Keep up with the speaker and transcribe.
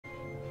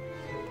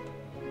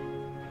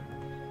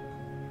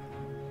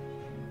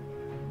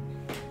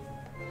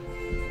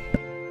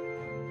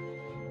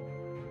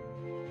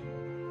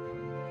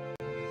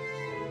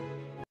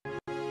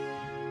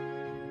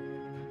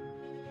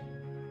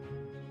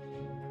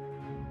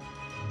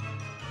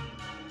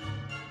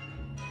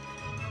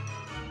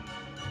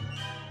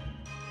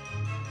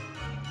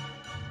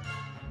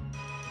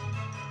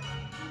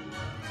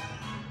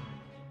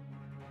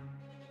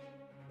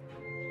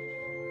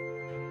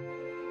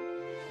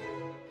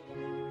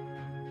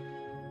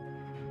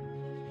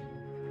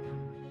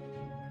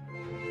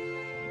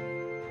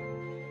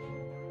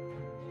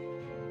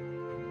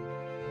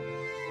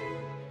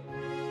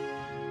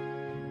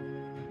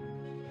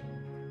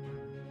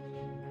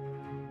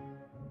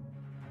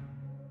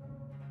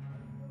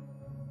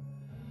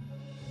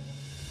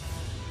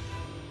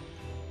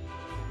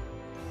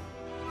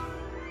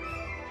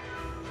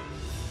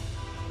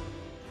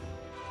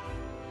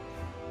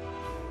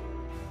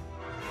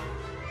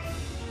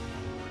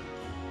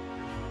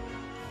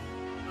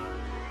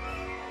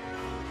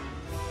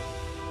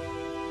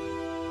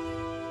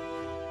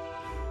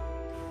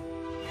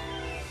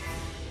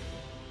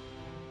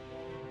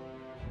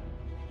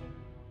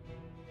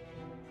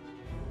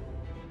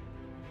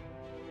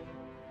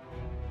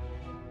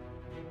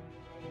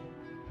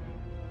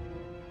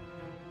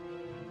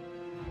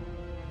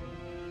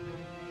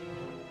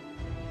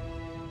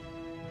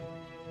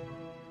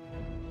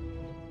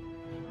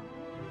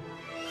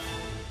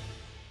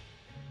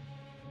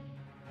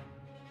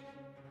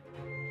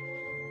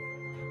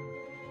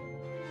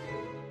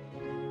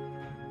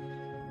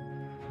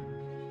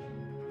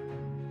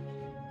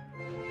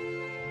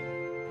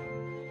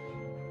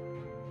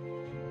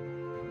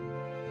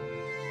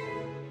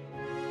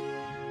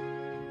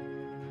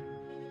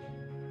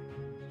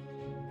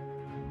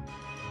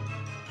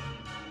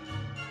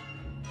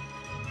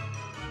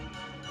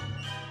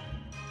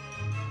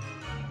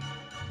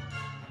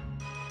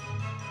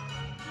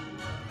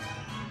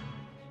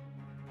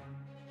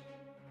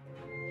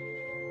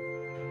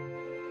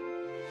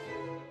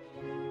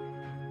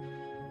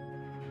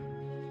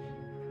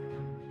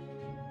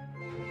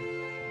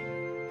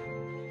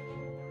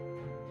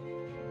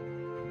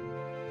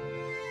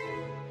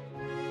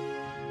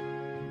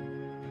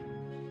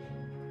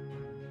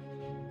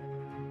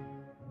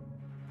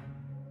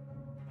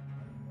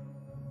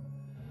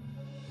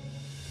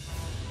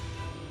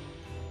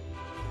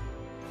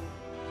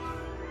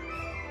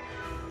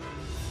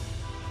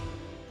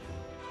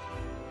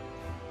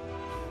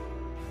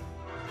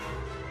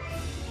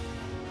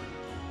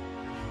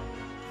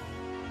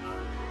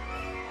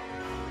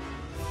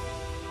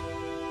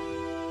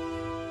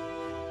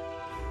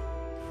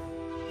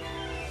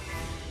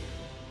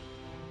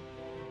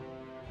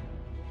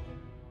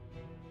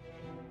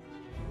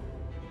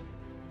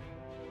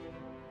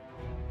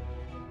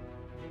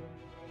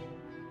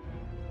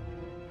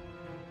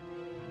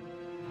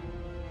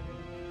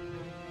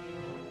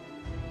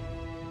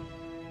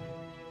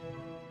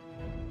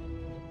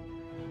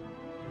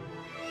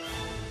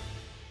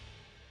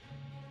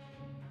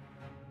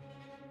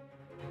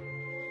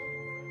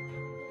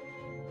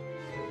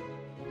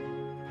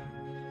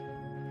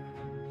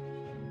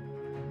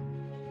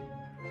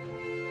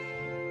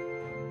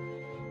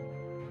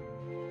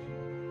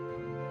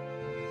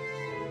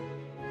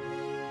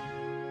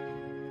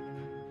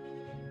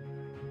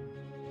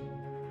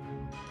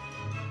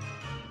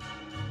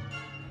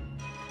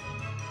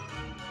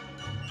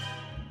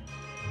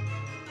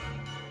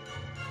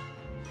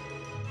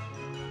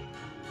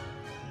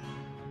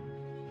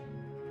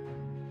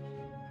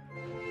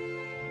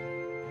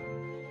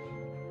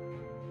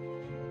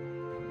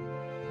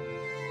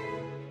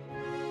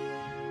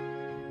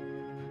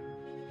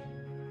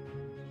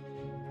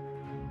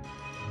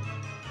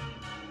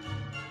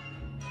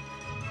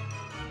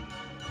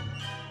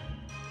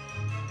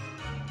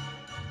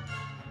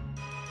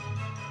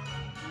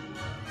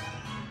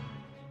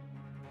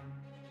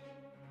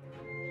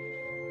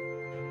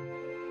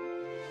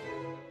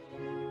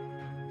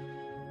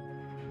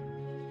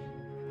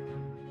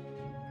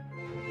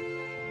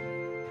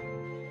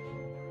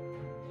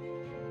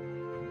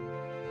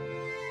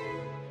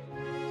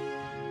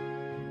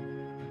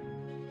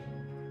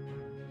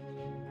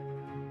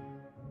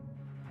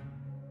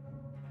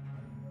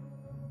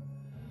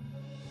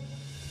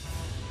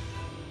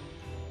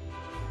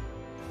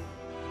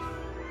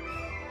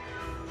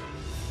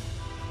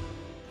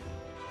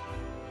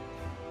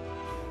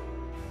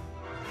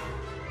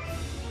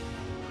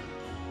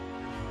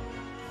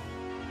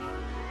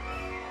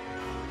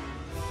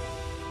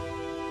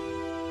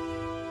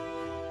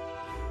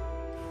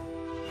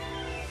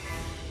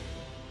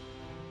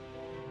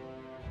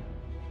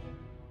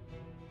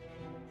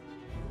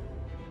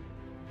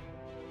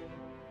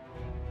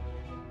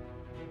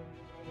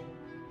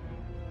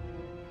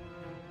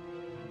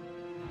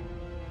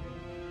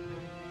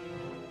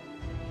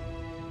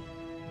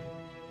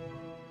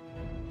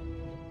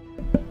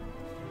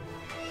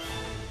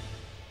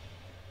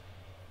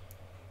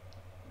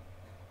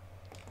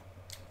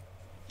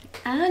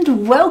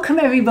And welcome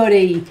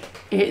everybody.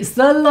 It's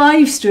the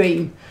live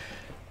stream.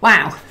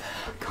 Wow,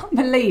 I can't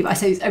believe, I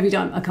say this every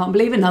time, I can't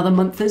believe another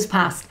month has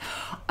passed.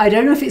 I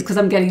don't know if it's because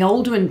I'm getting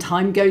older and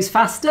time goes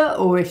faster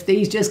or if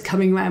these just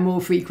coming around more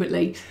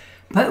frequently,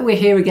 but we're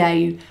here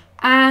again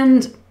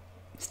and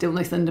still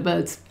no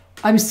Thunderbirds.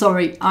 I'm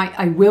sorry,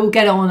 I will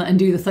get on and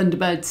do the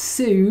Thunderbirds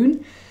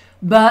soon,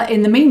 but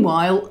in the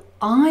meanwhile,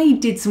 I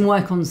did some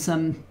work on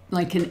some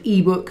like an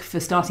ebook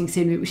for starting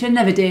cinema, which I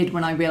never did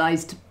when I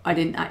realised I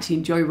didn't actually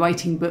enjoy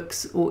writing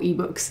books or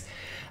ebooks.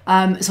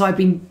 So I've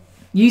been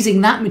using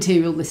that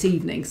material this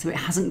evening, so it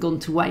hasn't gone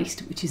to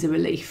waste, which is a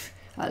relief,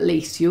 at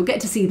least. You'll get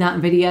to see that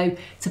video.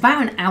 It's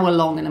about an hour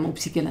long and I'm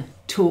obviously going to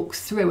talk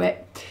through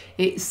it.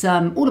 It's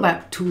all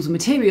about tools and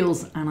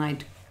materials, and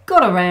I'd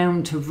got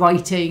around to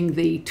writing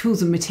the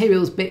tools and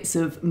materials bits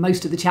of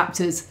most of the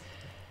chapters,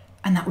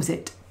 and that was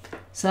it.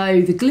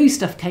 So the glue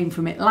stuff came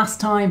from it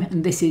last time,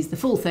 and this is the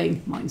full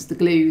thing, minus the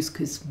glues,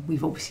 because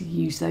we've obviously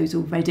used those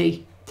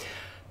already.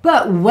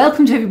 But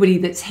welcome to everybody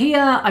that's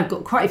here. I've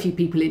got quite a few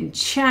people in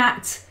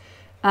chat.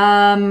 What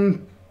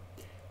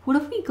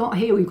have we got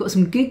here? We've got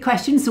some good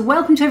questions. So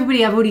welcome to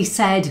everybody. I've already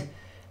said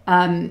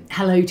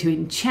hello to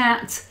in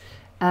chat.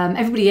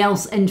 Everybody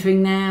else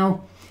entering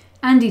now.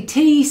 Andy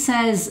T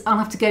says, I'll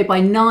have to go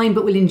by 9,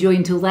 but we'll enjoy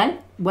until then.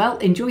 Well,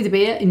 enjoy the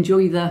beer,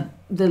 enjoy the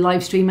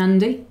live stream,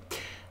 Andy.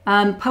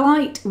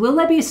 Polite, will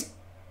there be a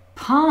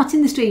part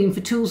in the stream for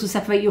tools to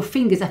separate your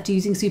fingers after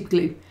using super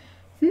glue?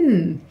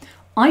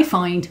 I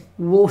find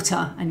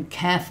water and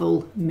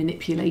careful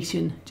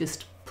manipulation, you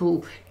just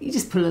pull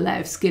a layer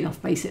of skin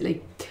off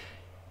basically.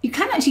 You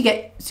can actually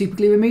get super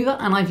glue remover,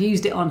 and I've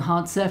used it on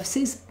hard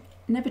surfaces,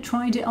 never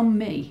tried it on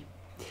me.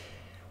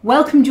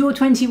 Welcome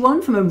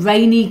Jaw21 from a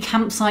rainy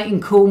campsite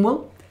in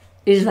Cornwall.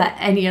 Is there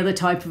any other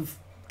type of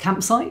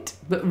campsite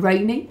but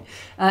rainy?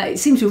 It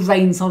seems to have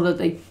rained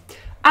solidly.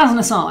 As an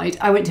aside,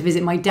 I went to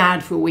visit my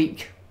dad for a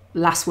week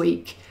last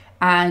week,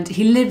 and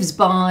he lives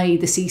by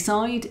the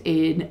seaside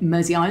in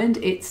Mersey Island.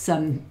 It's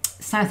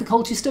south of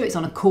Colchester. It's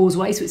on a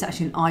causeway, so it's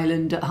actually an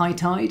island at high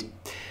tide.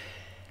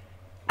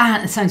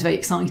 And it sounds very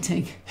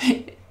exciting.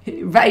 It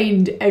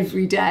rained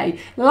every day.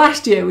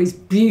 Last year was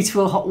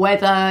beautiful hot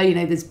weather, you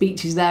know, there's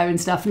beaches there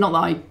and stuff. Not that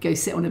I go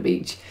sit on a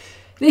beach.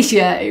 This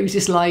year it was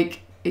just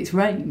like, it's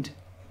rained.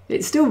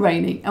 It's still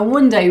raining. And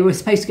one day we were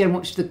supposed to go and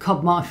watch the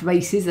Cobmarsh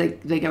races.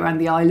 They go around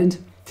the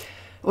island,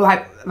 or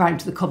out around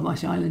to the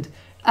Cobmarsh Island.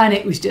 And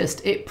it was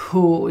just, it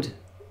poured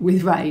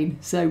with rain.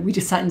 So we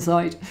just sat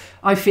inside.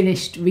 I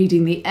finished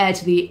reading the Heir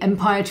to the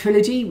Empire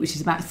trilogy, which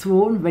is about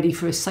Thrawn, ready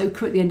for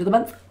Ahsoka at the end of the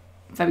month.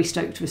 Very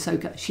stoked for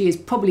Ahsoka. She is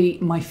probably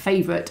my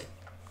favourite,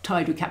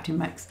 tied with Captain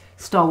Rex,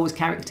 Star Wars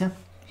character.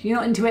 If you're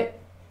not into it,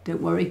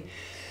 don't worry.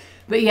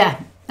 But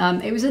yeah,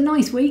 it was a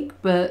nice week,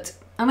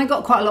 and I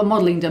got quite a lot of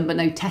modelling done, but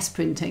no test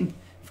printing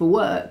for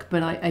work,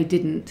 but I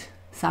didn't,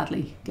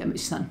 sadly, get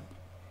much sun.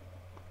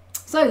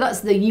 So that's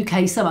the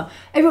UK summer.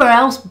 Everywhere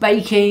else,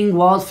 baking,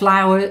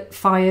 wildflower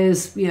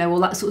fires, you know, all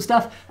that sort of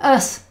stuff.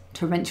 Us,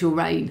 torrential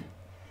rain.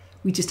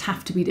 We just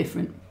have to be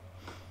different.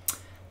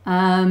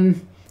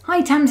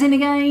 Hi Tamsin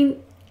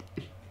again.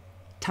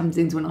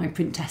 Tamsin's one of my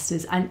print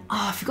testers, and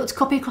I forgot to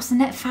copy across the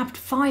netfabbed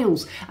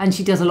files, and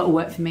she does a lot of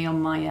work for me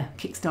on my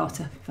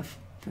Kickstarter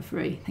for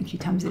free. Thank you,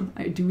 Tamsin.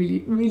 I do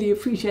really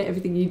appreciate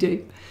everything you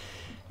do.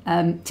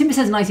 Timber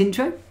says nice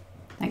intro.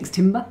 Thanks,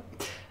 Timber.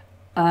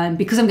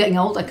 Because I'm getting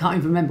old, I can't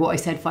even remember what I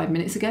said 5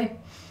 minutes ago.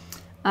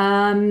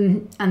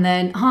 And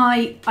then,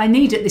 hi, I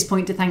need at this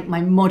point to thank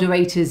my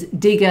moderators,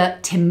 Digger,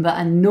 Timber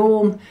and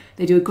Norm.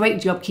 They do a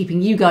great job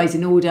keeping you guys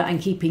in order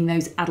and keeping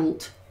those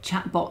adult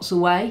chatbots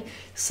away.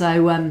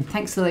 So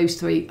thanks to those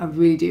three, I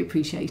really do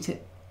appreciate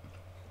it.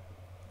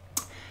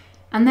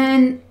 And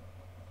then,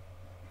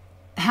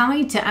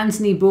 hi to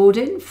Anthony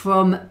Borden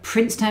from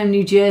Princetown,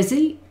 New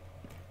Jersey.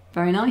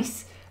 Very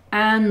nice.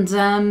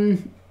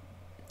 And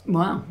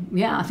well,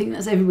 yeah, I think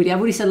that's everybody. I've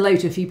already said hello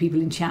to a few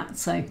people in chat,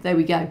 so there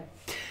we go.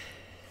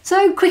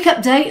 So, quick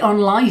update on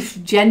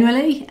life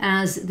generally,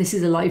 as this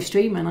is a live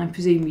stream, and I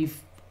presume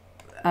you've,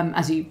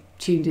 as you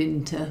tuned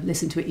in to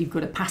listen to it, you've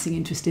got a passing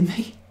interest in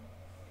me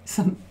at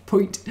some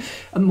point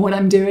and what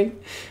I'm doing.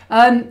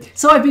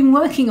 So I've been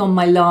working on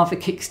my Lava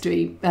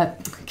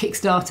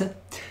Kickstarter.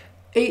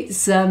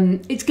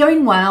 It's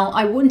going well.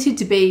 I wanted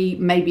to be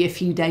maybe a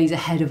few days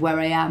ahead of where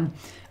I am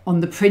on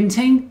the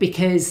printing,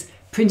 because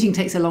printing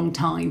takes a long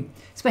time,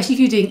 especially if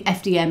you're doing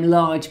FDM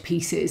large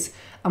pieces.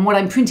 And what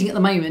I'm printing at the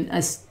moment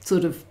as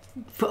sort of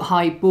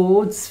foot-high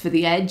boards for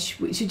the edge,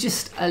 which are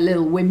just a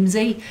little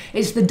whimsy.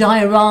 It's the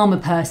diorama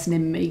person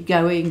in me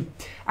going,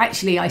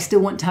 actually, I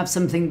still want to have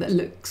something that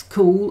looks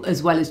cool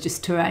as well as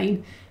just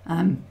terrain.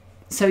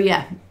 So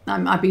yeah,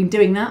 I've been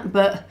doing that,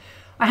 but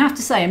I have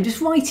to say, I'm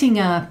just writing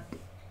a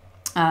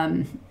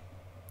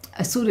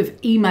sort of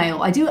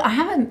email. I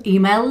have an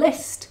email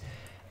list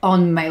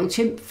on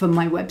MailChimp from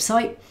my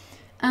website,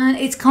 and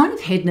it's kind of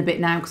hidden a bit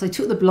now because I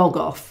took the blog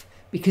off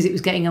because it was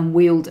getting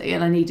unwieldy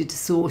and I needed to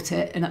sort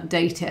it and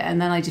update it,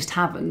 and then I just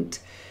haven't.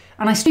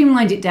 And I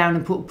streamlined it down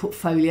and put a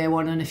portfolio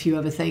on and a few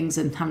other things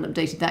and haven't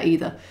updated that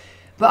either.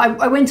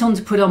 But I went on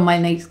to put on my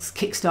next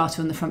Kickstarter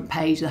on the front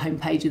page, the home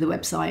page of the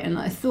website, and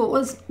I thought,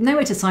 well, there's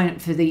nowhere to sign up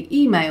for the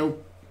email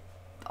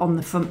on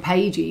the front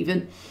page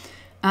even.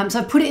 So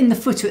I put it in the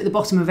footer at the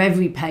bottom of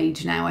every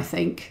page now, I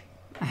think.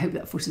 I hope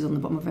that footer's on the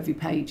bottom of every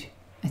page.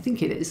 I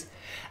think it is.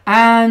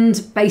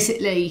 And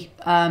basically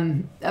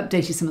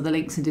updated some of the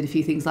links and did a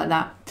few things like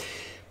that.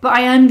 But I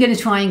am going to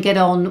try and get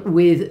on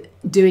with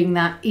doing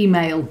that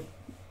email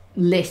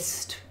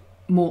list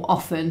more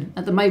often.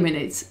 At the moment,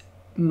 it's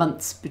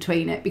months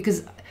between it,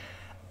 because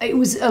it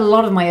was a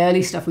lot of my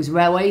early stuff was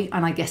railway,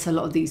 and I guess a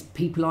lot of these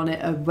people on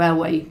it are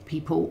railway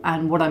people,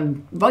 and what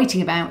I'm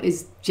writing about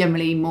is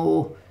generally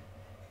more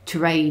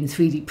terrain,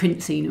 3D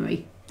print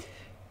scenery,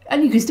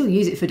 and you can still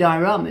use it for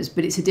dioramas,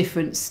 but it's a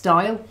different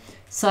style.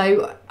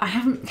 So I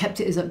haven't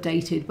kept it as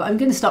updated, but I'm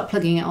going to start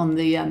plugging it on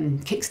the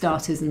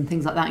Kickstarters and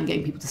things like that and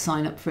getting people to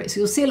sign up for it, so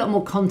you'll see a lot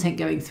more content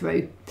going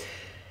through.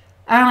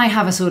 And I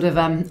have a sort of,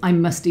 I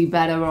must do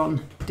better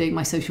on doing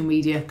my social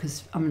media,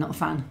 because I'm not a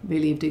fan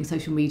really of doing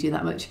social media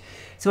that much.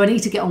 So I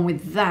need to get on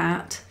with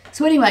that.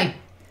 So anyway,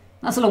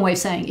 that's a long way of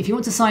saying, if you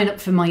want to sign up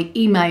for my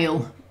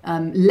email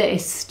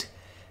list,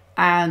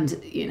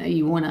 and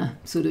you want to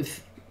sort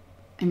of,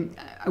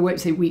 I won't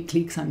say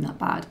weekly because I'm that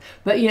bad,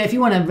 but if you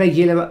want a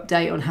regular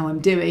update on how I'm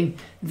doing,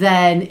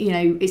 then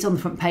it's on the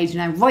front page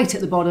now, right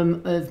at the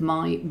bottom of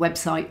my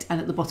website,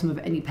 and at the bottom of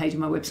any page of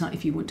my website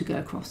if you want to go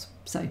across.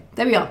 So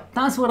there we are.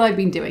 That's what I've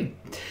been doing.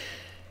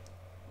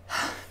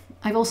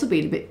 I've also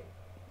been a bit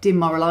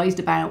demoralised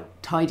about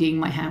tidying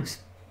my house.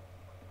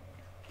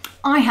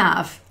 I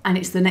have, and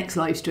it's the next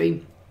live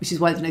stream, which is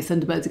why there's no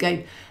Thunderbirds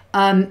again.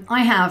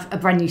 I have a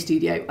brand new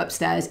studio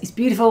upstairs. It's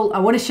beautiful. I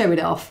want to show it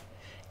off.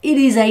 It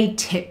is a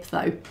tip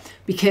though,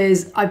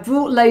 because I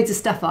brought loads of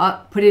stuff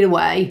up, put it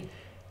away.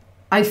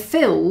 I've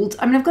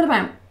got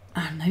about,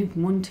 I don't know,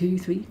 1, 2,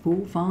 3,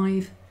 4,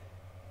 5,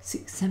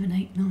 6, 7,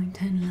 8, 9,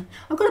 10, 11.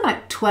 I've got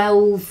about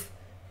 12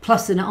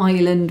 plus an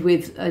island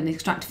with an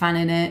extractor fan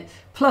in it,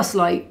 plus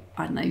like,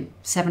 I don't know,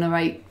 7 or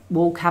 8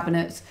 wall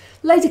cabinets,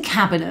 loads of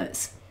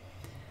cabinets,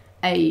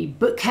 a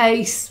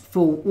bookcase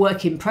for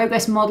work in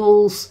progress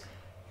models,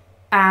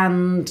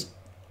 and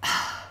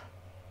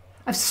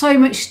I've so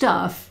much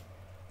stuff.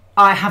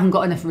 I haven't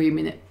got enough room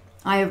in it.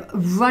 I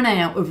have run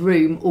out of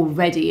room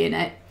already in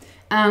it,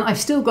 and I've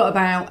still got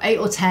about 8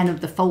 or 10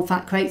 of the fold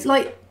fat crates,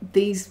 like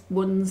these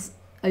ones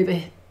over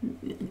here.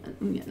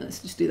 Yeah, let's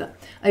just do that.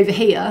 Over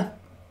here,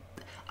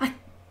 I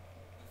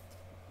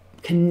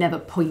can never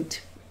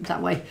point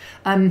that way.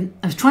 I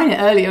was trying it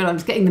earlier and I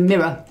was getting the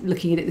mirror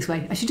looking at it this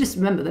way. I should just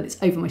remember that it's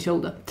over my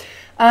shoulder.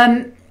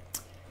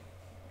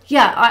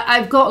 Yeah,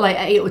 I've got like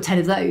 8 or 10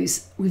 of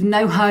those with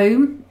no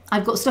home.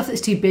 I've got stuff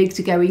that's too big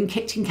to go in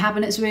kitchen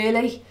cabinets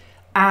really,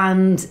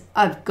 and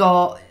I've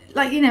got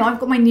I've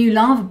got my new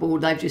lava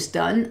board I've just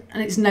done,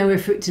 and it's nowhere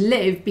for it to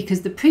live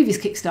because the previous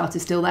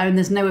Kickstarter's still there and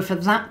there's nowhere for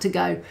that to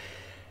go.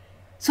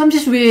 So I'm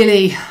just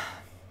really,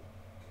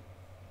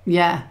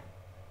 yeah.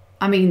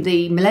 I mean,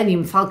 the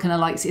Millennium Falcon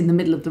lights in the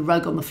middle of the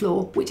rug on the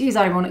floor, which is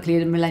ironically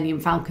a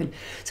Millennium Falcon.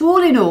 So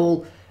all in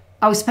all,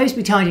 I was supposed to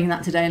be tidying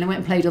that today, and I went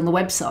and played on the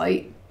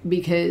website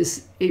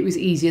because it was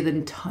easier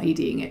than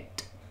tidying it.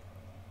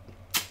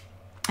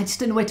 I just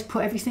don't know where to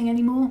put everything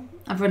anymore.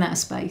 I've run out of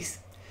space.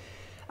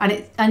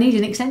 And I need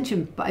an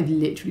extension, but I've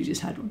literally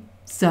just had one.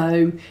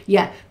 So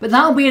yeah, but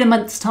that'll be in a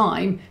month's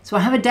time. So I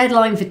have a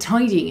deadline for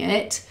tidying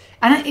it.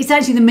 And it's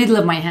actually the middle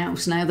of my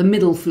house now, the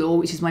middle floor,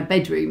 which is my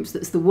bedrooms.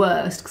 That's the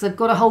worst, because I've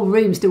got a whole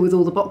room still with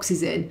all the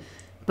boxes in.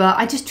 But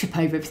I just trip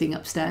over everything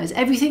upstairs.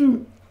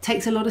 Everything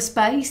takes a lot of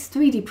space.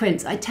 3D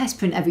prints, I test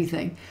print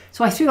everything.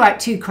 So I threw out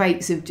 2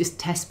 crates of just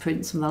test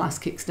prints from the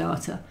last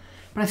Kickstarter.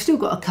 But I've still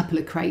got a couple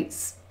of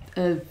crates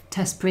of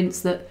test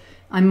prints that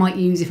I might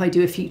use if I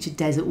do a future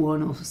desert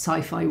one or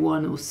sci-fi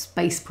one or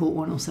spaceport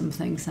one or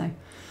something. So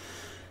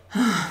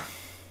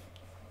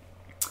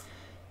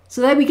so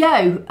there we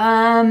go.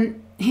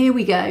 Here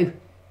we go.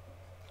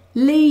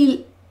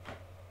 Lee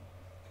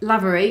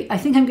Lavery, I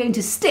think I'm going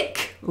to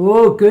stick,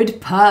 oh good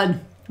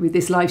pun, with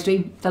this live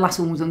stream. The last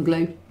one was on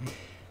glue.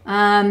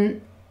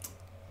 And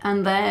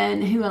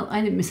then who else? I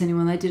didn't miss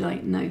anyone there, did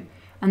I? No.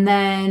 And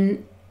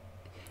then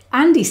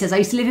Andy says, I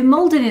used to live in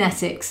Malden in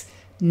Essex.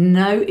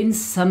 No, in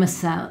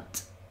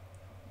Somerset.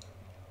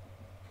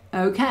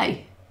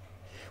 Okay.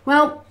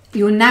 Well,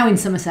 you're now in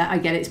Somerset. I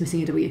get it, it's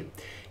missing a W.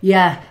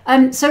 Yeah.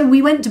 So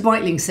we went to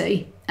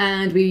Brightlingsea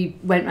and we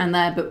went around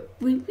there, but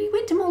we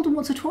went to Malden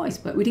once or twice,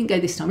 but we didn't go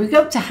this time. We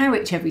go up to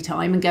Harwich every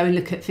time and go and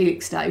look at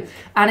Felixstowe.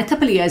 And a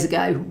couple of years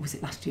ago, or was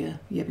it last year,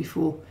 year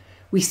before,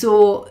 we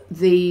saw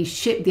the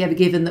ship, the Ever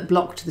Given, that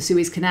blocked the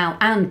Suez Canal,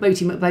 and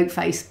Boaty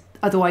McBoatface,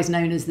 otherwise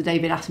known as the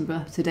David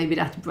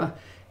Attenborough,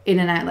 in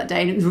and out that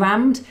day, and it was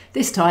rammed.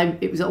 This time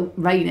it was all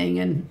raining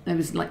and there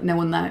was like no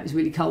one there. It was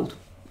really cold,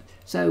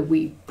 so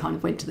we kind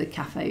of went to the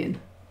cafe and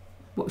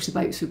watched the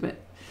boats for a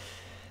bit.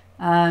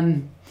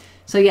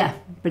 So yeah,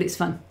 but it's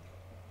fun.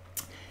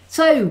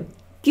 So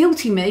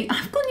guilty me,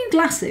 I've got new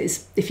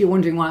glasses, if you're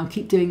wondering why I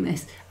keep doing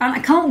this, and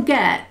I can't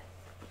get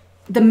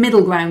the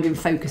middle ground in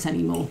focus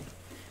anymore.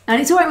 And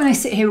it's all right when I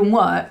sit here and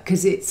work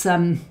because it's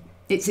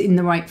it's in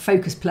the right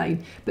focus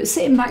plane. But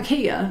sitting back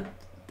here,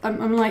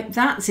 I'm like,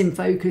 that's in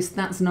focus,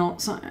 that's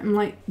not. So I'm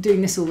like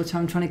doing this all the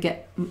time, trying to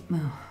get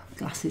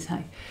glasses,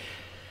 hey.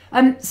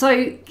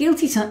 So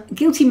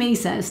Guilty Me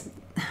says,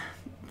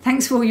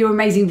 thanks for all your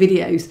amazing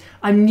videos.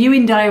 I'm new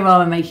in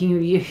diorama making,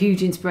 you're a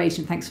huge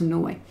inspiration. Thanks from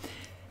Norway.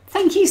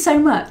 Thank you so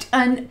much.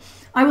 And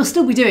I will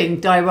still be doing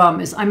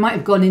dioramas. I might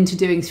have gone into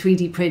doing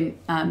 3D print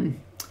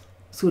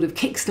sort of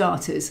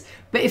Kickstarters.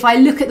 But if I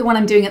look at the one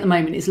I'm doing at the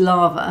moment, it's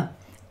lava.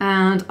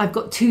 And I've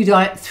got three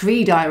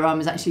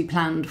dioramas actually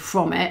planned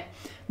from it.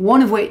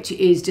 One of which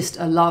is just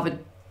a lava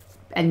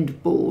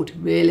end board,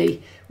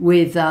 really,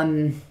 with, I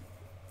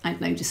don't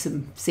know, just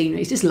some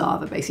scenery. It's just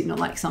lava, basically, not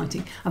that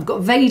exciting. I've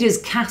got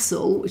Vader's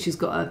castle, which has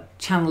got a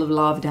channel of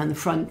lava down the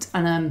front.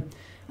 And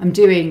I'm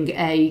doing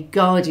a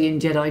Guardian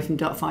Jedi from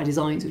Darkfire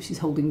Designs, which is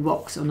holding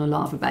rocks on a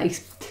lava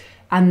base.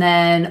 And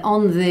then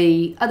on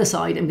the other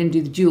side, I'm going to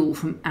do the Jewel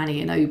from Annie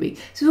and Obi.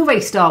 So it's all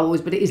very Star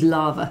Wars, but it is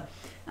lava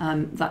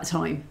that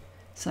time.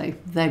 So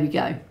there we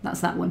go, that's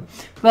that one.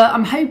 But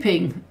I'm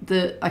hoping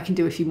that I can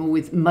do a few more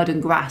with mud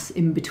and grass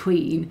in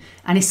between,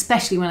 and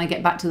especially when I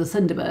get back to the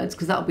Thunderbirds,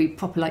 because that'll be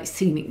proper like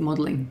scenic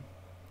modelling.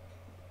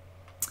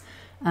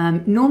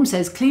 Norm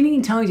says, cleaning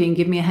and tidying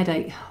give me a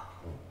headache.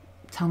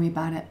 Tell me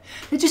about it.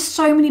 There's just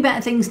so many better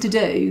things to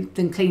do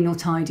than clean or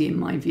tidy in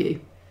my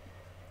view.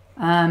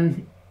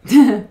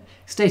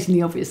 Stating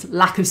the obvious,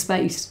 lack of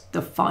space,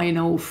 the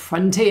final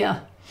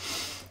frontier.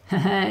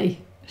 Hey,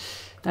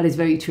 that is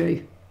very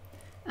true.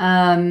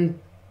 And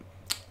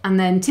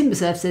then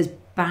Timbersurf says,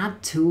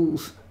 bad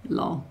tools,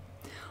 lol.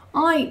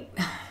 You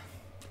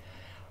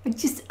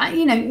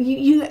know,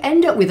 you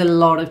end up with a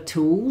lot of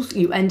tools,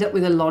 you end up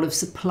with a lot of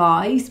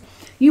supplies.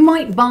 You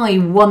might buy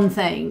one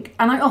thing,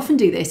 and I often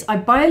do this, I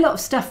buy a lot of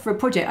stuff for a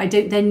project I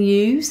don't then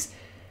use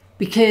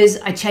because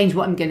I change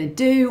what I'm going to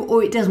do,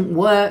 or it doesn't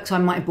work. So I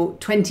might have bought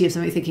 20 of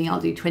something thinking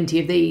I'll do 20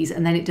 of these,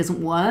 and then it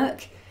doesn't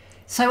work.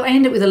 So I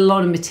end up with a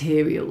lot of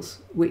materials,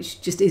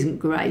 which just isn't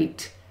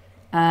great.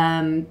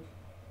 I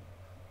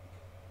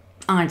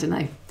don't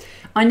know.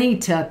 I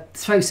need to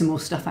throw some more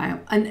stuff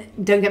out. And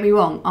don't get me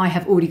wrong, I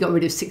have already got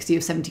rid of 60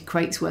 or 70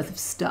 crates worth of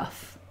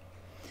stuff.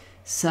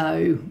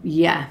 So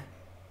yeah.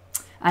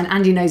 And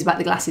Andy knows about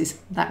the glasses,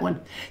 that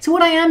one. So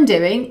what I am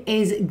doing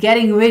is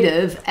getting rid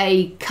of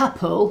a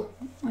couple.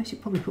 I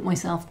should probably put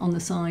myself on the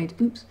side.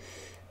 Oops.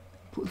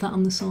 Put that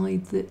on the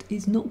side that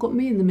is not got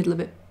me in the middle of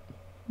it.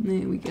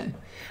 There we go.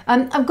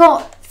 I've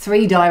got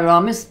 3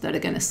 dioramas that are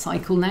going to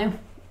cycle now.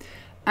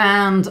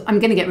 And I'm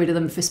going to get rid of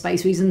them for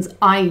space reasons.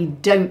 I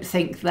don't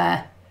think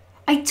they're...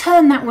 I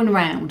turned that one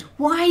round.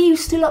 Why are you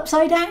still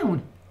upside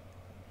down?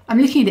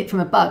 I'm looking at it from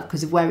above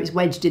because of where it's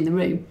wedged in the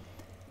room.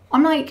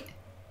 I'm like,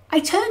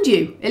 I turned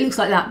you. It looks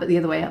like that, but the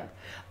other way up.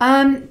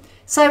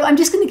 So I'm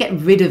just going to get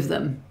rid of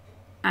them.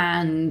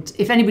 And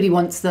if anybody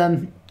wants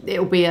them,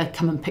 it'll be a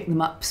come and pick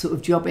them up sort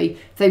of jobby.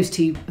 Those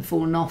 2 have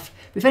fallen off.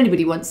 But if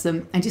anybody wants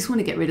them, I just want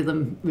to get rid of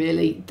them,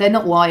 really. They're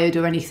not wired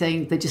or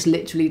anything. They're just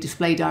literally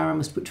display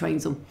dioramas to put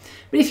trains on.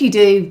 But if you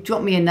do,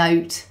 drop me a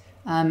note,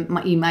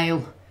 my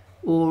email,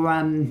 or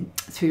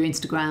through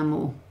Instagram,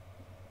 or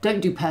don't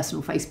do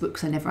personal Facebook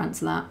because I never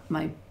answer that.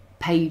 My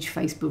page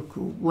Facebook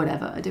or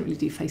whatever. I don't really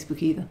do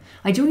Facebook either.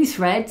 I join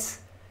Threads.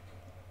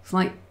 It's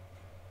like,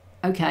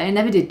 okay, I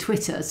never did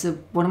Twitter, so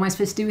what am I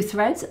supposed to do with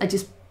Threads? I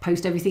just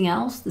post everything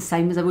else, the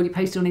same as I've already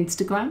posted on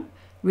Instagram.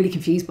 Really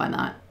confused by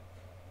that.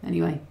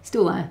 Anyway,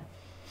 still there.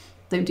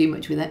 Don't do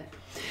much with it.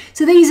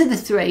 So these are the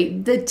 3.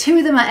 The 2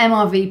 of them are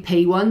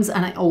MRVP ones,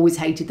 and I always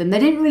hated them. They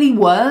didn't really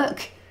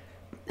work,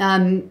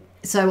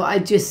 so I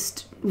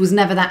just was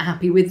never that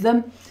happy with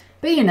them.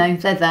 But you know,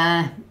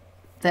 they're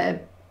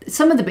there.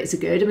 Some of the bits are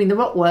good. I mean, the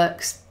rock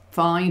works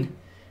fine.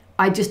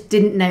 I just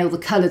didn't nail the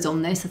colours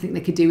on this. I think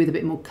they could do with a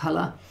bit more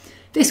colour.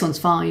 This one's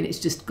fine. It's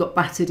just got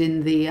battered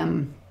in the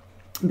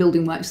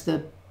building works,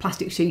 the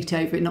plastic sheet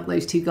over it, knocked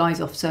those 2 guys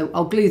off. So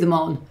I'll glue them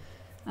on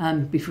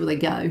before they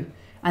go.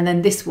 And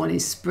then this one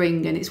is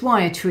spring, and it's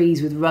wire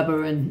trees with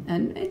rubber,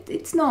 and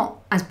it's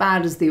not as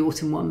bad as the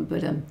autumn one,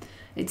 but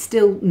it's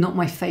still not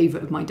my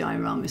favourite of my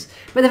dioramas.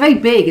 But they're very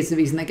big is the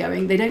reason they're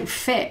going. They don't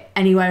fit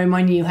anywhere in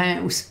my new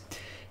house.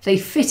 They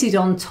fitted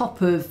on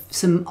top of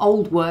some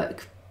old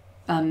work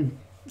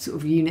sort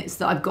of units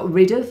that I've got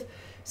rid of.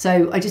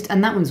 So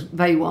and that one's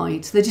very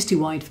wide, so they're just too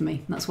wide for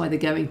me. That's why they're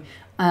going.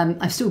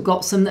 I've still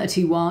got some that are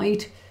too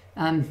wide,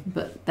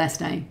 but they're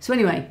staying. So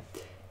anyway,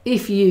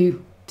 if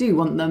you do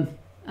want them,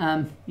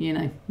 you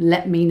know,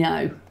 let me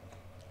know.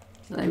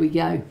 So there we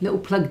go, little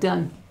plug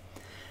done.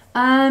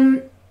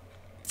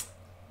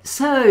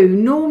 So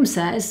Norm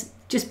says,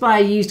 just buy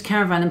a used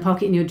caravan and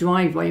park it in your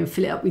driveway and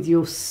fill it up with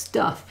your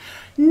stuff.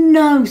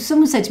 No,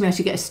 someone said to me I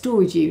should get a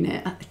storage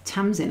unit.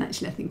 Tamsin,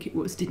 actually, I think it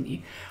was, didn't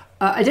you?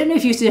 I don't know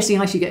if you're suggesting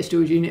I should get a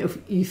storage unit or if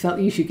you felt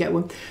you should get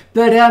one.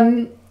 But I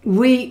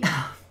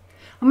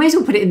may as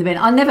well put it in the bin.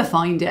 I'll never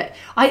find it.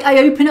 I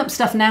open up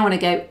stuff now and I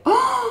go,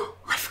 oh,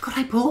 I forgot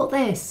I bought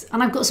this.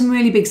 And I've got some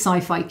really big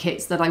sci-fi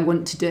kits that I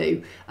want to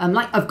do.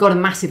 Like I've got a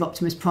massive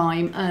Optimus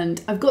Prime,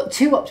 and I've got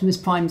 2 Optimus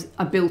Primes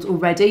I built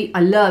already.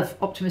 I love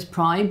Optimus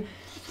Prime.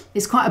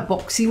 It's quite a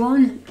boxy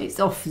one. It's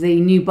off the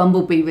new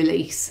Bumblebee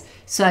release.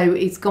 So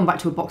it's gone back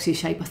to a boxier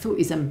shape. I thought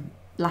it was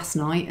last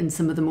night, and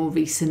some of the more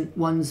recent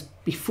ones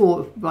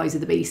before Rise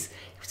of the Beast,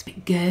 it was a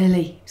bit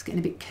girly. It was getting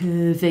a bit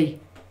curvy.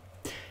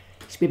 It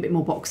should be a bit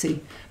more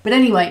boxy. But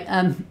anyway,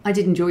 I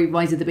did enjoy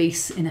Rise of the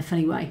Beast in a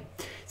funny way.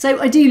 So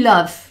I do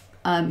love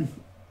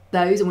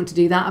those. I want to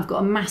do that. I've got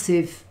a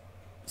massive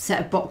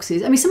set of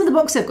boxes. I mean, some of the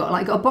boxes I've got,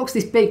 like, I've got a box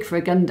this big for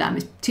a Gundam.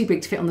 It's too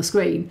big to fit on the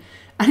screen.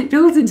 And it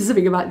builds into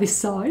something about this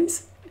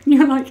size. And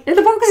you're like,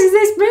 the box is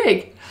this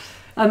big.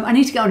 I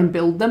need to go on and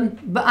build them.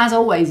 But as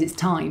always, it's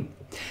time.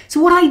 So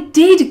what I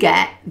did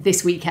get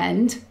this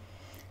weekend,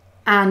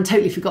 and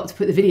totally forgot to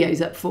put the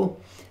videos up for,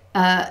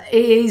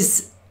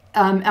 is,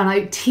 and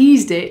I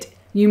teased it,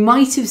 you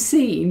might have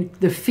seen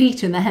the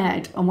feet and the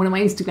head on one of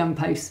my Instagram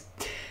posts.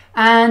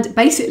 And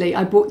basically,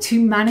 I bought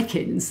 2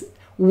 mannequins.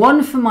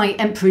 One for my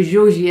Emperor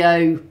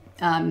Giorgio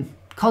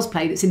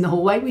cosplay that's in the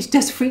hallway, which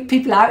does freak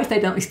people out if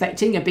they're not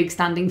expecting a big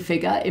standing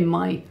figure in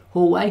my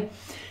hallway.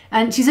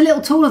 And she's a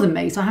little taller than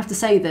me, so I have to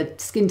say the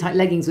skin-tight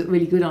leggings look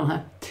really good on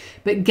her.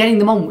 But getting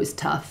them on was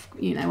tough.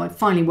 You know, I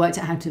finally worked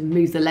out how to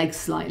move the legs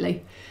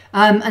slightly.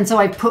 And so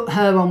I put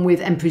her on with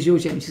Emperor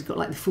Giorgio, and she's got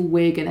like the full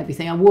wig and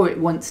everything. I wore it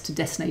once to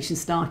Destination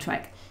Star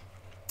Trek.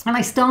 And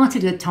I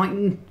started a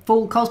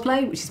Titanfall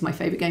cosplay, which is my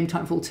favourite game,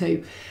 Titanfall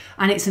 2.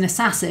 And it's an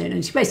assassin,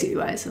 and she basically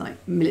wears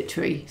like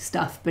military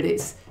stuff, but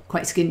it's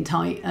quite skin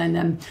tight. And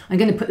I'm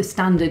going to put the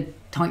standard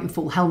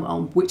Titanfall helmet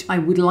on, which I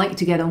would like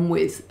to get on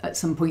with at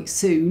some point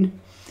soon.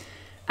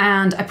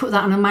 And I put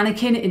that on a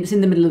mannequin. It's in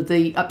the middle of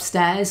the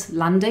upstairs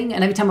landing.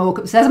 And every time I walk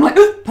upstairs, I'm like,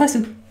 oh,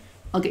 person.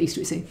 I'll get used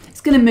to it soon.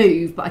 It's going to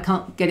move, but I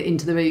can't get it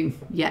into the room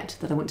yet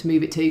that I want to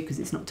move it to because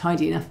it's not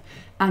tidy enough.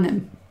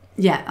 And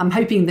yeah, I'm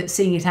hoping that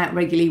seeing it out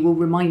regularly will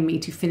remind me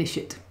to finish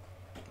it.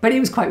 But it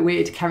was quite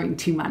weird carrying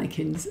 2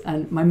 mannequins.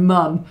 And my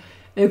mum,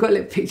 I've got a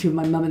little picture of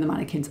my mum and the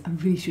mannequins. I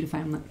really should have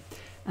found that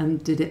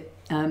and did it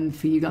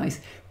for you guys.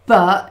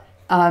 But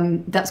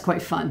that's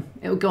quite fun.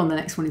 It'll go on the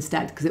next one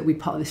instead because it'll be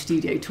part of the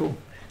studio tour.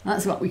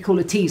 That's what we call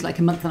a tease, like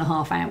a month and a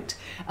half out.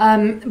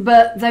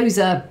 But those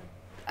are,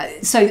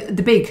 so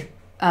the big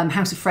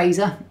House of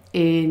Fraser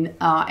in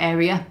our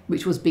area,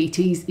 which was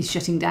BT's, is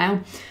shutting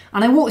down.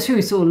 And I walked through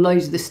and saw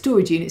loads of the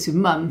storage units with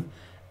Mum.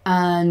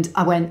 And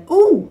I went,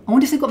 oh, I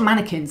wonder if they've got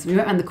mannequins. We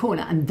went around the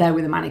corner and there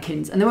were the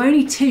mannequins. And there were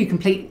only 2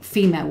 complete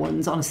female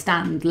ones on a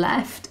stand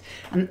left,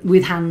 and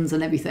with hands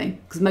and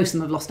everything, because most of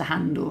them have lost a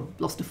hand or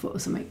lost a foot or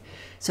something.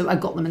 So I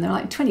got them and they're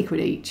like 20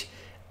 quid each.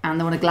 And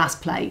they're on a glass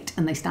plate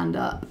and they stand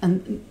up.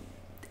 And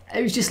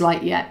it was just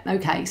like, yeah,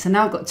 okay. So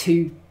now I've got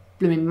 2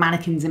 blooming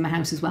mannequins in my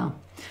house as well.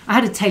 I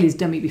had a tailor's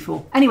dummy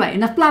before. Anyway,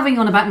 enough blathering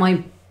on about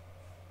my,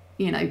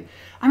 you know.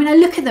 I mean, I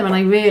look at them and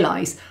I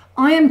realise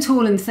I am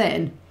tall and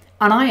thin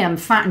and I am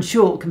fat and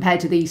short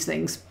compared to these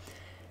things.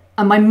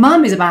 And my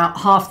mum is about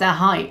half their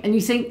height. And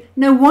you think,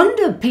 no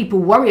wonder people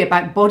worry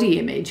about body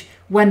image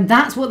when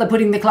that's what they're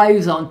putting the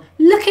clothes on.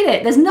 Look at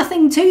it. There's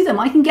nothing to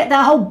them. I can get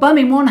their whole bum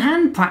in one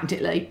hand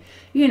practically.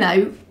 You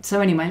know, so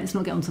anyway, let's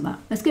not get onto that.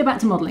 Let's go back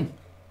to modelling.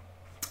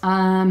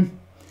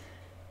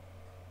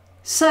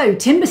 So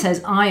Timber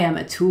says, I am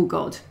a tool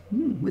god,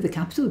 with a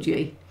capital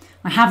G.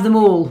 I have them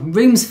all,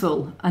 rooms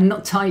full, and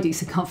not tidy,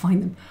 so can't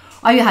find them.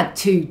 I had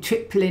 2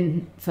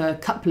 tripling for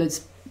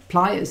couplers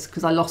pliers,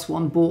 because I lost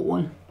one, bought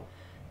one.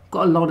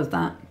 Got a lot of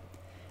that.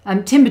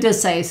 Timber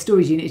does say a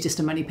storage unit is just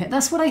a money pit.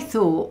 That's what I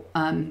thought,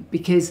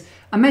 because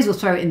I may as well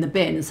throw it in the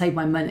bin and save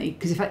my money,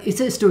 because if it's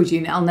a storage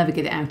unit, I'll never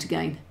get it out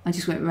again. I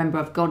just won't remember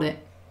I've got it.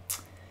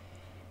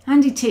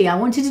 Andy T, I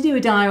wanted to do a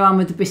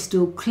diorama of the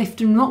Bristol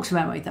Clifton Rocks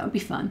Railway. That would be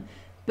fun.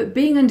 But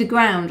being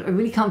underground, I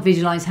really can't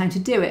visualise how to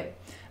do it.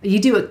 You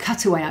do a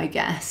cutaway, I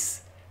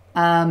guess.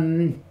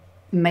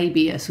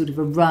 Maybe a sort of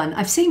a run.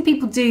 I've seen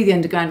people do the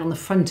underground on the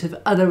front of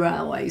other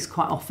railways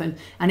quite often,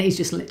 and it is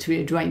just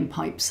literally a drain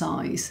pipe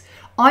size.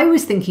 I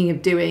was thinking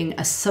of doing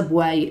a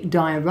subway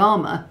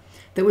diorama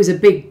that was a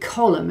big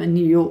column, a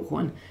New York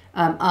one,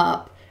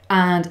 up,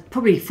 and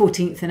probably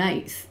 14th and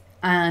 8th,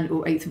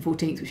 or 8th and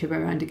 14th, whichever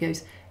way around it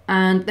goes.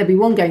 And there'll be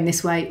one going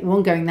this way,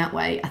 one going that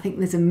way. I think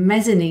there's a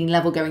mezzanine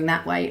level going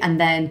that way, and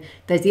then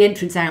there's the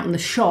entrance out and the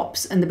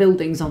shops and the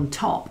buildings on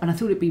top. And I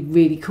thought it'd be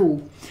really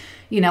cool.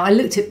 You know, I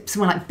looked at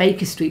somewhere like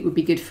Baker Street would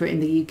be good for it in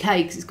the UK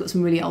because it's got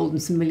some really old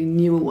and some really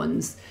newer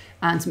ones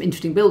and some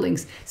interesting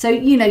buildings. So,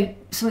 you know,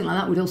 something like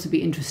that would also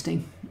be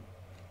interesting.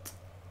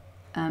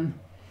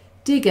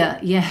 Digger,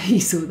 yeah, he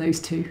saw those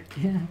 2.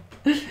 Yeah,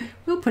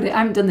 we'll put it. I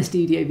haven't done the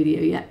studio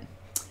video yet.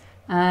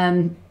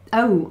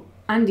 Oh,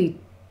 Andy.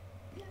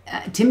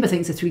 Timber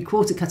thinks a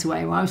 3/4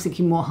 cutaway, well, I was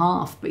thinking more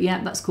half, but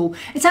yeah, that's cool.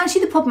 It's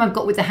actually the problem I've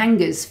got with the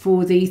hangers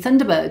for the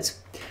Thunderbirds,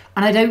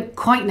 and I don't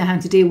quite know how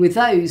to deal with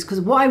those,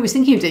 because what I was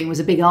thinking of doing was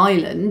a big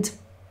island.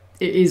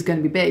 It is going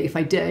to be big if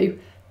I do.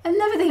 I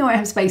never think I won't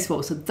have space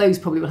for, so those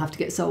probably will have to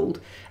get sold.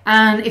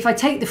 And if I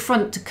take the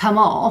front to come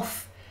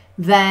off,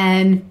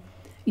 then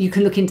you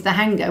can look into the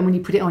hanger, and when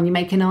you put it on, you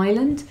make an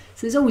island.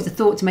 So there's always a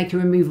thought to make a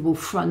removable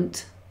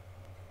front.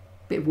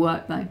 Bit of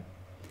work though.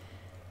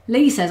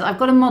 Lee says, I've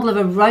got a model of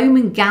a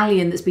Roman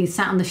galleon that's been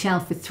sat on the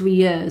shelf for 3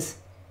 years.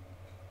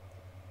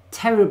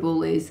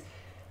 terrible is,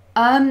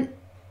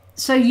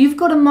 so you've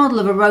got a model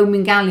of a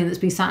Roman galleon that's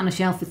been sat on a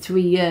shelf for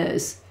 3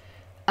 years.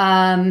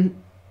 I'm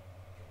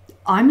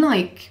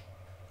like,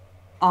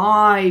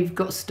 I've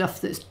got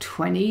stuff that's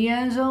 20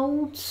 years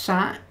old,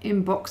 sat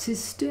in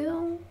boxes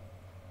still.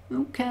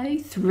 Okay,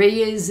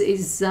 3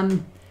 is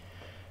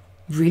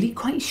really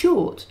quite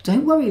short.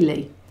 Don't worry,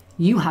 Lee.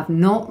 You have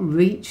not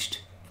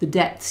reached the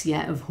depths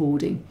yet of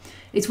hoarding.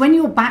 It's when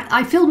you're back.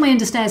 I filled my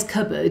understairs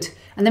cupboard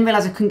and then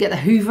realised I couldn't get the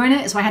Hoover in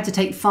it, so I had to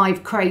take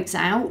 5 crates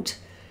out.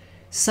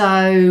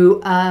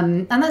 So,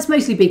 and that's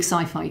mostly big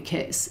sci-fi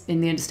kits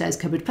in the understairs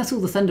cupboard, plus all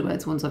the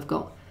Thunderbirds ones I've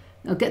got.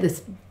 I'll get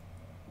this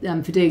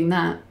for doing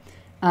that.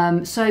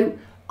 So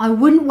I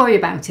wouldn't worry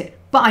about it.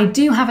 But I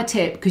do have a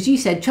tip, because you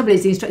said, trouble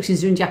is the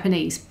instructions are in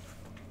Japanese.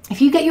 If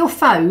you get your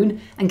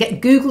phone and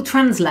get Google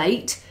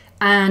Translate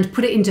and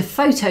put it into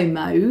photo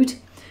mode,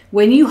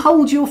 when you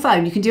hold your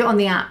phone, you can do it on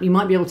the app, you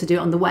might be able to do it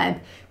on the web.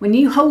 When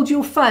you hold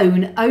your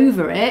phone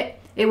over it,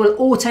 it will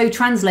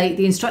auto-translate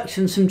the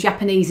instructions from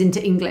Japanese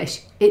into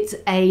English. It's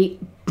a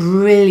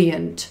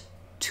brilliant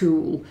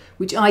tool,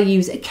 which I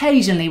use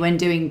occasionally when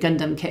doing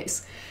Gundam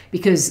kits,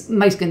 because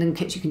most Gundam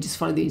kits you can just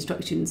follow the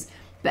instructions.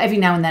 But every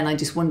now and then I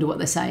just wonder what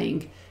they're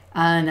saying.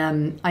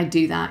 And I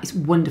do that. It's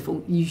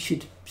wonderful. You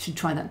should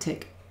try that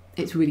tick.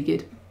 It's really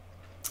good.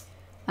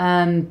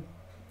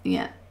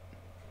 Yeah.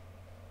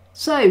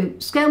 So,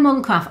 scale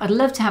model craft. I'd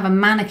love to have a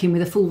mannequin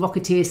with a full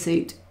Rocketeer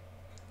suit.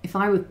 If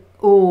I were...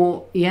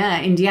 Or, yeah,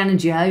 Indiana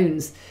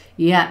Jones.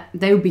 Yeah,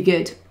 they would be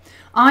good.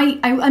 I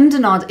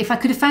undernod, if I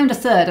could have found a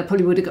third, I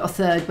probably would have got a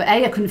third. But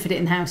A, I couldn't fit it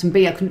in the house, and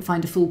B, I couldn't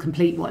find a full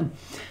complete one.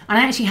 And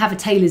I actually have a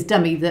tailor's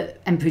dummy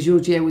that Emperor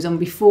Giorgio was on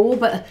before,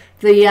 but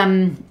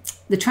the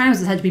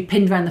trousers had to be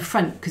pinned around the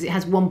front because it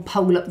has one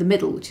pole up the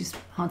middle, which is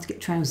hard to get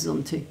trousers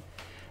onto.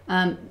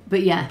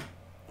 But yeah.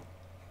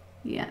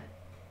 Yeah.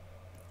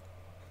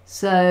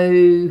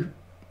 So,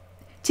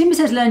 Timber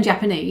says learn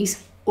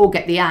Japanese or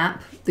get the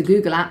app, the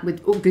Google app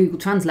with or Google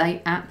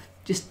Translate app,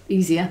 just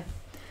easier.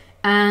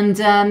 And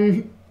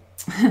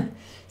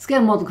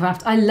scale model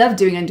craft. I love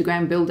doing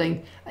underground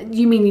building.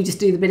 You mean you just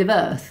do the bit of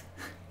earth?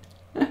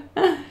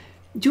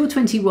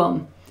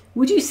 Jaw21.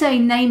 Would you say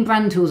name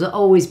brand tools are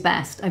always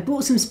best? I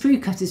bought some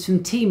sprue cutters from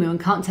Temu and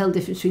can't tell the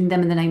difference between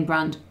them and the name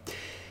brand.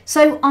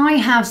 So I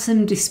have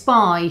some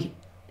Despy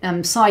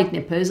side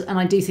nippers and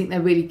I do think they're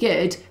really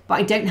good, but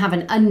I don't have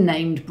an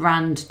unnamed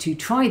brand to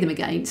try them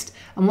against.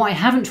 And what I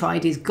haven't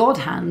tried is God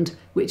Hand,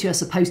 which are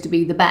supposed to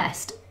be the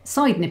best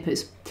side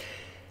nippers.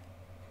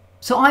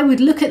 So I would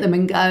look at them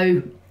and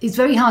go, it's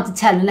very hard to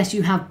tell unless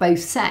you have both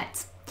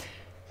sets.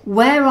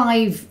 Where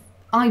I've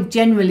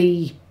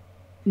generally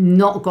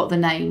not got the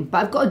name, but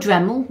I've got a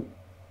Dremel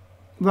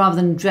rather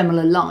than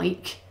Dremel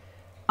alike.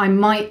 I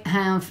might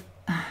have,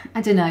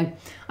 I don't know.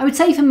 I would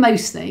say for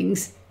most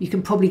things, you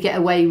can probably get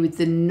away with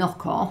the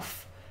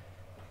knockoff,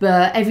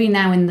 but every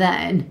now and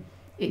then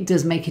it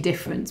does make a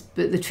difference.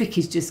 But the trick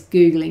is just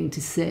Googling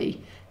to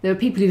see. There are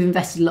people who've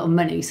invested a lot of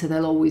money, so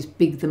they'll always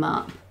big them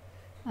up.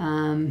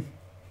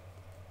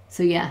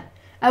 So yeah.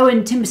 Oh,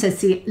 and Timber says,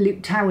 see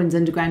Luke Towan's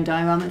underground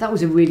diorama. That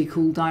was a really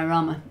cool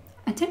diorama.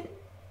 I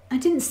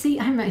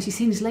haven't actually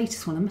seen his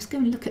latest one. I must go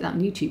and look at that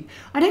on YouTube.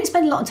 I don't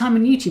spend a lot of time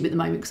on YouTube at the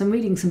moment because I'm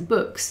reading some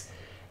books,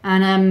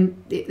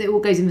 and it all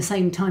goes in the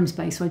same time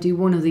space, so I do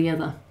one or the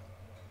other.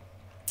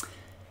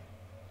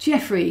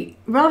 Jeffrey,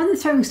 rather than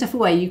throwing stuff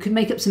away, you can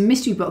make up some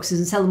mystery boxes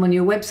and sell them on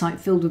your website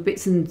filled with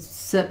bits and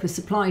surplus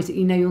supplies that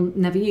you know you'll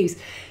never use.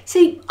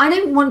 See, I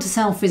don't want to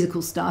sell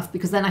physical stuff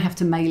because then I have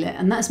to mail it,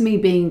 and that's me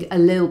being a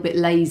little bit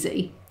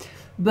lazy.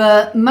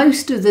 But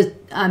most of the,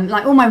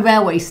 like all my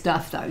railway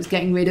stuff that I was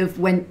getting rid of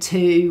went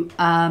to,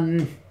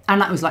 and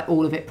that was like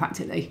all of it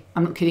practically.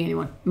 I'm not kidding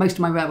anyone. Most of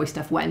my railway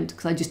stuff went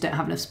because I just don't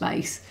have enough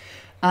space.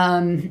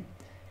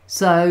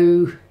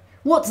 So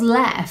what's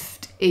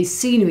left is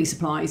scenery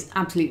supplies,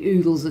 absolute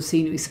oodles of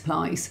scenery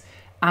supplies,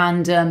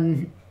 and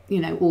you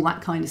know, all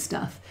that kind of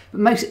stuff.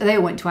 But they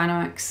all went to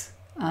Anorax.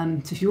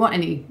 So if you want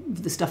any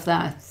of the stuff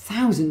there,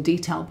 1,000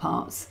 detail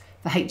parts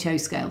for HO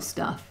scale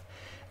stuff.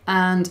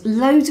 And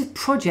loads of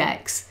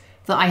projects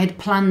that I had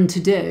planned to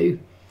do,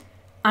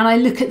 and I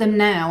look at them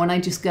now and I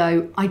just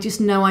go, I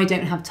just know I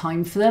don't have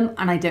time for them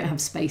and I don't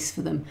have space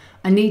for them.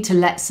 I need to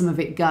let some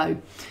of it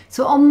go.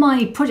 So on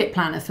my project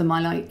planner for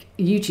my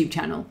YouTube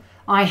channel,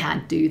 I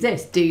had do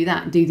this, do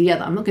that, do the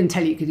other. I'm not going to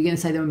tell you because you're going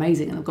to say they're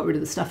amazing and I've got rid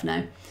of the stuff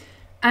now.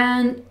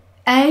 And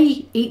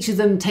each of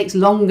them takes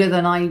longer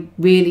than I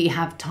really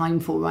have time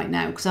for right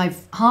now because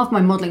I've halved my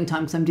modelling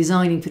time because I'm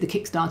designing for the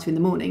Kickstarter in the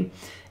morning,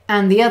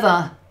 and the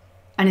other,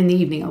 and in the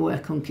evening I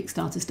work on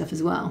Kickstarter stuff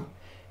as well.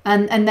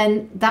 And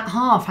then that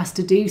half has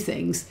to do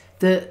things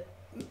that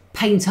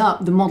paint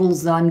up the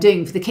models that I'm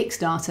doing for the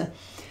Kickstarter.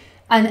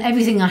 And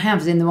everything I have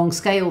is in the wrong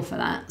scale for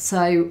that.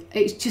 So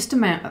it's just a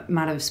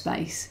matter of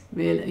space,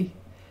 really.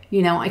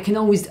 You know, I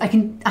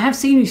have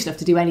scenery stuff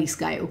to do any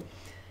scale,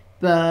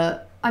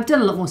 but I've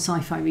done a lot more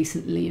sci-fi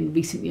recently in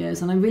recent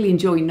years, and I really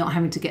enjoy not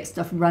having to get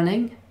stuff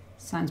running.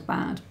 Sounds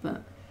bad,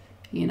 but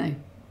you know,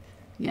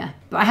 yeah.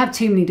 But I have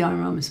too many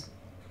dioramas.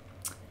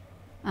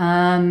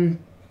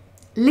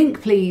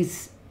 Link,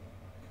 please.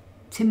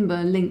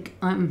 Timber, link.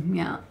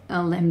 Yeah,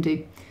 I'll let him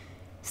do.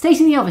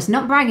 Stating the obvious,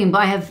 not bragging,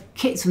 but I have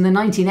kits from the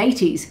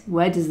 1980s.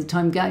 Where does the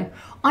time go?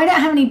 I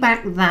don't have any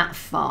back that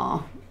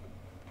far.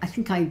 I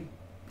think I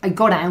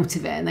got out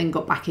of it and then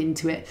got back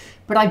into it.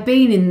 But I've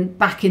been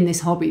back in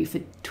this hobby for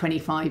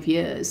 25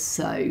 years,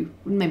 so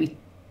maybe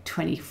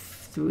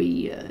 23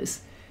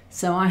 years.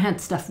 So I had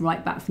stuff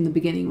right back from the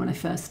beginning when I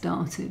first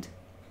started.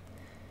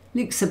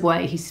 Luke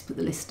Subway, he's put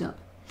the list up.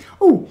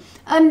 Oh,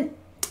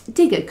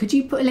 Digger, could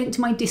you put a link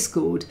to my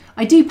Discord?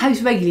 I do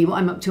post regularly what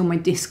I'm up to on my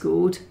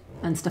Discord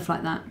and stuff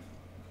like that.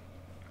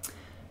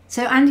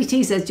 So Andy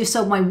T says, just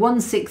sold my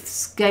 1/6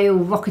 scale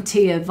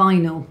Rocketeer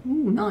vinyl.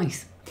 Ooh,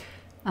 nice.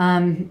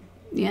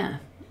 Yeah,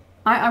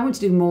 I want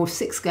to do more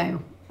 6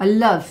 scale. I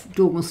love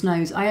Dogmal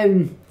Snows. I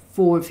own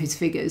 4 of his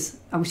figures.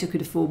 I wish I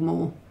could afford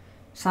more.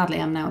 Sadly,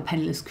 I'm now a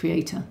penniless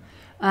creator.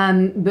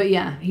 But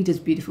yeah, he does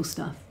beautiful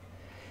stuff.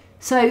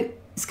 So,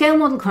 scale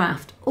model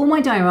craft. All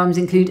my dioramas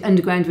include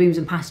underground rooms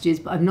and passages,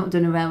 but I've not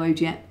done a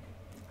railroad yet.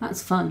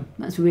 That's fun.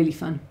 That's really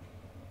fun.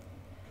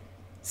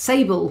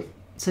 Sable.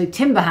 So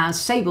Timber has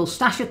Sable,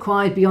 stash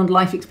acquired beyond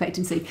life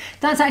expectancy.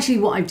 That's actually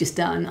what I've just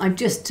done. I've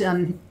just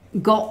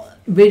got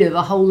rid of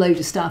a whole load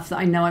of stuff that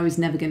I know I was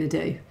never going to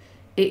do.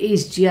 It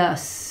is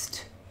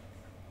just,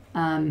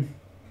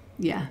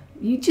 yeah,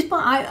 you just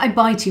buy, I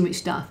buy too much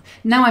stuff.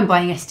 Now I'm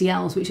buying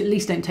STLs, which at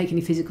least don't take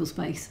any physical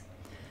space.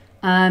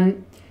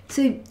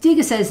 So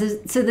Digger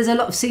says, there's a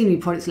lot of scenery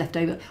products left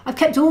over. I've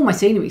kept all my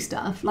scenery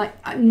stuff, like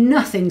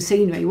nothing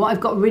scenery. What I've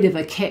got rid of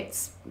are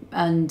kits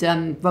and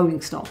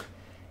rolling stock,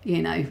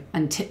 you know,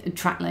 and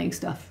track laying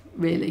stuff,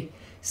 really.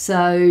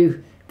 So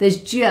there's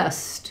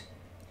just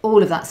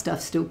all of that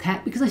stuff still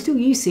kept because I still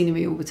use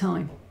scenery all the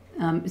time.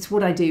 It's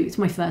what I do. It's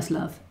my first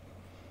love.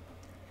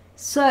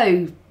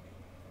 So,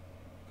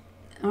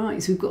 all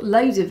right, so we've got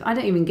loads of, I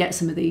don't even get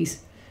some of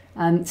these.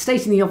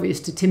 Stating the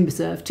obvious to timber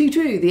serve. Too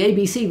true, the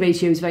ABC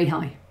ratio is very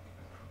high.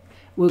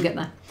 We'll get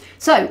there.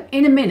 So,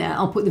 in a minute,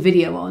 I'll put the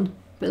video on,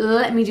 but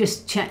let me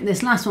just check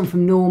this last one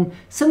from Norm.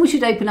 Someone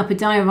should open up a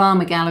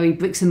diorama gallery,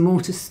 bricks and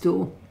mortar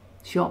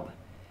shop,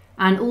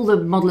 and all the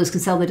modelers can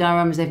sell the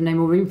dioramas they've no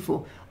more room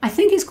for. I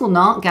think it's called an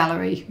art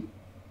gallery.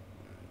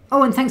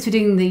 Oh, and thanks for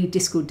doing the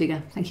Discord,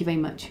 Digger. Thank you very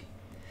much.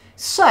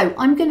 So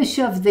I'm going to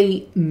shove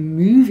the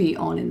movie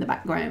on in the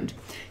background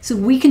so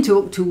we can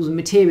talk tools and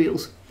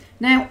materials.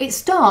 Now it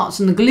starts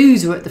and the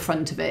glues are at the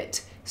front of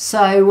it.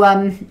 So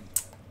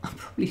I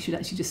probably should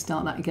actually just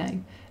start that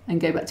again and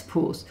go back to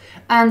pause.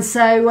 And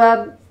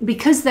so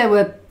because there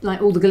were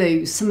like all the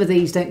glues, some of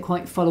these don't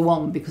quite follow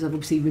on because I've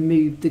obviously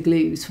removed the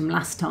glues from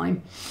last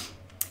time.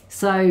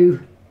 So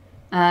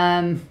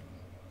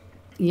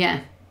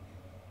yeah.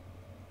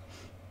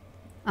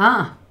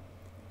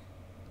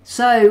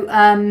 So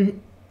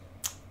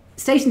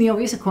stating the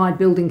obvious, acquired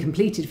building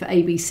completed for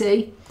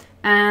ABC,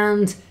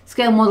 and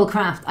scale model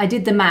craft. I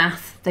did the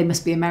math. They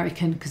must be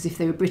American because if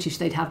they were British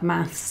they'd have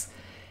maths.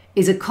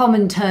 Is a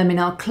common term in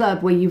our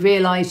club where you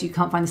realise you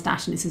can't find the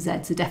stash and it's a Z,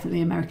 so definitely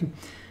American.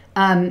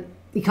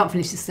 You can't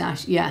finish the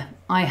stash. Yeah,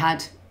 I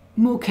had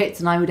more kits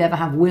than I would ever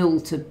have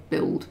will to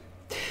build.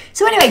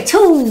 So anyway,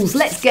 tools,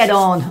 let's get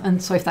on.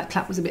 And sorry if that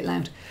clap was a bit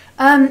loud.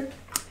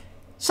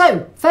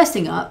 So first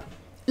thing up,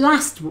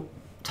 last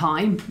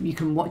time, you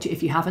can watch it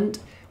if you haven't,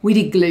 we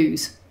did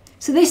glues.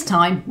 So this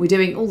time we're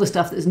doing all the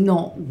stuff that's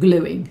not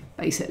gluing,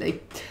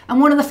 basically.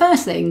 And one of the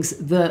first things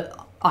that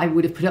I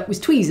would have put up was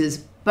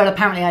tweezers, but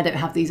apparently I don't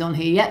have these on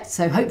here yet,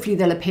 so hopefully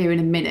they'll appear in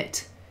a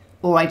minute,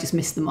 or I just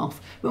missed them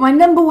off. But my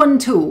number one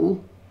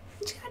tool,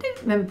 I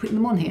don't remember putting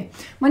them on here.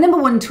 My number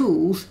one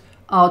tools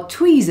are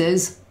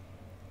tweezers,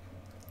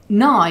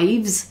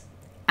 knives,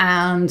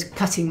 and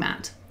cutting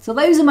mat. So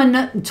those are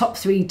my top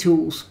 3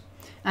 tools.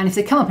 And if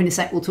they come up in a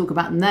sec, we'll talk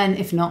about them then.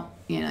 If not,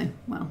 you know,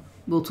 well,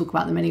 we'll talk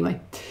about them anyway.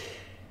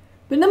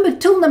 But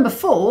tool number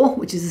 4,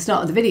 which is the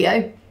start of the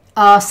video,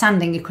 are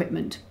sanding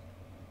equipment.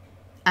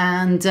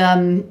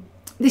 And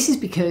this is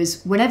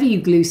because whenever you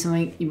glue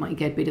something, you might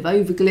get a bit of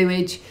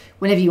overgluage.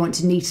 Whenever you want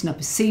to neaten up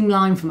a seam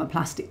line from a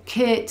plastic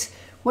kit,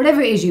 whatever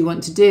it is you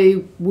want to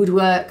do,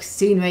 woodwork,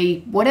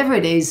 scenery, whatever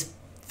it is,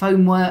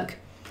 foam work,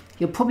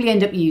 you'll probably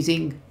end up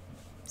using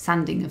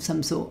sanding of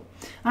some sort.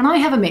 And I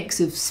have a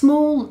mix of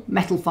small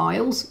metal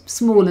files,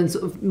 small and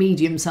sort of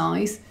medium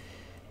size,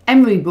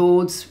 emery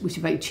boards, which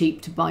are very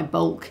cheap to buy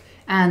bulk,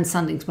 and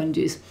sanding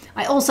sponges.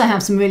 I also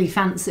have some really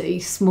fancy,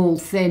 small,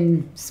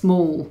 thin,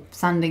 small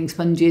sanding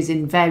sponges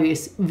in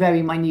various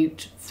very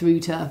minute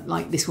through to,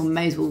 like this one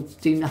may as well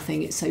do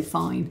nothing, it's so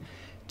fine,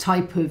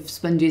 type of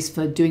sponges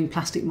for doing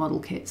plastic model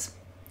kits.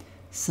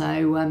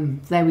 So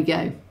there we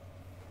go.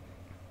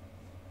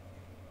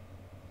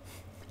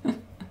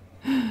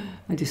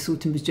 I just saw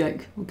Timber's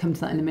joke. We'll come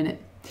to that in a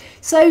minute.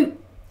 So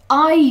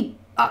I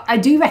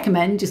do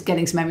recommend just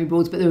getting some emery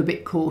boards, but they're a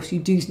bit coarse. You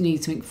do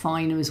need something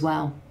finer as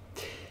well.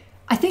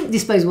 I think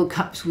disposable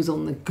cups was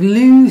on the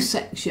glue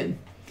section.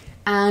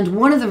 And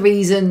one of the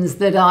reasons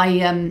that I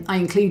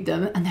include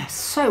them, and they're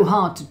so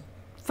hard to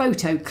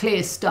photo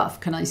clear stuff,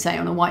 can I say,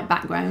 on a white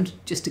background,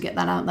 just to get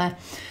that out there.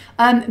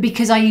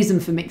 Because I use them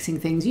for mixing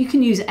things. You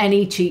can use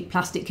any cheap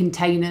plastic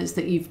containers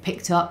that you've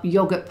picked up,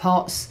 yogurt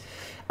pots,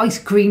 ice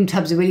cream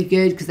tubs are really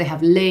good because they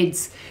have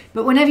lids.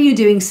 But whenever you're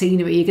doing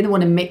scenery, you're going to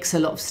want to mix a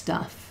lot of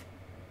stuff.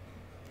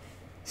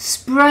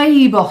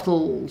 Spray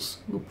bottles,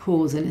 we'll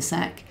pause in a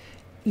sec.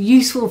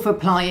 Useful for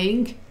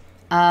applying.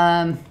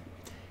 Oh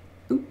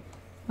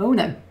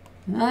no,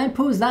 I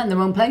paused that in the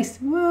wrong place.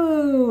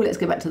 Whoa, let's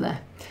go back to there.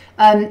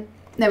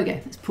 There we go,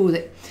 let's pause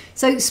it.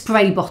 So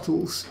spray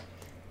bottles.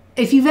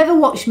 If you've ever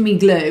watched me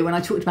glue, and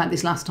I talked about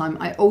this last time,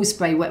 I always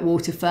spray wet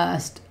water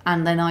first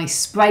and then I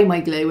spray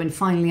my glue and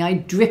finally I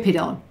drip it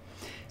on.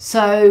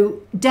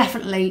 So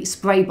definitely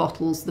spray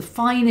bottles, the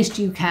finest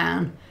you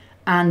can,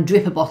 and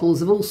dripper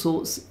bottles of all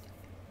sorts,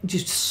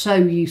 just so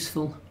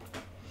useful.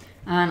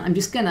 And I'm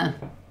just gonna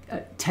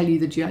tell you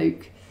the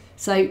joke.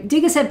 So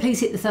Digger said,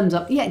 please hit the thumbs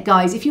up. Yeah,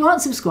 guys, if you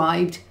aren't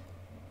subscribed,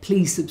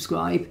 please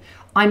subscribe.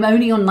 I'm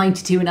only on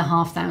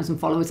 92,500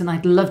 followers and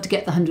I'd love to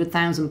get the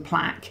 100,000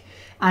 plaque.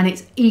 And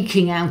it's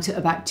eking out at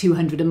about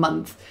 200 a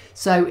month.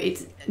 So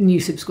it's new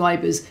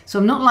subscribers. So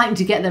I'm not likely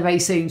to get there very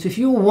soon. So if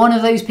you're one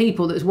of those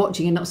people that's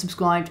watching and not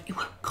subscribed, it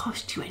won't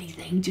cost you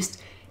anything.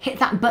 Just hit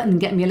that button and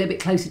get me a little bit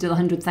closer to the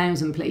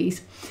 100,000,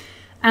 please.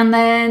 And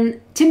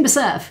then Timber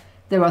Surf.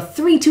 There are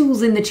 3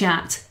 tools in the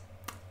chat.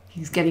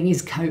 He's getting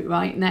his coat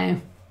right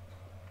now.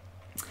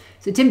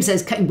 So Tim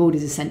says cutting board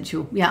is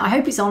essential. Yeah, I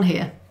hope it's on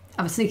here.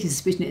 I have a sneaky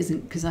suspicion it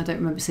isn't because I don't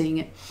remember seeing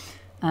it.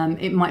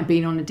 It might have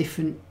been on a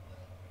different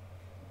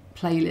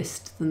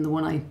playlist than the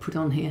one I put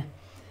on here.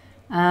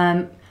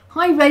 Hi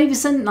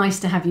Raverson, nice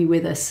to have you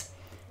with us.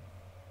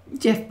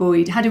 Jeff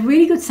Boyd had a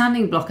really good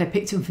sanding block I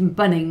picked up from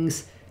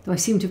Bunnings, though I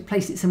seem to have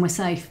placed it somewhere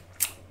safe.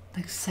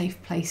 Those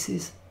safe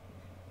places.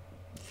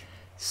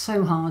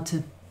 So hard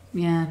to,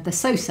 yeah, they're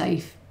so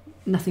safe.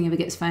 Nothing ever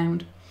gets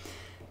found.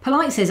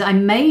 Polite says, I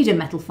made a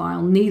metal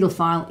file, needle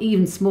file,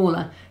 even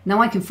smaller.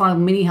 Now I can file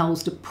mini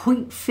holes to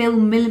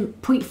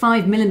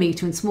 0.5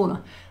 millimetre and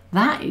smaller.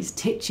 That is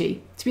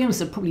titchy. To be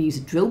honest, I'd probably use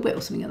a drill bit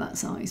or something of that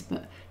size,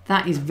 but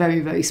that is very,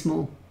 very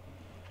small.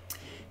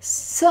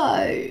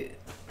 So,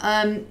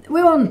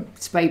 we're on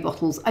spray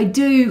bottles. I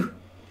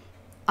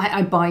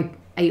buy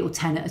 8 or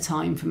 10 at a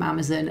time from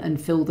Amazon and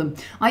fill them.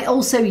 I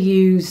also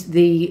use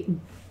the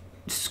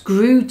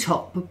screw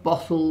top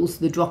bottles,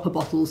 the dropper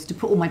bottles, to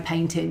put all my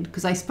paint in,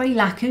 because I spray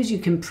lacquers. You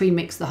can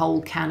pre-mix the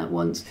whole can at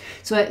once.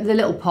 So the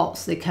little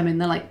pots, they come in,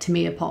 they're like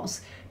Tamiya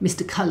pots,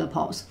 Mr. Colour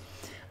pots.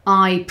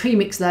 I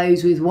pre-mix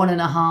those with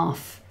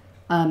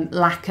 1.5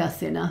 lacquer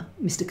thinner,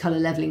 Mr. Colour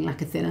levelling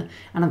lacquer thinner,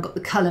 and I've got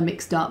the colour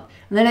mixed up,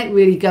 and they don't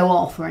really go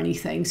off or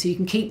anything, so you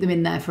can keep them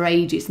in there for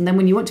ages. And then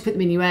when you want to put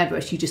them in your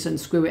airbrush, you just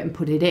unscrew it and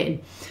put it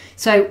in.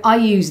 So I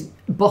use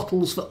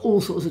bottles for all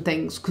sorts of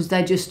things, because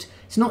they're just,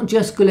 it's not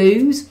just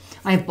glues.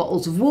 I have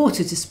bottles of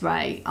water to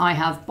spray. I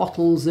have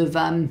bottles of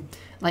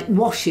like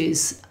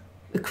washes,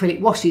 acrylic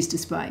washes to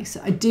spray.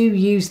 So I do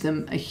use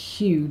them a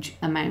huge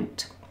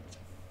amount.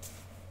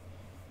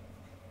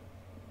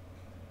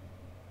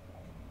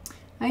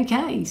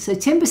 Okay, so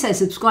Timber says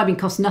subscribing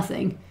costs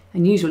nothing,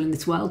 unusual in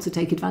this world, so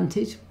take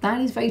advantage.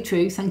 That is very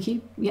true, thank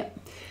you. Yep.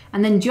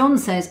 And then John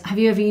says, have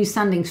you ever used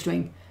sanding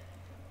string?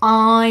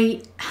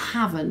 I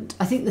haven't.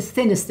 I think the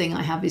thinnest thing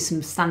I have is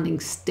some sanding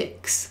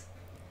sticks,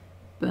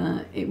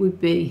 but it would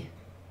be.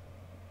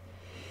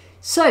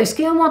 So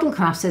Scale Model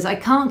Craft says, I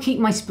can't keep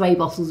my spray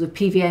bottles of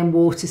PVA and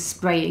water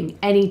spraying.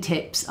 Any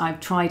tips? I've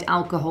tried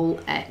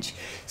alcohol etch.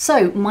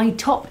 So my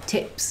top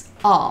tips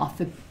are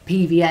for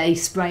PVA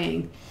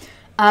spraying.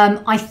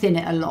 I thin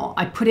it a lot.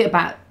 I put it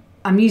about,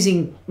 I'm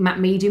using matte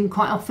medium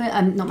quite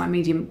often, not matte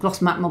medium,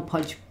 gloss matte Mod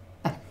Podge,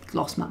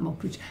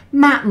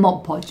 matte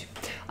Mod Podge.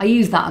 I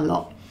use that a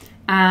lot.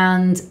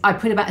 And I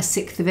put about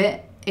 1/6 of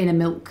it in a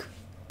milk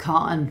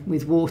carton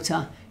with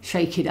water,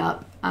 shake it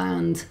up,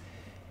 and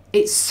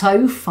it's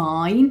so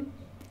fine,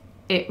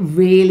 it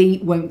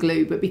really won't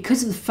glue. But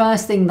because of the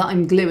first thing that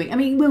I'm gluing, I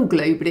mean, it will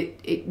glue,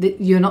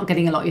 but you're not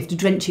getting a lot. You have to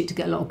drench it to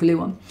get a lot of glue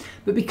on.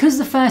 But because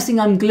the first thing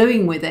I'm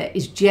gluing with it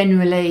is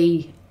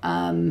generally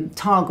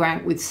tar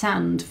grout with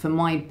sand for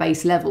my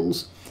base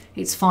levels,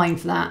 it's fine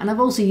for that. And I've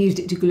also used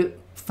it to glue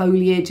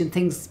foliage and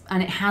things,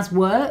 and it has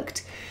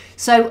worked.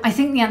 So I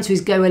think the answer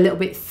is go a little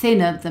bit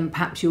thinner than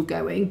perhaps you're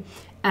going,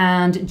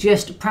 and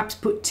just perhaps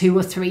put 2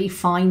 or 3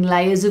 fine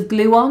layers of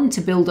glue on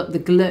to build up the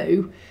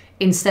glue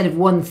instead of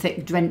one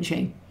thick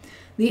drenching.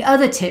 The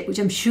other tip, which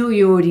I'm sure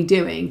you're already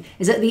doing,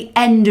 is at the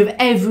end of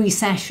every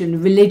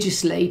session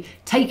religiously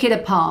take it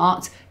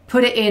apart,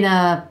 put it in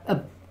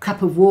a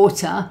cup of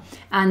water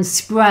and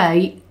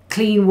spray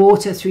clean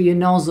water through your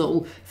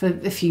nozzle for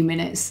a few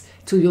minutes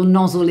till your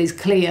nozzle is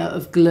clear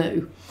of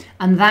glue.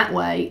 And that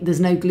way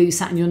there's no glue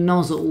sat in your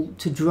nozzle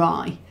to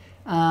dry.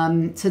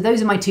 So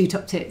those are my 2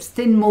 top tips.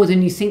 Thin more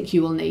than you think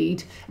you will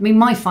need. I mean,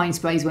 my fine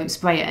sprays won't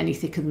spray it any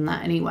thicker than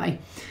that anyway.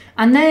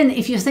 And then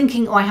if you're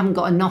thinking, oh, I haven't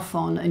got enough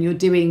on, and you're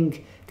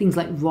doing things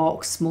like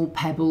rocks, small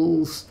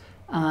pebbles,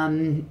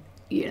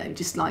 you know,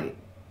 just like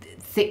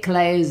thick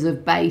layers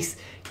of base,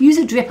 use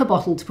a dripper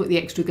bottle to put the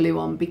extra glue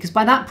on, because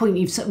by that point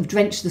you've sort of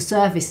drenched the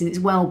surface and it's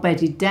well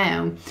bedded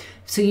down.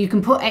 So you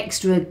can put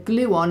extra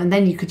glue on, and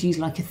then you could use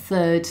like a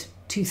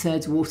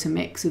 2/3 water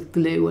mix of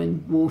glue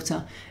and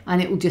water,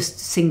 and it will just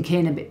sink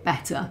in a bit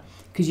better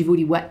because you've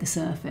already wet the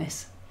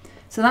surface.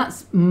 So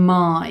that's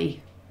my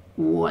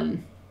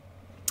one.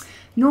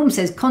 Norm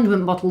says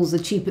condiment bottles are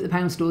cheap at the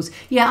pound stores.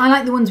 Yeah, I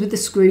like the ones with the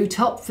screw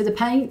top for the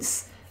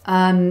paints.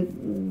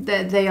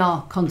 They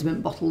are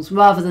condiment bottles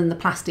rather than the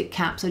plastic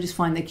caps. I just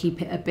find they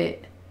keep it a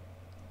bit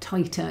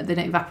tighter. They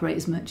don't evaporate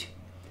as much.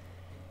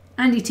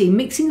 Andy T,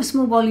 mixing of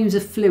small volumes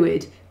of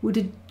fluid. Would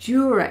a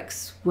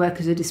Durex work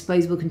as a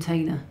disposable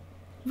container?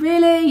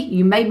 Really?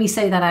 You made me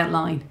say that out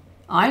loud.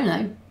 I don't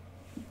know.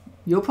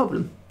 Your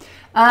problem.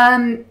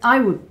 I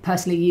would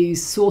personally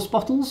use sauce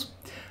bottles,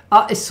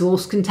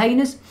 sauce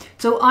containers.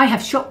 So I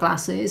have shot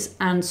glasses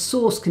and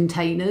sauce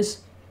containers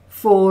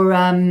for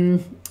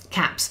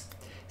caps.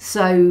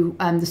 So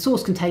the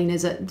sauce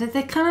containers,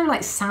 they're kind of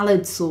like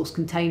salad sauce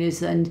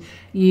containers, and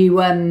you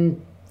they're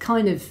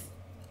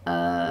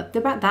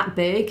about that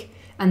big,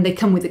 and they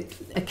come with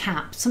a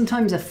cap,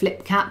 sometimes a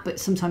flip cap, but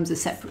sometimes a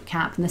separate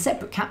cap, and the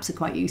separate caps are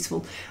quite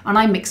useful. And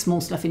I mix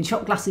small stuff in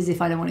shot glasses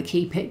if I don't want to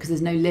keep it because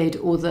there's no lid,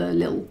 or the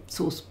little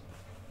sauce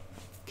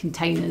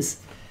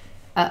containers.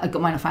 I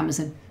got mine off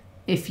Amazon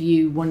if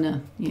you want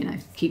to,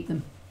 keep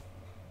them.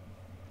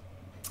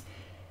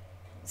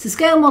 So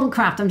scale model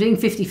craft, I'm doing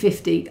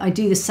 50/50. I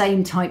do the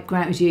same type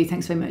grout as you,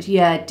 thanks very much.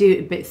 Yeah, do it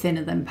a bit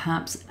thinner then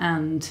perhaps,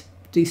 and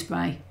do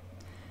spray.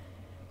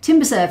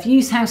 Timber Surf,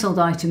 use household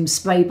items,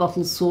 spray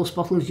bottles, sauce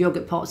bottles,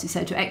 yogurt pots,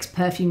 etc.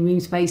 Ex-perfume room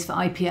sprays for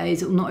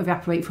IPAs, it will not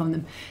evaporate from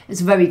them.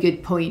 It's a very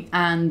good point,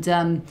 and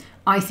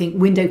I think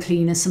window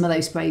cleaners, some of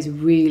those sprays are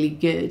really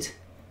good.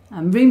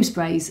 Room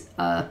sprays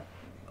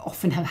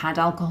often have had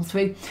alcohol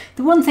through.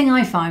 The one thing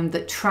I found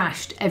that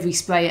trashed every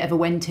spray it ever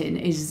went in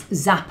is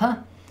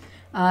Zappa.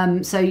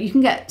 So you can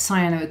get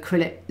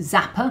cyanoacrylic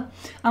Zappa,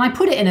 and I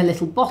put it in a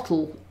little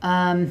bottle.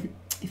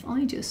 If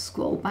I just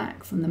scroll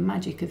back from the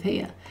magic of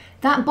here,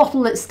 that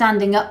bottle that's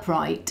standing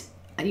upright,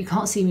 and you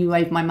can't see me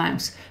wave my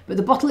mouse, but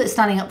the bottle that's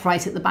standing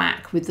upright at the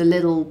back with the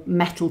little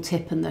metal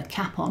tip and the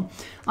cap on,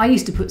 I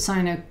used to put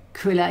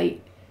cyanoacrylate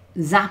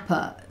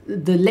Zappa,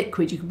 the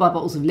liquid, you could buy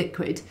bottles of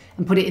liquid,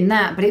 and put it in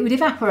that, but it would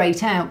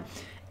evaporate out.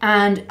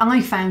 And I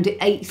found it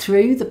ate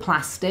through the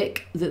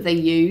plastic that they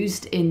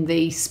used in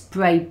the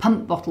spray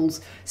pump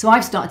bottles. So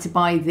I've started to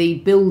buy the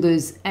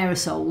Builders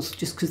aerosols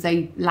just because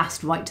they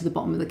last right to the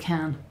bottom of the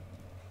can.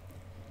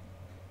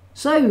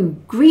 So,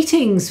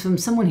 greetings from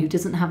someone who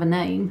doesn't have a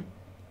name.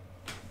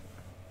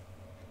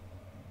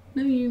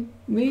 No, you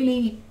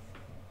really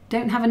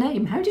don't have a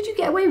name. How did you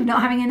get away with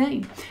not having a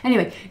name?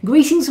 Anyway,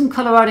 greetings from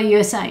Colorado,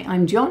 USA.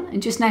 I'm John,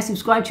 and just now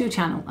subscribed to your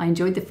channel. I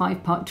enjoyed the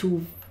 5-part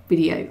tool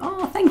video.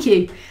 Oh, thank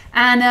you.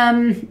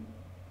 And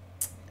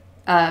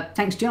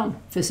thanks,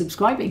 John, for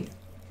subscribing.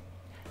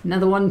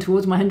 Another one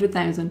towards my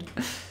 100,000.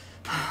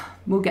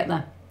 We'll get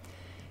there.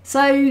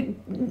 So,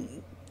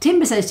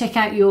 Timber says check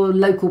out your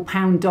local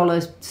pound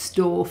dollar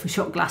store for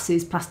shot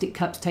glasses, plastic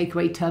cups,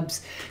 takeaway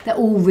tubs. They're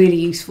all really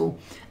useful.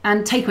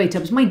 And takeaway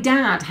tubs. My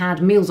dad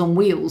had Meals on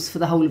Wheels for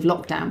the whole of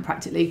lockdown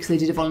practically because they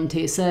did a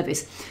volunteer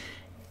service.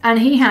 And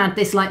he had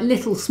this like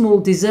little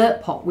small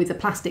dessert pot with a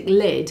plastic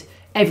lid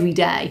every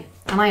day.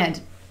 And I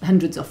had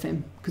hundreds of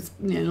him because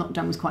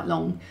lockdown was quite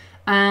long.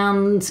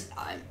 And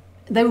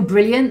they were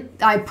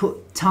brilliant. I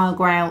put tile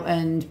grout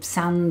and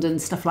sand and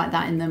stuff like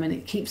that in them, and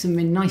it keeps them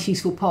in nice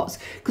useful pots,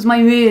 because my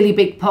really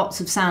big pots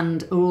of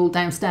sand are all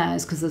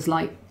downstairs because there's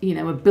like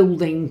a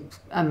building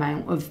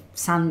amount of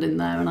sand in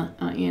there, and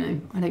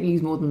I don't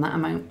use more than that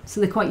amount, so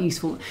they're quite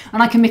useful,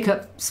 and I can pick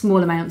up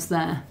small amounts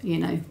there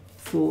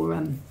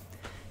for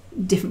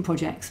different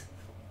projects.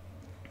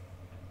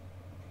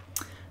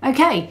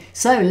 Okay,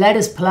 so let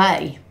us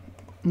play.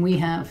 We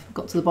have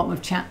got to the bottom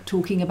of chat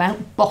talking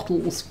about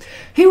bottles.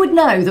 Who would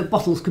know that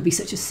bottles could be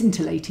such a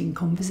scintillating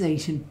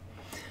conversation?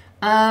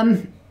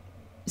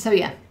 So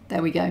yeah,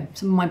 there we go.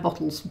 Some of my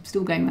bottles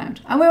still going round.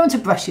 And we're on to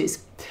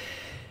brushes.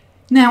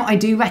 Now, I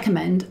do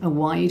recommend a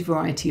wide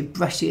variety of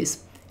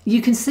brushes.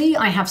 You can see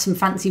I have some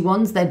fancy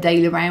ones. They're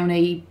Daler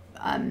Rowney.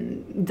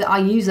 I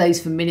use those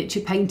for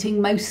miniature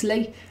painting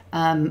mostly,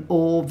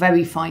 or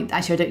very fine.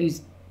 Actually, I don't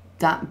use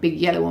that big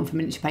yellow one for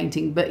miniature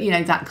painting, but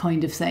that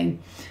kind of thing.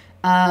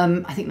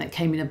 I think that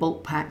came in a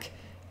bulk pack.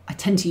 I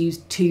tend to use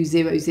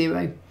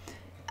 200.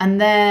 And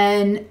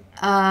then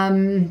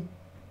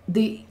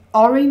the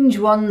orange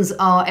ones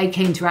are AK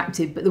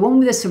Interactive, but the one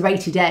with a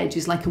serrated edge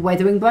is like a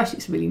weathering brush.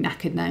 It's really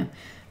knackered now.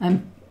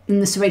 And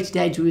the serrated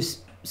edge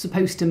was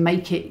supposed to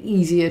make it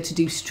easier to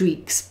do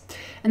streaks.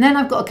 And then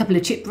I've got a couple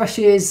of chip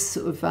brushes,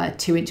 sort of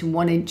 2-inch and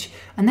 1-inch,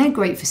 and they're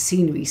great for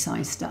scenery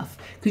size stuff.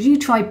 Because you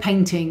try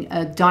painting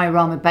a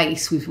diorama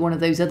base with one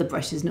of those other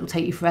brushes and it'll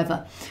take you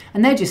forever.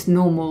 And they're just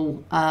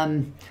normal.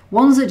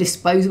 One's a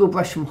disposable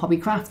brush from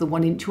Hobbycraft, the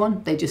 1-inch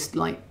one. They're just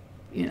like,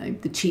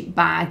 the cheap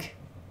bag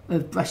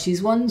of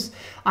brushes ones.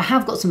 I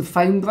have got some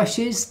foam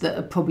brushes that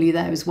are probably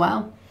there as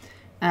well.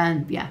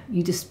 And yeah,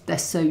 they're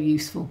so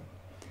useful.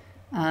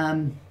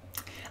 And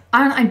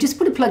I've just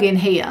put a plug in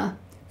here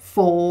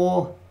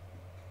for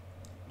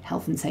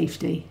health and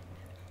safety.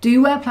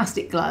 Do wear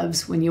plastic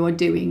gloves when you are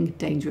doing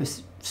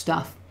dangerous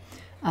stuff.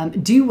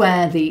 Do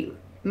wear the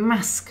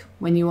mask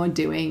when you are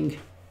doing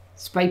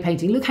spray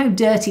painting. Look how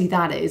dirty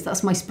that is.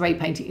 That's my spray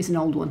painting. It's an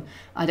old one.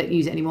 I don't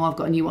use it anymore. I've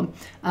got a new one.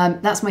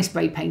 That's my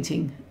spray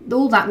painting.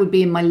 All that would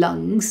be in my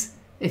lungs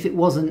if it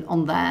wasn't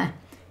on there.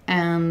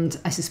 And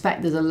I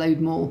suspect there's a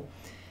load more.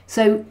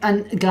 So,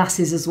 and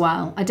glasses as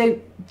well. I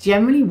don't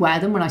generally wear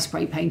them when I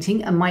spray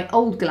painting, and my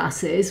old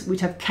glasses,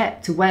 which I've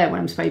kept to wear when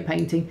I'm spray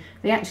painting,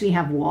 they actually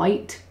have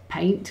white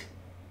paint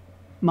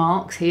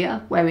marks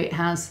here where it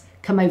has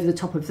come over the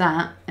top of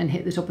that and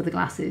hit the top of the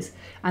glasses.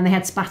 And they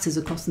had spatters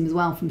across them as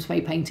well from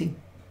spray painting.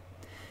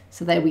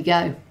 So there we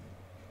go.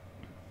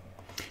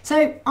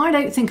 So I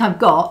don't think I've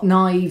got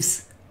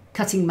knives,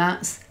 cutting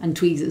mats and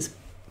tweezers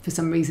for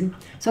some reason.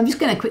 So I'm just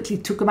going to quickly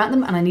talk about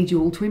them, and I need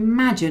you all to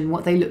imagine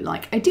what they look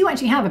like. I do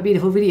actually have a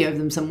beautiful video of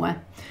them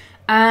somewhere.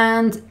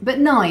 But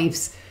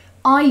knives,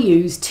 I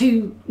use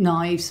three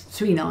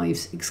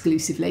knives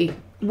exclusively.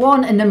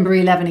 One, a number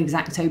 11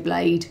 X-Acto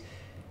blade.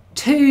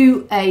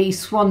 Two, a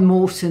Swan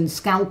Morton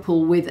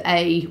scalpel with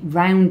a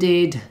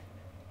rounded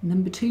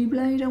number 2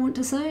 blade, I want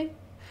to say.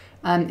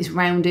 It's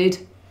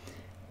rounded.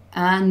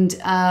 And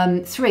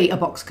three, a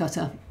box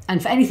cutter.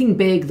 And for anything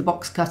big, the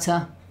box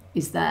cutter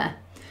is there.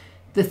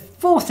 The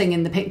fourth thing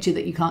in the picture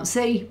that you can't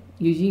see,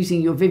 you're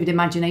using your vivid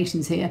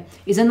imaginations here,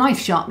 is a knife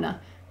sharpener.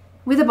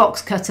 With a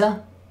box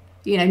cutter,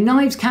 you know,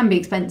 knives can be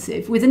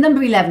expensive. With a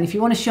number 11, if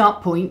you want a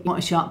sharp point,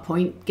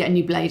 get a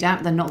new blade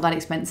out, they're not that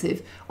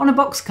expensive. On a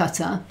box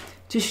cutter,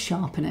 just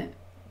sharpen it.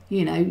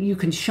 You know, you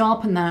can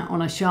sharpen that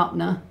on a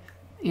sharpener.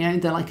 You know,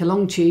 they're like a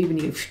long tube,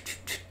 and you go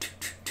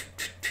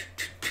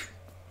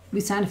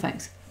with sound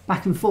effects,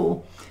 back and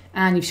forth,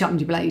 and you've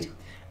sharpened your blade.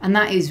 And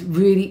that is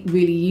really,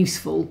 really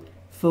useful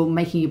for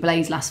making your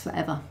blades last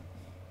forever.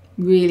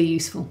 Really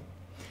useful.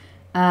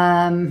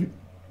 So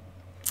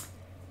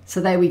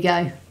there we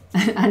go.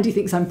 Andy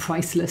thinks I'm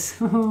priceless.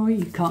 Oh,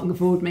 you can't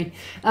afford me.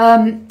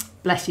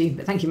 Bless you,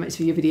 but thank you much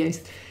for your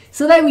videos.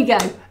 So there we go.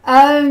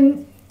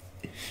 So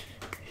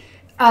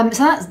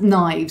that's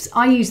knives.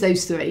 I use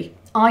those three.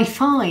 I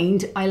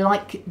find I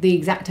like the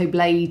X-Acto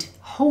blade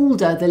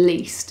holder the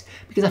least,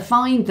 because I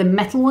find the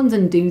metal ones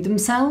undo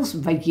themselves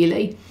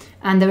regularly,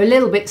 and they're a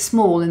little bit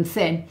small and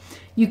thin.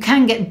 You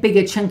can get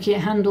bigger, chunkier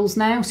handles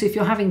now, so if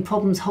you're having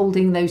problems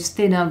holding those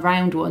thinner,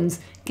 round ones,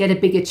 get a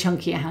bigger,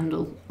 chunkier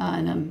handle,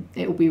 and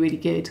it'll be really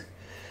good.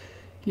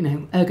 You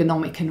know,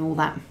 ergonomic and all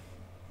that.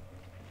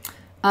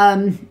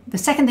 The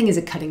second thing is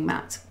a cutting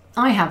mat.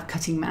 I have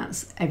cutting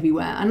mats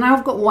everywhere, and now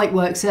I've got white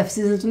work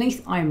surfaces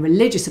underneath. I am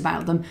religious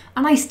about them,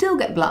 and I still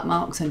get black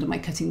marks under my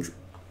cutting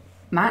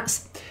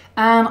mats,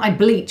 and I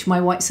bleach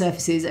my white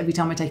surfaces every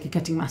time I take a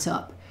cutting mat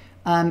up.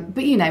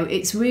 But you know,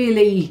 it's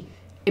really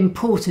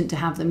important to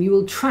have them. You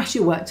will trash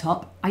your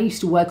worktop. I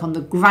used to work on the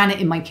granite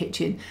in my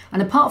kitchen,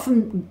 and apart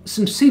from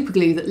some super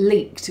glue that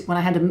leaked when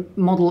I had a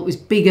model that was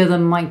bigger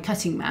than my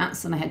cutting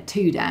mats, and I had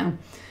 2 down,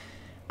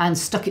 and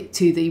stuck it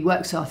to the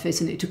work surface,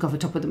 and it took off the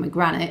top of my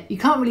granite. You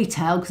can't really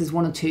tell because there's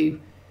 1 or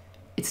 2.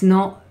 It's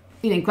not,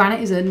 you know,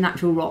 granite is a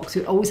natural rock, so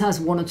it always has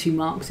 1 or 2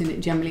 marks in it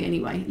generally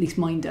anyway, at least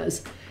mine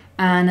does.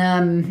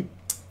 And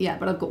yeah,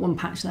 but I've got 1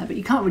 patch there, but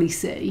you can't really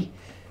see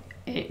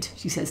it,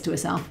 she says to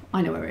herself.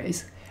 I know where it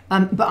is.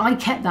 But I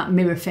kept that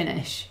mirror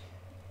finish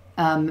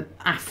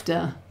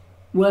after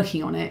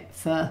working on it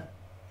for,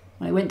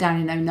 when it went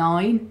down in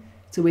 09,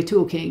 so we're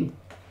talking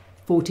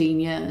 14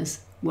 years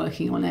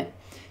working on it.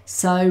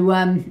 So,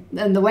 and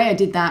the way I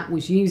did that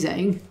was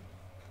using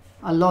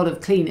a lot of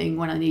cleaning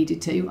when I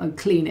needed to. I'd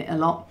clean it a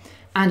lot,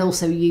 and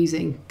also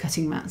using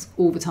cutting mats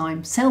all the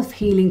time.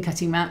 Self-healing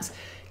cutting mats.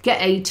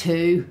 Get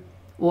A2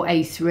 or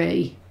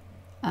A3,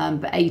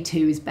 but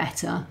A2 is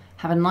better.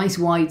 Have a nice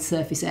wide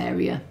surface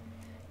area.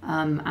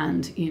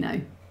 And, you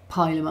know,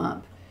 pile them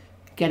up,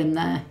 get them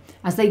there.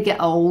 As they get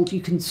old,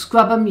 you can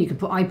scrub them, you can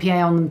put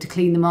IPA on them to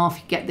clean them off,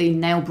 you get the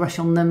nail brush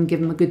on them,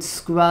 give them a good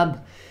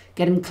scrub,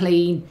 get them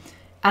clean.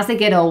 As they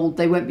get old,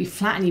 they won't be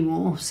flat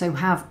anymore, so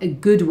have a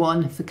good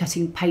one for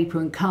cutting paper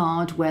and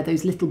card where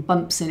those little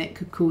bumps in it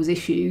could cause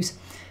issues,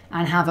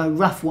 and have a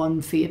rough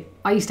one for your,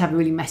 I used to have a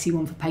really messy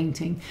one for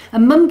painting.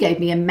 And Mum gave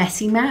me a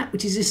messy mat,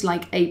 which is just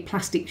like a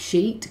plastic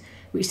sheet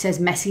which says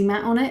messy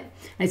mat on it,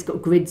 and it's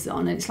got grids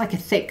on, and it's like a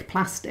thick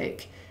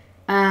plastic,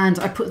 and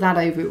I put that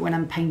over it when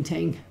I'm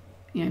painting,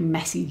 you know,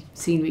 messy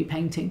scenery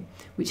painting,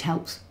 which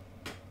helps.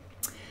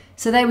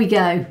 So there we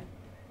go.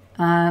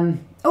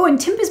 Oh, and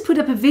Timber's put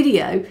up a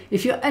video.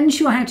 If you're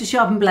unsure how to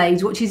sharpen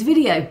blades, watch his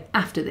video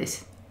after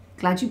this.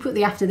 Glad you put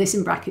the after this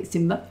in brackets,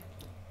 Timber.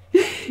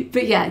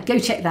 But yeah, go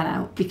check that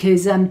out,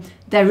 because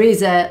there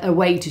is a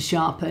way to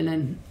sharpen,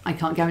 and I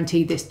can't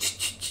guarantee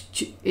this.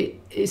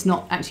 It's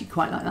not actually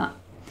quite like that.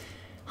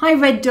 Hi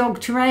Red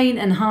Dog Terrain,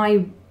 and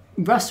hi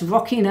Russ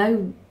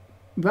Rockino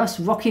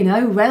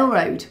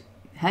Railroad.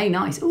 Hey,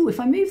 nice. Oh,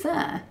 if I move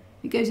there,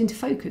 it goes into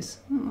focus.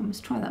 Oh, I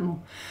must try that more.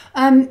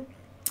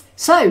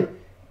 So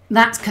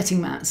that's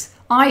cutting mats.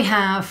 I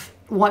have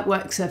white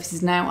work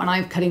surfaces now, and I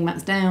have cutting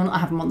mats down. I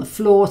have them on the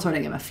floor so I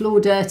don't get my floor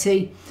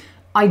dirty.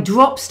 I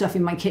drop stuff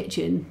in my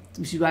kitchen,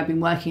 which is where I've been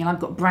working, and I've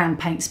got brown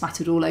paint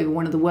spattered all over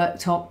one of the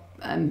worktop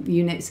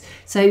units.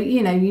 So,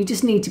 you know, you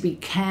just need to be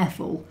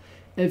careful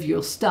of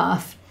your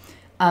stuff.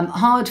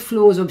 Hard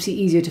floors are obviously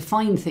easier to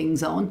find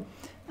things on,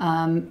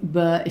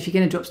 but if you're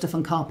going to drop stuff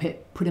on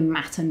carpet, put a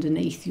mat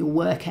underneath your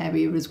work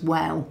area as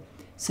well,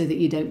 so that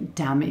you don't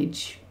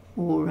damage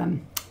or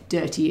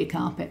dirty your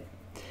carpet.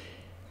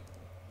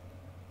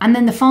 And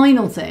then the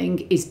final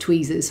thing is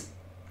tweezers.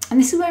 And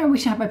this is where I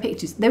wish I had my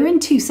pictures. They're in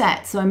 2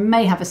 sets, so I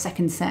may have a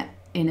second set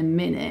in a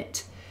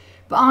minute.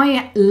 But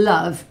I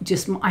love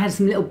I had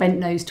some little bent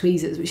nose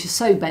tweezers, which are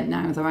so bent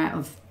now they're out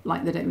of,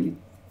 like, they don't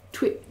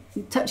really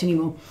touch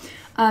anymore.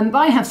 But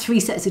I have 3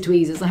 sets of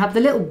tweezers. I have the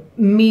little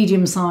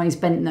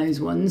medium-sized bent nose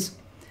ones.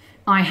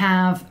 I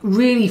have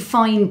really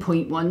fine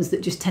point ones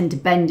that just tend to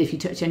bend if you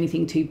touch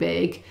anything too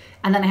big.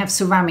 And then I have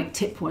ceramic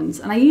tip ones.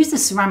 And I use the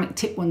ceramic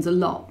tip ones a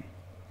lot.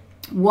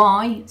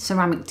 Why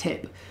ceramic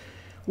tip?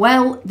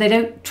 Well, they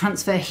don't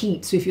transfer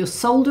heat. So if you're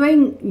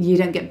soldering, you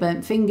don't get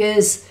burnt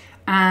fingers.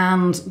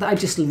 And I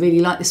just really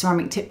like the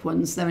ceramic tip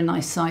ones. They're a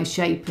nice size,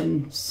 shape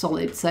and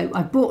solid. So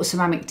I bought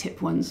ceramic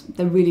tip ones.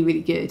 They're really,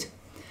 really good.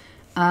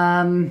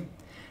 And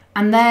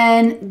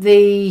then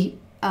the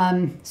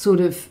sort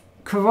of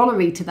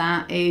corollary to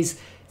that is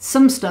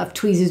some stuff,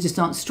 tweezers just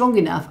aren't strong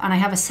enough. And I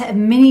have a set of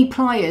mini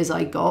pliers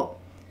I got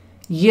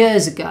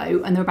years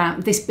ago, and they're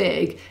about this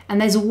big.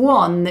 And there's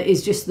one that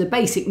is just the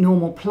basic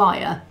normal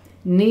plier,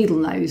 needle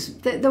nose.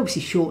 They're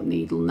obviously short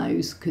needle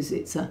nose because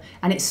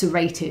and it's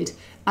serrated.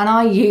 And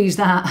I use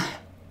that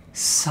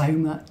so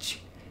much.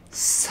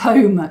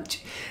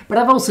 But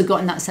I've also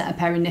got in that set a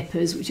pair of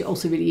nippers, which are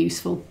also really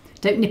useful.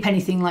 Don't nip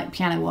anything like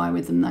piano wire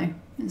with them though.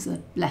 It's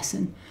a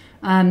lesson.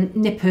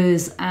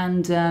 Nippers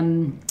and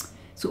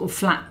sort of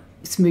flat,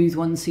 smooth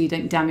ones so you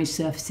don't damage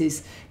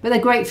surfaces. But they're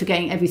great for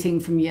getting everything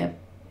from your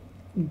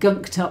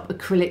gunked up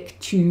acrylic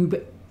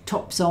tube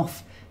tops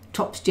off,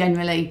 tops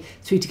generally,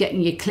 through to getting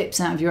your clips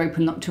out of your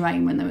open lock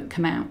terrain when they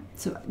come out.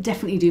 So I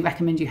definitely do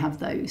recommend you have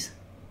those.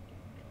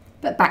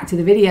 But back to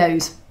the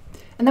videos.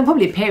 And they'll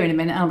probably appear in a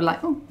minute and I'll be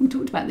like, oh, we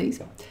talked about these.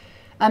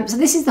 So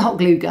this is the hot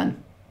glue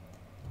gun.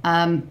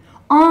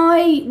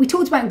 We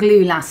talked about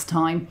glue last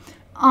time.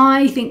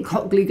 I think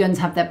hot glue guns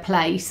have their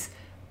place.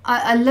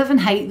 I love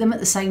and hate them at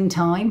the same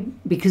time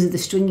because of the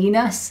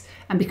stringiness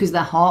and because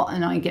they're hot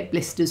and I get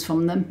blisters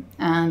from them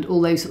and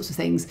all those sorts of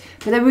things.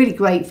 But they're really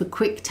great for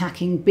quick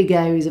tacking big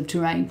areas of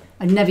terrain.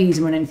 I'd never use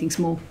them on anything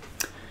small.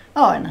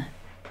 Oh, no.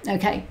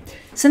 Okay.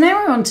 So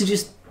now we're on to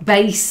just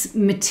base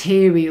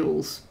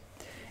materials.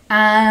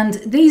 And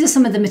these are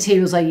some of the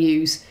materials I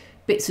use.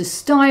 Bits of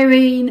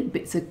styrene,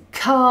 bits of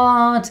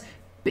card,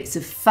 bits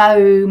of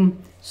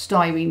foam,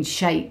 styrene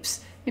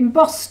shapes,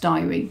 embossed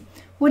styrene.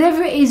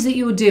 Whatever it is that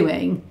you're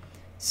doing,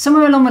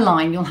 somewhere along the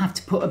line you'll have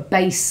to put a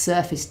base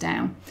surface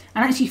down.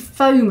 And actually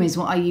foam is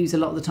what I use a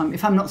lot of the time.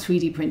 If I'm not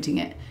 3D printing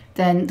it,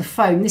 then the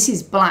foam, this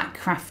is black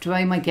craft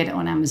foam, I get it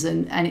on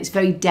Amazon, and it's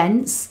very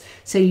dense,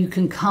 so you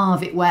can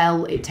carve it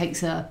well. It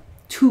takes a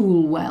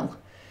tool well,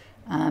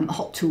 a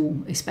hot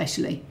tool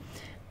especially.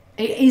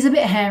 It is a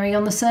bit hairy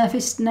on the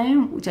surface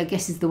now, which I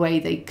guess is the way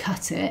they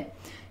cut it.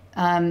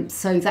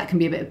 So that can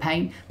be a bit of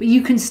pain, but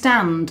you can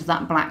stand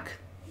that black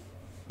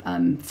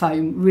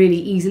foam really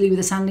easily with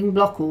a sanding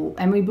block or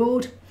emery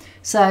board.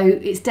 So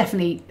it's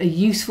definitely a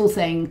useful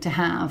thing to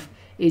have,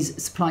 is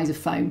supplies of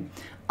foam.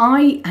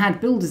 I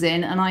had builders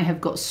in and I have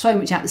got so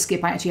much out the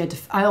skip.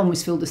 I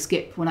almost filled a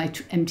skip when I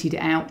emptied it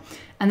out,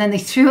 and then they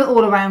threw it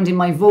all around in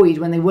my void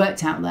when they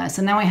worked out there.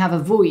 So now I have a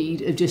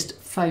void of just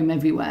foam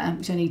everywhere,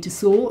 which I need to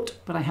sort,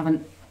 but I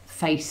haven't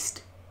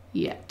faced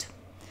yet.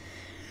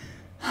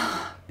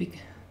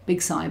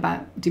 Big sigh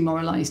about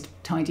demoralised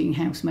tidying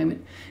house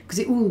moment, because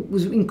it all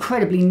was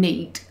incredibly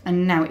neat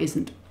and now it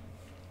isn't.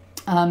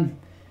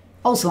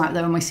 Also out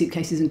there are my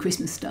suitcases and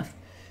Christmas stuff,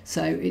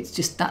 so it's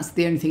just, that's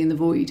the only thing in the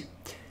void.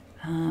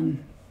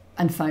 And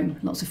foam,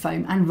 lots of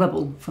foam and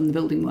rubble from the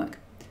building work,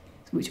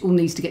 which all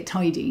needs to get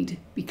tidied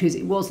because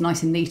it was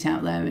nice and neat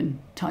out there and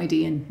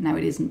tidy, and now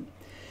it isn't.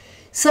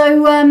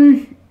 So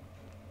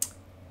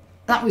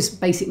that was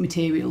basic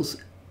materials.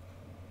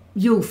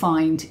 You'll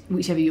find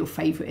whichever your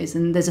favourite is,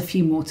 and there's a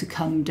few more to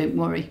come, don't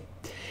worry.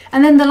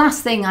 And then the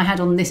last thing I had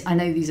on this, I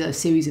know these are a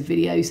series of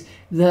videos,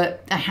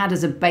 that I had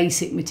as a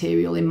basic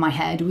material in my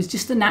head was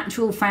just the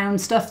natural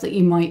found stuff that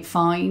you might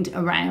find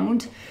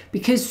around,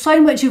 because so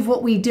much of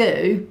what we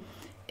do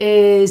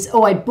is,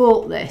 oh, I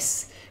bought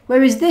this.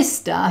 Whereas this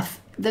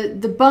stuff,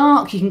 the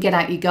bark you can get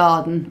out your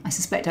garden. I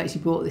suspect I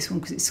actually bought this one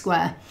because it's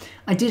square.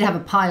 I did have a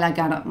pile I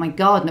got up my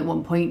garden at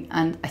one point,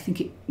 and I think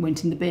it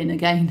went in the bin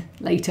again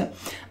later.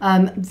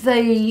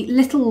 The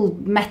little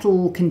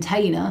metal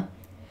container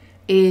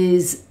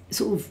is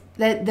sort of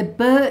the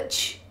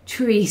birch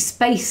tree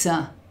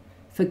spacer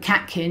for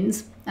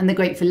catkins, and they're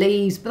great for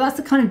leaves, but that's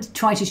the kind of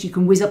detritus you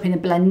can whiz up in a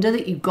blender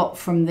that you got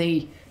from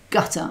the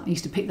gutter. I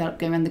used to pick that up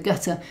going around the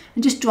gutter,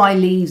 and just dry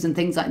leaves and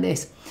things like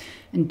this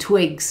and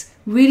twigs.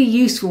 Really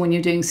useful when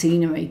you're doing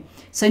scenery.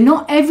 So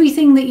not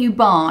everything that you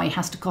buy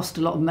has to cost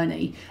a lot of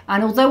money.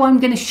 And although I'm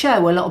going to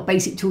show a lot of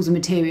basic tools and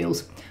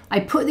materials, I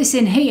put this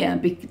in here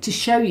to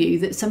show you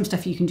that some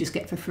stuff you can just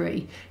get for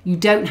free. You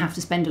don't have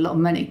to spend a lot of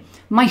money.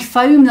 My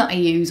foam that I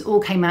use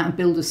all came out of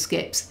builder's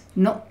skips.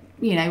 Not,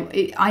 you know,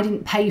 I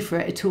didn't pay for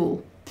it at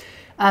all.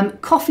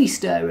 Coffee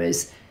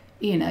stirrers,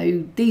 you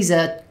know, these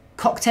are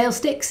cocktail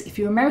sticks. If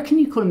you're American,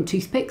 you call them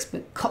toothpicks,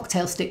 but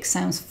cocktail sticks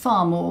sounds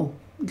far more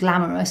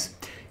glamorous.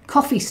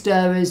 Coffee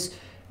stirrers,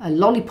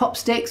 lollipop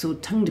sticks or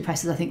tongue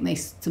depressors, I think they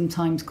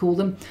sometimes call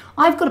them.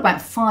 I've got about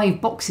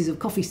 5 boxes of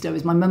coffee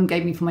stirrers my mum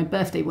gave me for my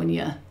birthday one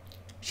year.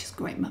 She's a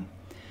great mum.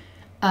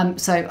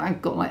 So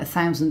I've got like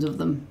 1,000 of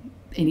them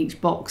in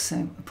each box, so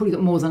I've probably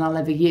got more than I'll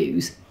ever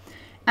use.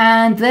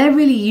 And they're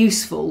really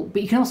useful,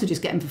 but you can also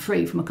just get them for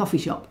free from a coffee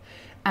shop.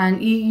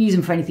 And you use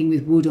them for anything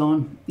with wood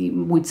on,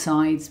 wood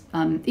sides.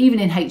 Even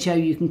in HO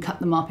you can cut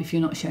them up if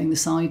you're not showing the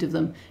side of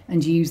them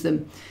and use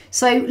them.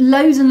 So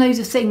loads and loads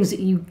of things that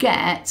you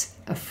get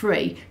are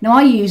free. Now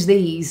I use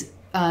these,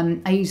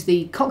 I use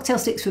the cocktail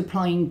sticks for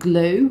applying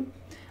glue,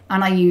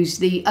 and I use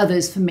the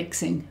others for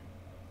mixing.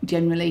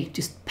 Generally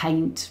just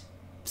paint,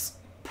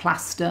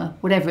 plaster,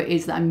 whatever it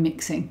is that I'm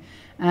mixing.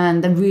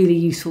 And they're really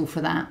useful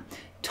for that.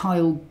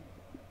 Tile,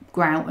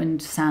 grout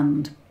and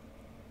sand.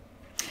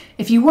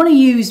 If you want to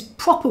use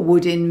proper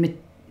wood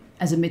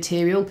as a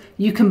material,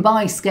 you can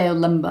buy scale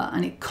lumber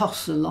and it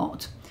costs a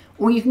lot.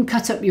 Or you can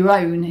cut up your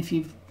own if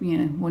you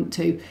want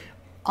to.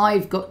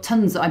 I've got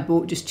tons that I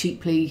bought just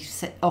cheaply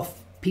set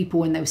off people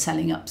when they were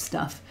selling up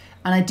stuff.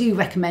 And I do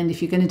recommend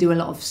if you're going to do a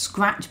lot of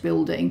scratch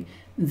building,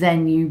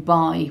 then you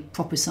buy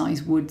proper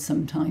size wood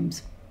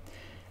sometimes.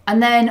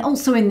 And then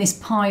also in this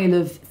pile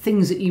of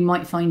things that you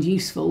might find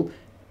useful,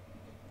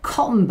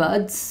 cotton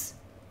buds,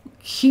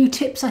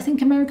 Q-tips I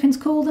think Americans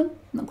call them,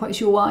 not quite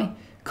sure why.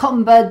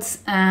 Cotton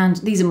buds, and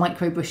these are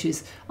micro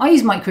brushes. I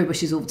use micro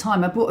brushes all the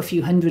time. I bought a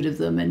few hundred of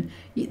them, and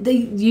they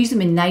use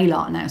them in nail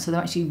art now, so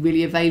they're actually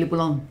really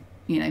available on,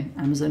 you know,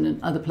 Amazon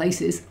and other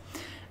places.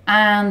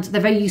 And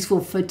they're very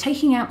useful for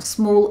taking out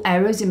small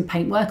errors in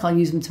paintwork. I'll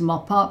use them to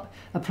mop up,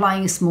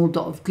 applying a small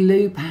dot of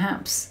glue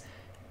perhaps.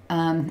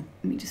 Let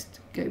me just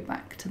go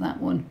back to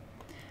that one.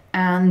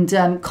 And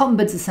cotton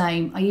buds the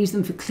same. I use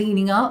them for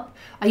cleaning up.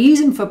 I use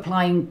them for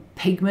applying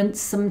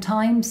pigments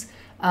sometimes.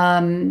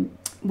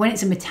 When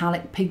it's a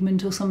metallic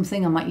pigment or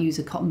something, I might use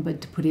a cotton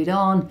bud to put it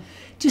on.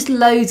 Just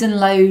loads and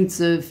loads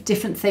of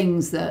different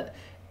things that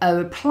are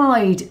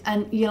applied,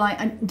 and you're like,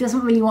 it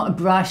doesn't really want a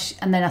brush,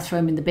 and then I throw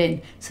them in the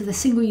bin. So the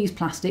single-use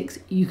plastics,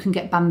 you can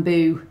get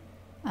bamboo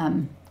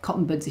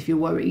cotton buds if you're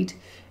worried,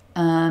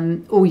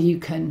 or you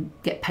can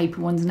get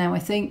paper ones now, I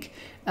think.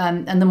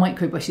 And the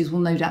micro brushes will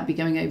no doubt be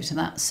going over to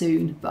that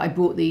soon, but I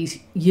bought these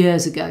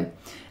years ago,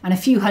 and a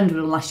few hundred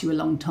will last you a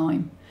long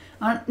time.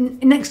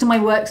 Next to my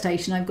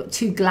workstation, I've got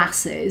 2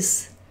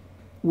 glasses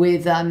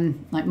with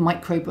like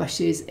micro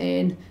brushes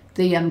in.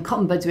 The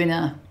cotton buds are in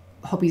a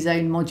Hobby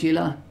Zone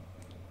modular.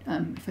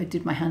 If I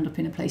did my hand up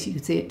in a place, you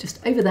could see it just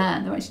over there.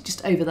 They're actually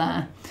just over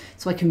there,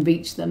 so I can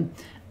reach them.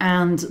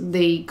 And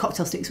the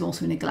cocktail sticks are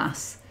also in a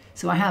glass.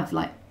 So I have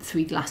like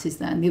 3 glasses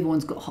there, and the other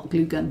one's got hot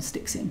glue gun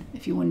sticks in,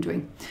 if you're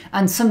wondering.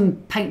 And some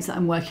paints that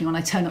I'm working on,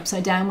 I turn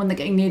upside down when they're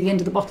getting near the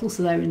end of the bottle,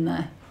 so they're in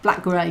there.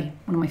 Black grey,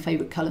 one of my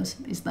favourite colours,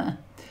 is there.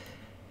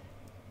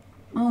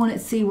 Oh,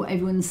 let's see what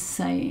everyone's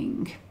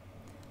saying.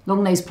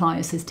 Long nose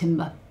pliers, says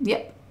Timber.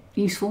 Yep,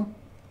 useful.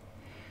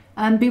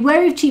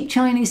 Beware of cheap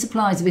Chinese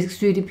supplies of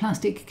extruded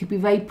plastic. It could be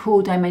very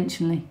poor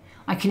dimensionally.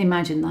 I can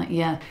imagine that,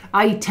 yeah.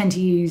 I tend to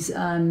use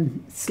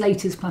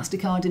Slater's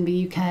Plasticard in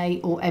the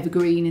UK or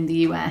Evergreen in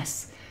the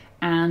US.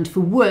 And for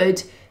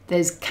wood,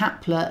 there's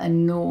Kapler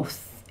and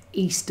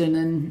Northeastern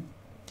and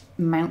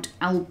Mount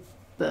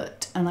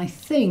Albert. And I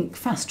think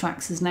Fast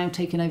Tracks has now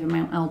taken over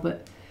Mount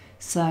Albert.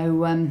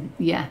 So,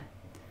 yeah.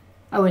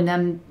 Oh,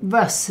 and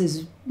Russ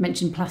has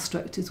mentioned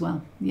Plastruct as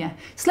well. Yeah,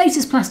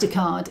 Slater's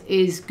Plasticard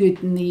is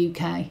good in the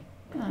UK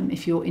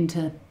if you're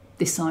into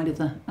this side of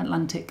the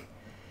Atlantic.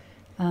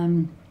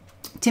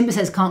 Timber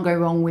says can't go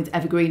wrong with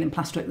Evergreen and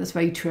Plastruct. That's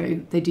very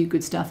true. They do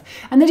good stuff,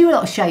 and they do a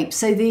lot of shapes.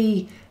 So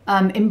the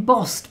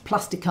embossed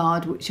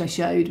Plasticard, which I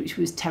showed, which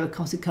was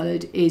terracotta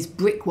coloured, is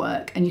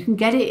brickwork, and you can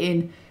get it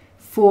in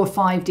 4 or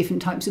 5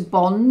 different types of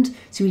bond.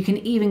 So you can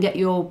even get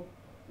your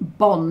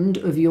bond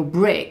of your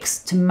bricks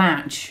to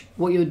match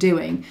what you're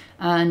doing,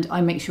 and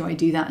I make sure I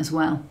do that as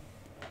well.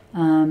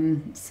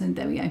 So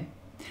there we go.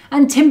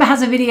 And Timber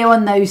has a video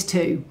on those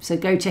too, so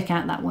go check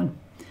out that one.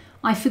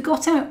 I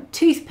forgot out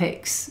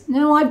toothpicks.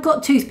 No, I've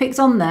got toothpicks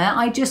on there.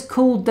 I just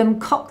called them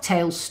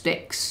cocktail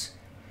sticks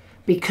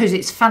because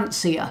it's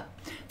fancier.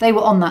 They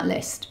were on that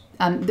list.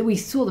 We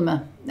saw them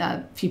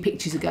a few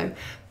pictures ago.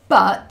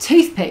 But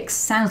toothpicks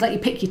sounds like you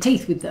pick your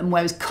teeth with them,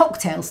 whereas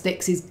cocktail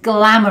sticks is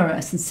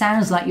glamorous and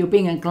sounds like you're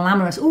being a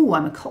glamorous, oh,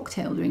 I'm a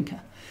cocktail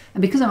drinker.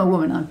 And because I'm a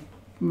woman, I'd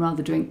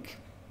rather drink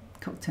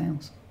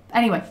cocktails.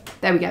 Anyway,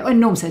 there we go. And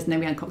Norm says no,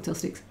 we had cocktail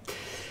sticks.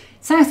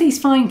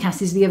 Southeast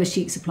Finecast is the other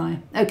sheet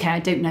supplier. Okay, I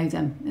don't know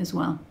them as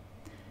well.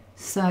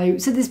 So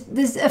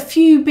there's a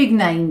few big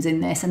names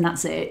in this, and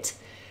that's it.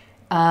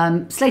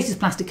 Slater's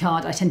Plastic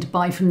Card, I tend to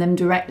buy from them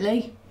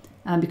directly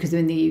because they're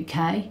in the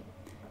UK.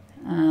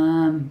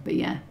 But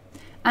yeah.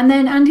 And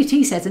then Andy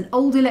T says, an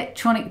old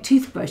electronic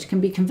toothbrush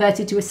can be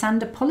converted to a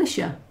sander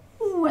polisher.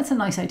 Ooh, that's a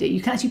nice idea. You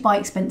can actually buy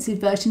expensive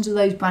versions of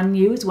those brand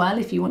new as well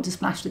if you want to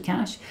splash the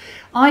cash.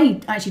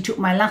 I actually took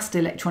my last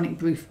electronic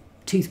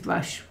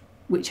toothbrush,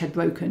 which had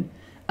broken,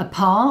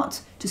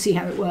 apart to see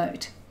how it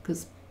worked,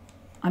 because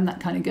I'm that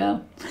kind of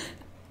girl.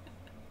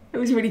 It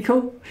was really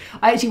cool.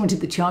 I actually wanted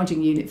the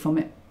charging unit from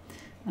it.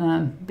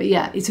 But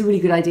yeah, it's a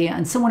really good idea,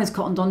 and someone has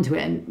cottoned onto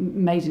it and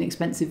made an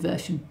expensive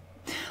version.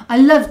 I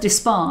love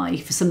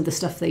Despy for some of the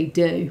stuff they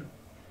do.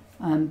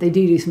 They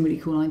do some really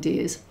cool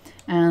ideas,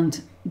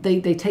 and they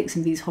take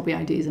some of these hobby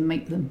ideas and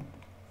make them.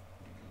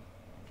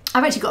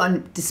 I've actually got a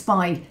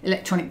Despy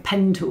electronic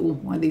pen tool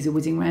while these are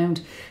whizzing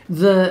around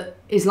that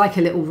is like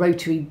a little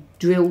rotary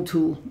drill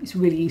tool. It's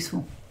really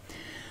useful.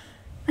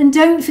 And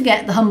don't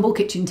forget the humble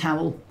kitchen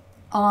towel.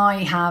 I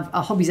have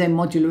a Hobby Zone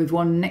modular with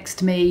one next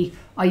to me.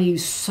 I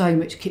use so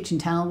much kitchen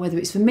towel, whether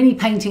it's for mini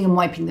painting and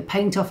wiping the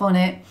paint off on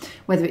it,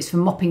 whether it's for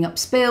mopping up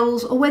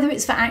spills, or whether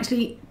it's for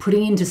actually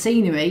putting into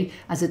scenery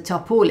as a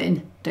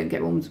tarpaulin. Don't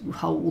get one with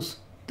holes.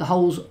 The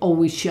holes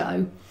always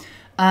show.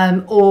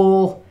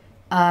 Or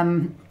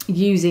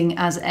using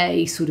as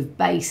a sort of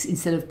base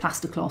instead of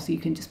plaster cloth. You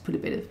can just put a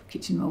bit of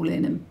kitchen roll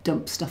in and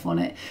dump stuff on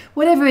it.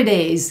 Whatever it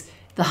is,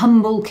 the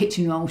humble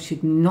kitchen roll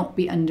should not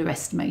be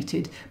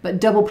underestimated, but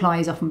double ply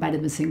is often better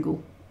than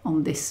single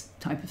on this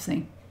type of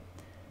thing.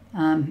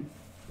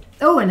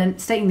 Oh, and then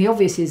stating the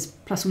obvious is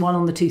 +1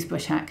 on the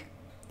toothbrush hack.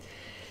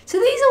 So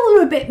these all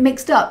are a bit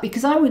mixed up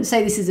because I wouldn't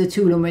say this is a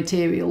tool or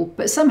material,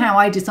 but somehow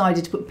I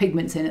decided to put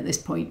pigments in at this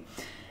point.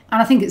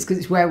 And I think it's because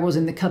it's where I was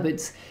in the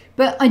cupboards.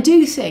 But I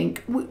do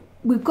think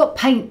we've got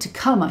paint to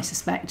come, I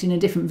suspect, in a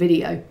different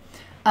video.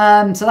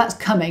 So that's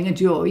coming, a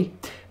joy.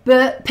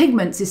 But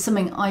pigments is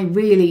something I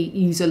really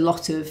use a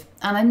lot of,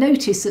 and I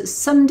notice that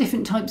some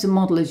different types of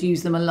modelers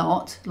use them a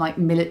lot, like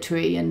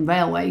military and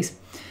railways.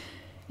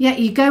 Yet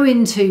you go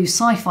into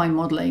sci-fi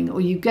modelling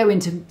or you go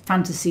into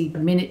fantasy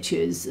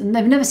miniatures and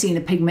they've never seen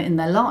a pigment in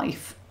their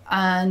life.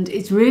 And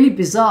it's really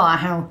bizarre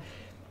how,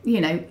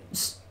 you know,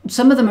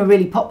 some of them are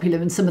really popular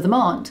and some of them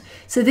aren't.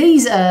 So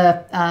these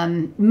are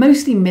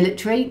mostly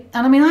military,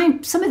 and I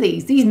mean, some of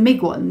these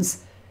MiG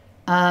ones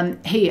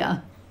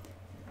here,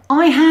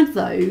 I had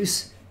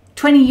those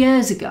 20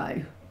 years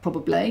ago,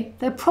 probably.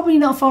 They're probably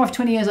not far off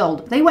 20 years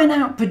old. They went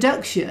out of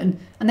production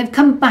and they've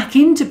come back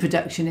into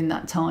production in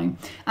that time.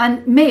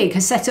 And MiG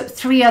has set up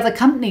 3 other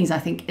companies, I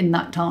think, in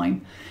that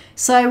time.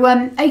 So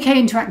AK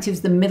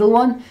Interactive's the middle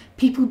one.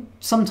 People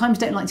sometimes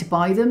don't like to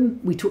buy them.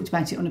 We talked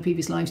about it on a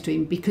previous live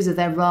stream because of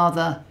their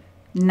rather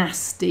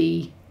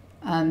nasty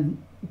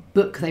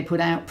book they put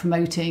out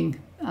promoting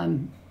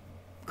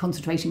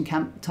concentration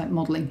camp type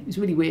modelling. It's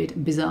really weird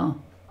and bizarre.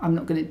 I'm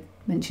not going to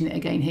mention it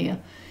again here.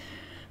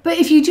 But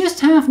if you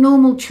just have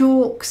normal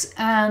chalks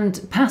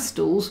and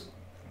pastels,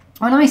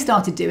 when I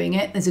started doing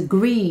it, there's a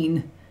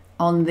green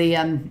on the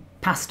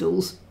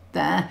pastels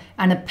there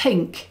and a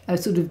pink, a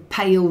sort of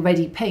pale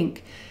reddy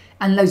pink,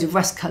 and loads of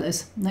rust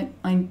colours. No,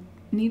 I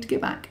need to go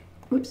back.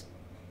 Whoops.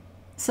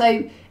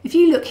 So if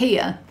you look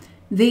here,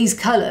 these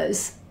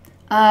colours,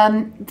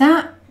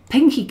 that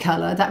pinky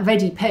colour, that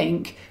reddy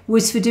pink,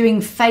 was for doing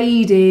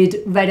faded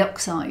red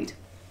oxide,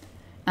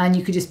 and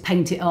you could just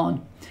paint it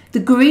on. The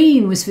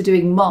green was for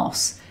doing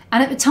moss.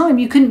 And at the time,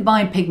 you couldn't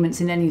buy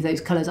pigments in any of those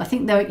colours. I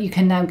think that you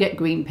can now get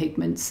green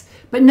pigments,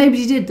 but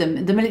nobody did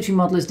them. The military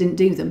modelers didn't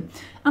do them.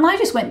 And I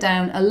just went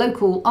down a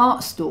local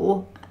art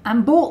store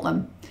and bought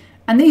them.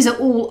 And these are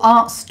all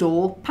art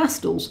store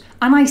pastels.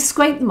 And I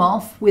scraped them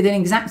off with an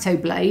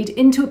X-Acto blade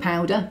into a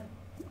powder,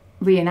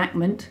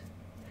 reenactment,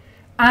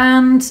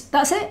 and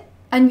that's it.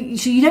 And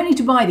so you don't need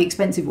to buy the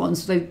expensive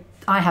ones. So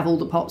I have all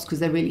the pots because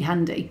they're really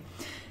handy.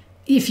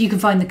 If you can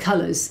find the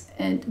colours,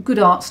 and a good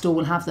art store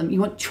will have them. You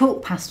want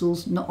chalk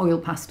pastels, not oil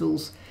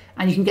pastels,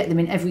 and you can get them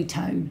in every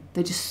tone.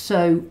 They're just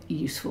so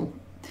useful.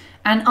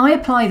 And I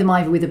apply them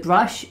either with a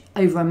brush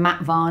over a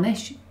matte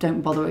varnish.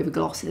 Don't bother over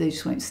gloss, they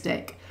just won't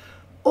stick.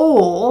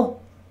 Or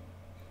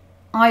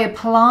I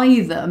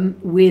apply them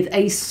with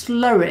a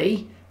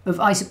slurry of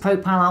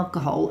isopropyl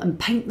alcohol and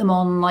paint them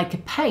on like a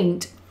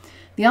paint.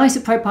 The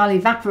isopropyl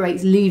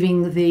evaporates,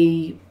 leaving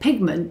the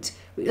pigment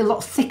a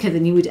lot thicker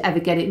than you would ever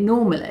get it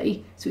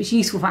normally, so it's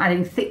useful for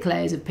adding thick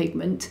layers of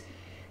pigment,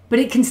 but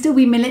it can still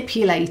be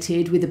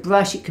manipulated with a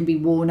brush. It can be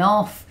worn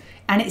off,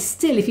 and it's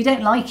still, if you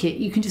don't like it,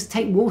 you can just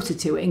take water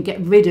to it and get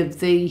rid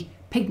of the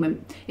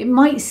pigment. It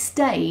might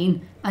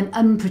stain an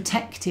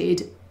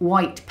unprotected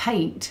white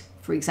paint,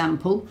 for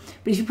example,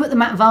 but if you put the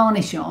matte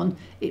varnish on,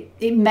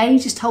 it may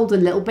just hold a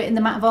little bit in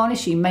the matte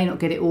varnish. You may not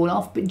get it all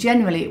off, but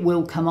generally it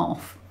will come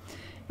off.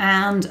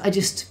 And I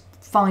just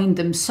find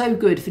them so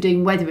good for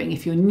doing weathering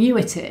if you're new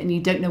at it and you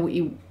don't know what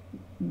you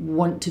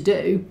want to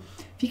do.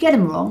 If you get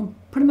them wrong,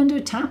 put them under a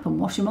tap and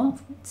wash them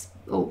off.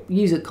 Or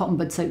use a cotton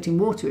bud soaked in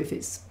water if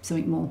it's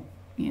something more,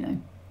 you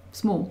know,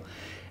 small.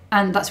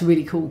 And that's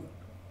really cool.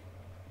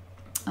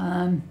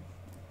 So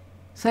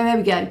there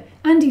we go.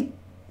 Andy,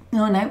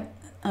 oh no,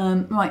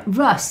 Right,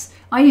 Russ.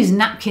 I use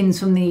napkins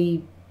from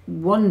the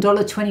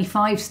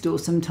 $1.25 store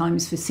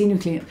sometimes for scenery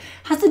cleanup.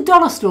 Has the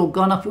dollar store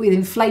gone up with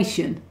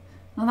inflation?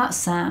 Oh, that's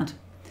sad.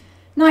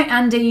 Night,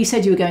 Andy. You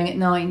said you were going at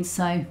 9,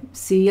 so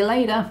see you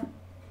later.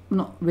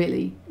 Not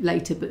really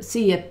later, but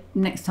see you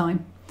next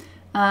time.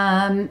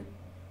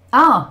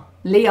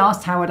 Lee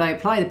asked how would I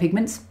apply the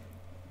pigments.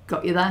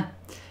 Got you there.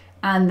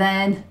 And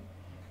then,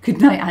 good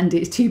night, Andy.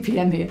 It's 2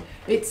 p.m. here.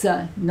 It's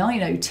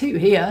 9:02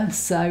 here,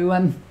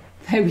 so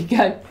there we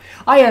go.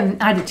 I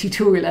had a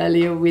tutorial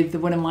earlier with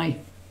one of my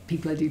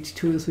people I do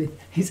tutorials with.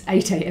 It's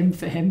 8 a.m.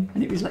 for him,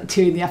 and it was like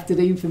 2 in the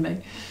afternoon for me.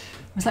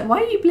 I was like,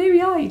 why are you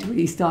bleary-eyed when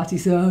he started?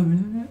 So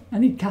I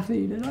need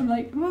caffeine, and I'm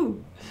like, oh,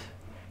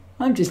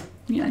 I'm just,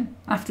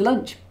 after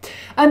lunch.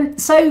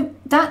 So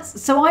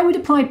I would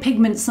apply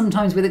pigments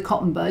sometimes with a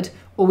cotton bud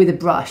or with a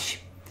brush.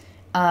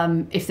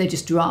 If they're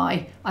just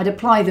dry, I'd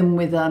apply them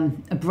with a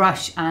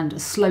brush and a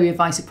slowly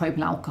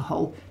isopropyl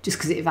alcohol, just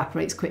because it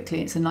evaporates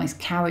quickly. It's a nice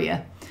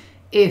carrier.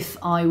 If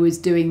I was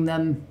doing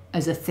them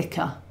as a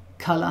thicker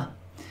colour,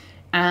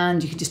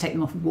 and you can just take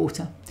them off with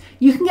water.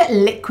 You can get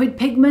liquid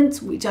pigments,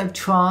 which I've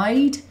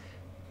tried.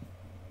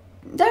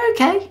 They're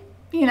okay,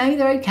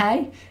 they're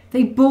okay.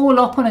 They ball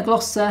up on a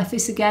gloss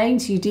surface again,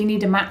 so you do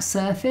need a matte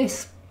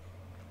surface.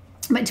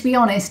 But to be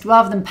honest,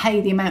 rather than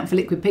pay the amount for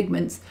liquid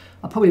pigments,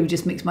 I probably would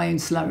just mix my own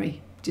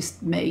slurry,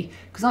 just me,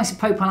 because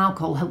isopropyl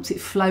alcohol helps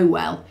it flow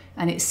well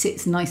and it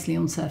sits nicely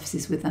on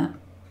surfaces with that.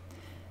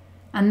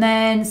 And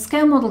then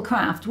Scale Model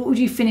Craft, what would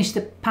you finish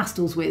the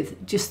pastels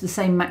with? Just the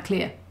same matte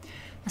clear?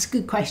 That's a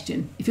good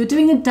question. If you're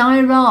doing a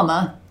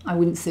diorama, I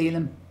wouldn't seal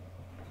them.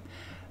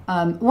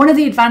 One of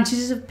the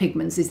advantages of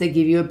pigments is they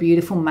give you a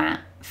beautiful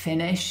matte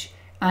finish.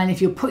 And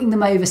if you're putting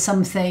them over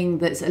something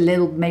that's a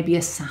little, maybe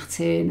a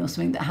satin or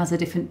something that has a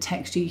different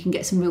texture, you can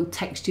get some real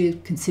texture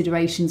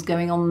considerations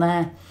going on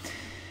there.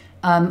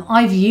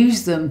 I've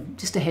used them,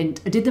 just a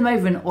hint, I did them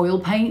over an oil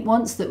paint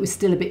once that was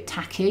still a bit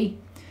tacky.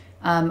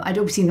 I'd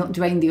obviously not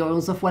drained the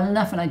oils off well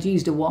enough, and I'd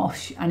used a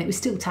wash and it was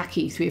still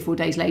tacky 3 or 4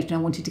 days later, and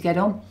I wanted to get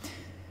on.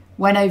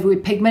 Went over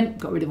with pigment,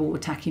 got rid of all the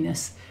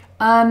tackiness.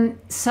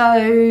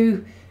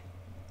 So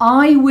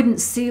I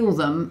wouldn't seal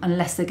them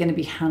unless they're going to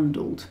be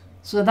handled.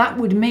 So that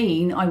would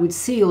mean I would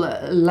seal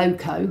a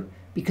loco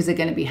because they're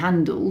going to be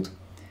handled.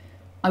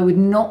 I would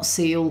not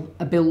seal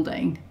a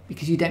building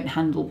because you don't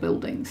handle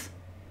buildings.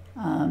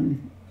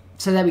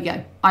 So there we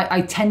go.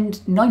 I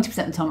tend, 90%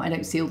 of the time, I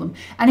don't seal them.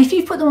 And if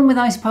you put them on with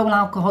isopropyl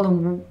alcohol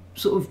and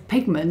sort of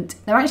pigment,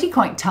 they're actually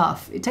quite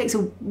tough. It takes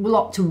a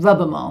lot to rub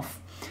them off.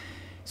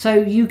 So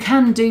you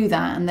can do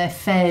that, and they're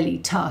fairly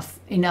tough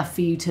enough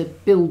for you to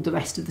build the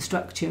rest of the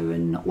structure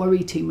and not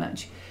worry too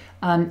much.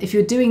 If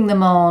you're doing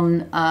them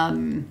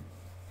on,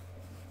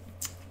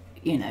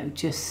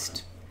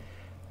 just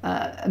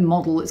a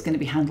model that's going to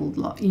be handled a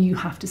lot, you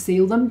have to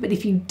seal them. But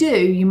if you do,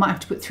 you might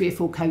have to put 3 or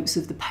 4 coats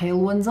of the pale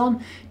ones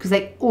on because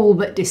they all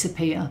but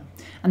disappear.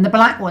 And the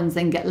black ones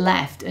then get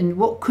left, and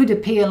what could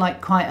appear like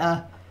quite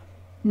a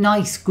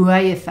nice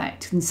grey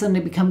effect can suddenly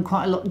become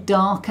quite a lot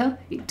darker.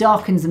 It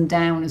darkens them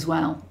down as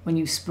well when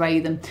you spray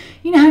them.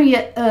 You know how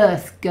your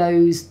earth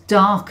goes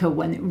darker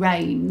when it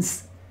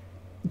rains?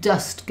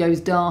 Dust goes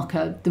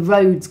darker, the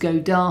roads go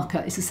darker.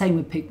 It's the same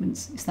with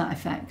pigments, it's that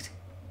effect.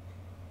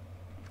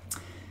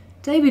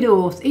 David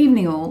Orth,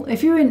 evening all.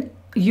 If you're in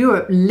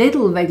Europe,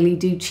 Lidl regularly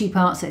do cheap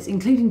art sets,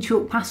 including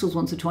chalk pastels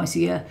once or twice a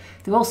year.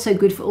 They're also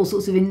good for all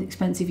sorts of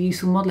inexpensive,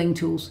 useful modelling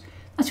tools.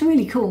 That's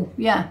really cool,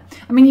 yeah.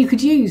 I mean, you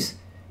could use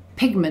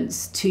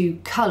pigments to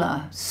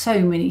colour so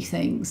many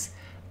things.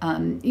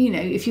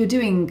 If you're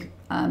doing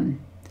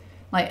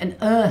like an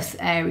earth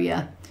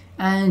area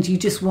and you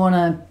just want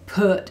to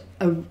put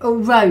a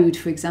road,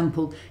 for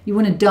example, you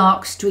want a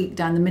dark streak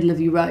down the middle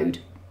of your road.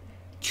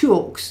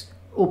 Chalks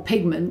or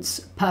pigments,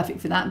 perfect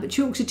for that, but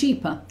chalks are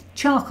cheaper.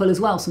 Charcoal as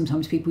well,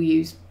 sometimes people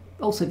use,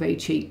 also very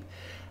cheap.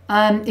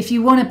 If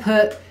you want to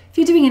put, if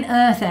you're doing an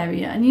earth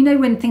area, and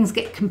when things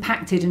get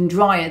compacted and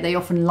drier, they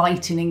often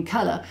lighten in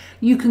colour,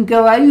 you can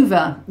go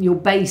over your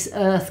base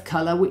earth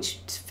colour, which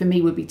for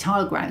me would be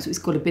tile ground, so it's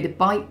got a bit of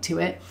bite to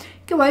it.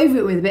 Go over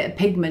it with a bit of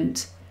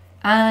pigment,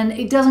 and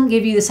it doesn't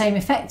give you the same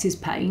effect as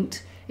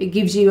paint, it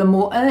gives you a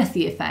more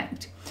earthy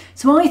effect.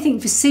 So I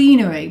think for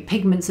scenery,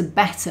 pigments are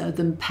better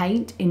than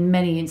paint in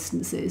many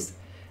instances.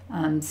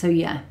 So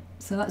yeah,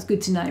 so that's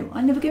good to know.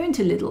 I never go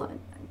into Lidl. I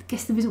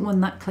guess there isn't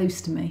one that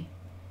close to me.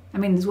 I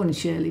mean, there's one in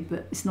Shirley,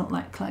 but it's not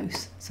that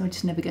close, so I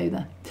just never go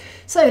there.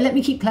 So let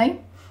me keep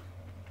playing.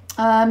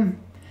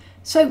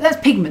 So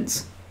that's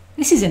pigments.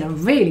 This is in a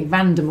really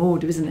random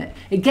order, isn't it?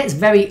 It gets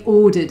very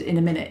ordered in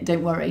a minute,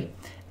 don't worry.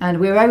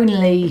 And we're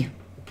only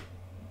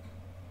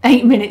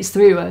 8 minutes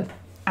through a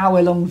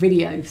hour-long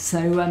video,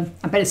 so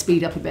I better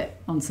speed up a bit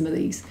on some of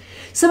these.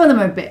 Some of them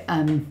are a bit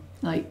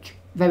like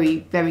very,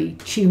 very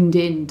tuned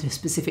in to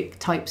specific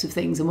types of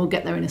things, and we'll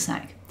get there in a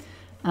sec.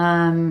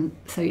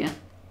 So yeah.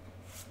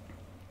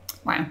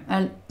 Wow,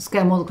 and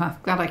Scale Model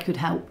Craft, glad I could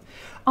help.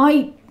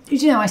 I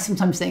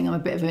sometimes think I'm a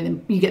bit of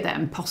you get that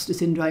imposter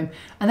syndrome.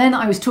 And then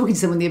I was talking to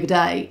someone the other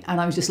day and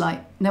I was just like,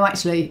 no,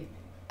 actually,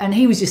 and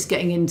he was just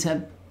getting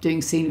into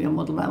doing scenery on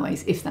model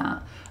railways, if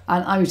that.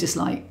 And I was just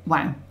like,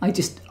 wow, I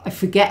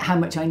forget how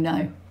much I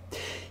know.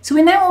 So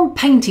we're now on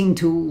painting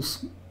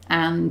tools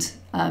and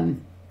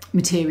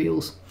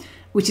materials,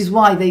 which is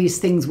why these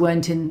things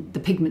weren't in, the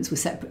pigments were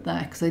separate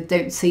there, because I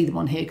don't see them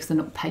on here because they're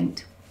not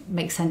paint.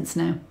 Makes sense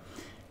now.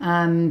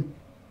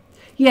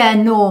 Yeah,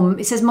 Norm,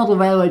 it says model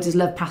railroaders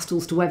love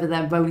pastels to weather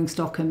their rolling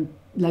stock and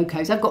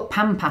locos. I've got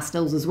pan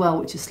pastels as well,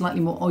 which is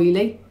slightly more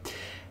oily.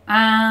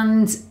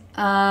 And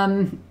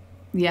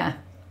yeah.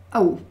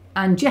 Oh,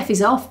 and Jeff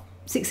is off.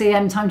 6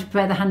 AM, time to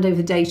prepare the handover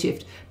the day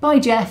shift. Bye,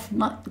 Jeff.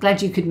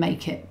 Glad you could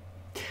make it.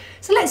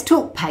 So let's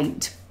talk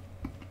paint.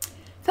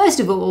 First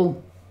of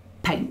all,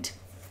 paint.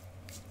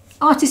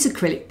 Artist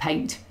acrylic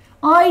paint.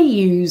 I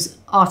use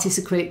artist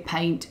acrylic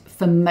paint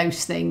for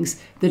most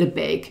things that are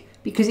big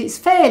because it's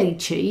fairly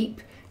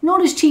cheap.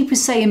 Not as cheap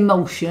as, say,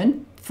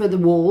 emulsion for the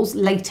walls.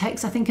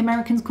 Latex, I think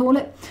Americans call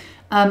it.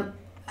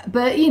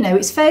 But, you know,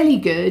 it's fairly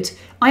good.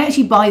 I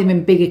actually buy them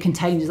in bigger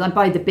containers. I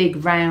buy the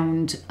big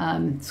round,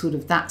 sort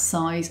of that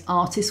size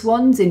artist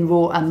ones in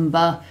raw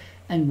umber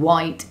and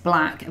white,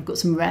 black. I've got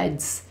some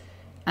reds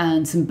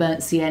and some burnt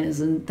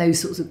siennas and those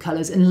sorts of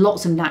colours, and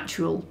lots of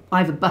natural,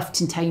 either buff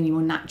titanium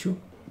or natural,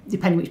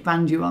 depending which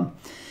brand you're on.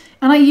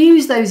 And I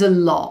use those a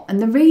lot.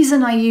 And the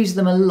reason I use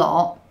them a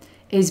lot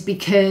is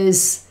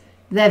because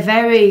they're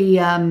very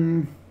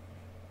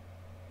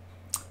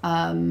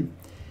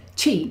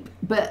cheap,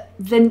 but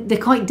then they're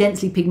quite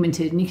densely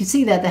pigmented, and you can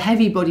see there the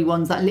heavy body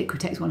ones, that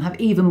Liquitex one, have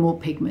even more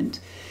pigment.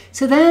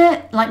 So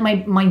they're like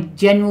my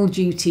general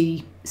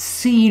duty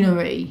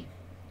scenery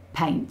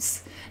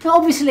paints. Now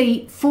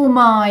obviously for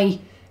my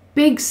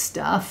big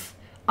stuff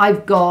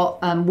I've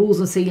got walls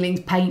and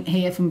ceilings paint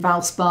here from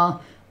Valspar.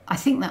 I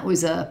think that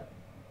was a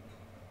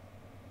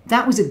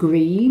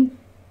green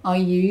I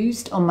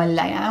used on my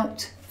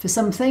layout for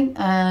something,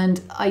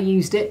 and I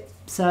used it,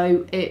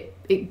 so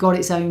it got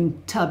its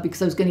own tub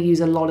because I was going to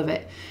use a lot of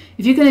it.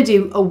 If you're going to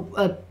do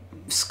a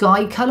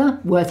sky colour,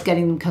 worth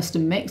getting them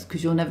custom mixed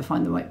because you'll never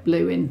find the right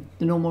blue in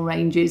the normal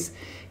ranges.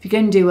 If you're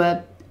going to do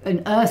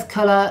an earth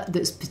colour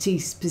that's pretty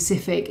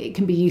specific, it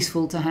can be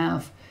useful to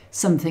have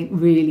something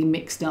really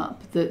mixed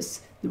up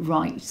that's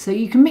right. So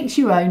you can mix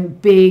your own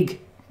big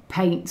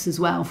paints as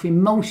well for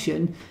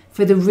emulsion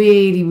for the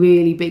really,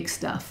 really big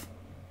stuff.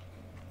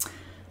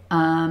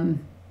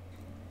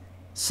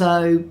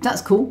 So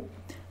that's cool.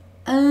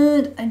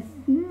 And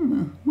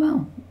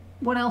well,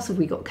 what else have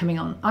we got coming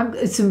on?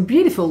 It's some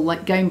beautiful,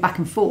 like, going back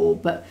and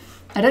forth, but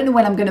I don't know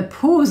when I'm going to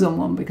pause on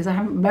one because I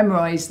haven't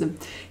memorised them.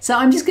 So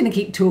I'm just going to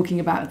keep talking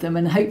about them,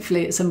 and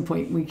hopefully at some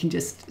point we can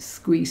just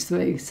squeeze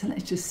through. So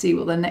let's just see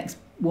what the next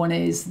one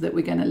is that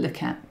we're going to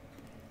look at.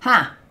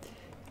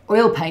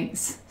 Oil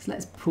paints. So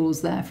let's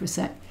pause there for a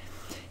sec.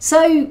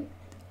 So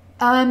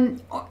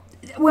when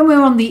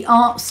we're on the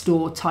art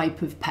store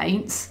type of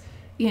paints,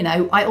 you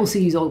know, I also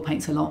use oil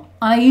paints a lot.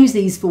 And I use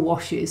these for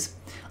washes.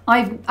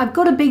 I've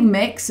got a big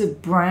mix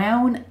of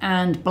brown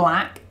and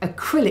black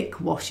acrylic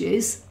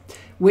washes,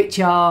 which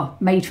are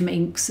made from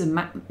inks and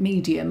matte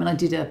medium. And I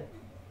did a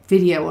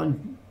video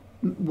on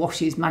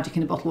washes, magic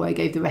in a bottle, where I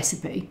gave the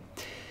recipe.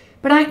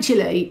 But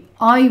actually,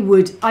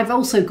 I've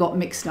also got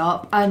mixed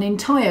up an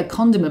entire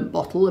condiment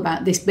bottle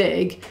about this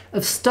big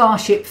of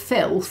Starship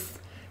Filth,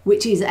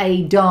 which is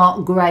a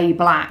dark grey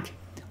black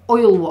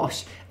oil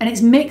wash, and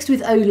it's mixed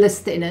with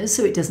odorless thinners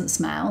so it doesn't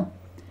smell.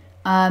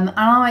 And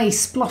I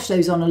splosh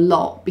those on a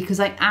lot because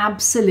I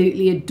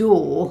absolutely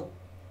adore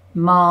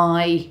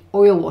my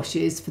oil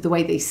washes for the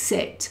way they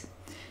sit.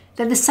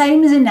 They're the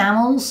same as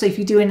enamels, so if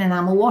you do an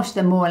enamel wash,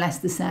 they're more or less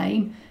the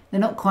same. They're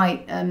not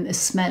quite as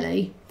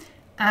smelly,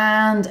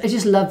 and I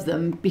just love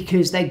them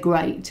because they're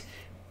great.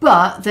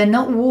 But they're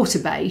not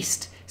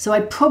water-based, so I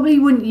probably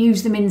wouldn't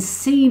use them in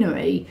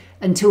scenery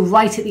until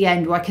right at the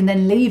end, where I can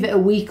then leave it a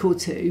week or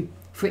two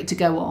for it to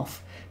go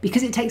off,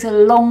 because it takes a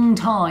long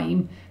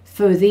time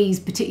for these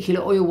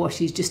particular oil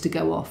washes just to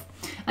go off.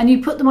 And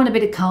you put them on a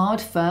bit of card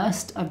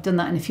first. I've done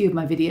that in a few of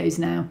my videos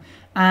now,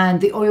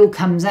 and the oil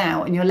comes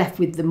out and you're left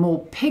with the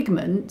more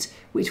pigment,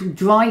 which will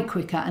dry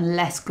quicker and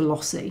less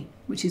glossy,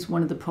 which is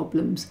one of the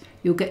problems.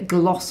 You'll get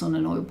gloss on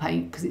an oil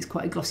paint because it's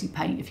quite a glossy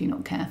paint if you're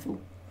not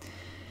careful.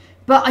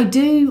 But I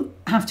do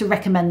have to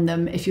recommend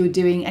them if you're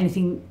doing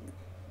anything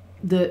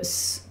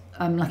that's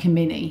like a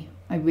mini.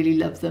 I really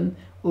love them,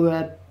 or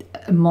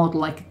a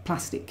model like a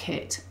plastic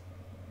kit.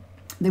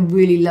 They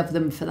really love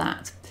them for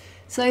that.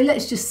 So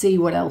let's just see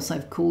what else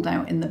I've called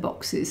out in the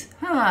boxes.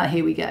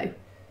 Here we go.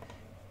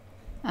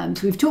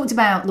 So we've talked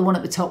about the one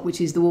at the top,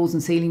 which is the walls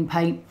and ceiling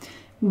paint.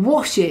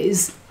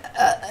 Washes,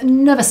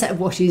 another set of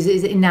washes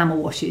is enamel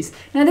washes.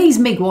 Now these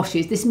MIG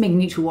washes, this MIG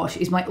neutral wash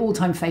is my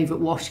all-time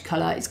favourite wash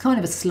colour. It's kind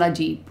of a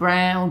sludgy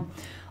brown.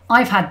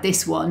 I've had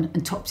this one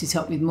and topped it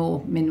up with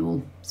more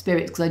mineral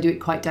spirits because I do it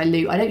quite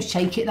dilute. I don't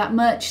shake it that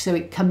much, so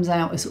it comes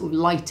out a sort of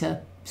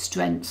lighter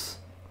strength,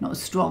 not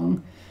as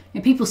strong. You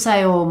know, people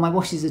say, oh, my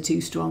washes are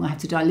too strong, I have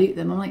to dilute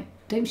them. I'm like,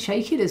 don't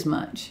shake it as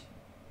much.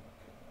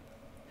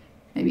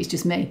 Maybe it's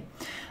just me.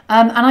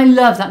 And I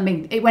love that.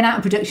 It went out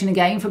of production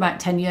again for about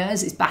 10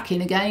 years. It's back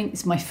in again.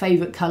 It's my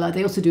favourite colour.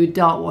 They also do a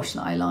dark wash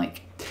that I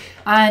like.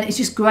 And it's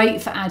just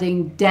great for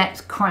adding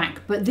depth,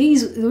 crack. But the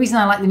reason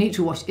I like the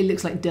neutral wash, it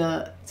looks like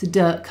dirt. It's a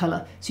dirt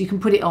colour. So you can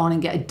put it on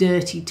and get a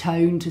dirty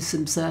tone to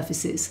some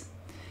surfaces.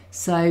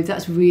 So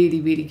that's really,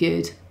 really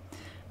good.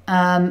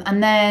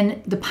 And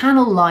then the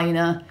panel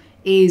liner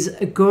is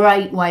a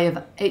great way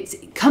of,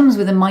 it comes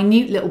with a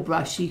minute little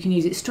brush. So you can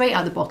use it straight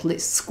out of the bottle.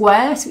 It's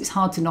square, so it's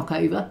hard to knock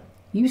over.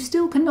 You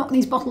still can knock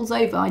these bottles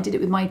over. I did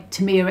it with my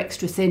Tamiya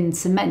extra thin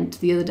cement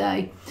the other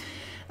day.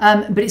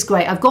 But it's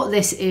great. I've got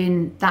this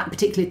in that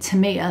particular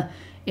Tamiya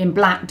in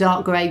black,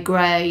 dark grey,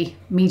 grey,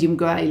 medium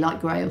grey, light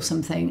grey or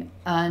something,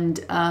 and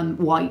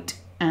white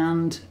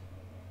and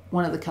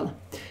one other colour,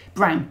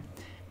 brown.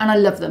 And I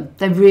love them.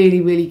 They're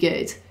really, really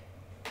good.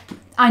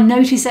 I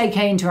notice AK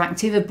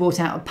Interactive have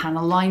brought out a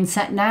panel line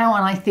set now,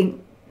 and I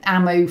think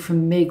ammo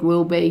from MiG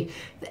will be.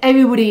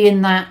 Everybody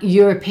in that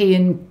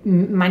European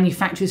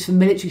manufacturers for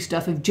military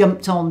stuff have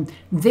jumped on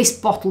this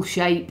bottle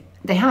shape.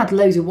 They had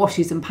loads of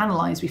washes and panel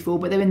lines before,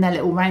 but they're in their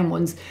little round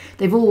ones.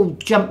 They've all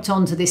jumped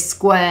onto this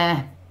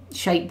square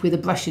shape with a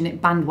brush in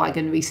it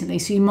bandwagon recently,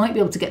 so you might be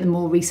able to get them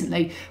more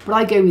recently, but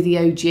I go with the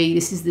OG.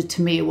 This is the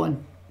Tamiya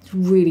one. It's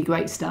really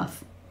great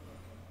stuff.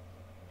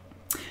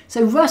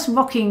 So Russ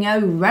Rocking O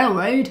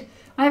Railroad.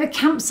 I have a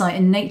campsite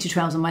and nature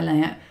trails on my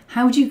layout.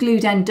 How would you glue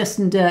down dust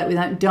and dirt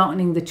without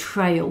darkening the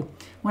trail?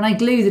 When I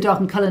glue, the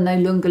darkened colour no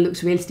longer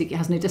looks realistic. It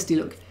has no dusty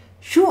look.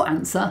 Short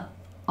answer,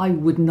 I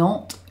would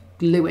not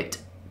glue it.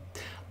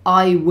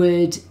 I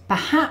would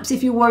perhaps,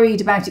 if you're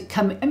worried about it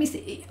coming, I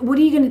mean, what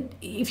are you going to,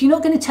 if you're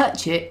not going to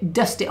touch it,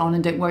 dust it on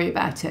and don't worry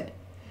about it.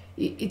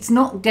 It's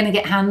not going to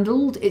get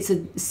handled. It's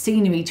a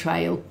scenery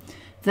trail.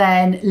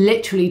 Then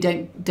literally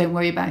don't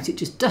worry about it.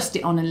 Just dust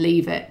it on and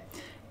leave it.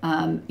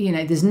 You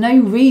know, there's no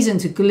reason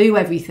to glue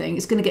everything.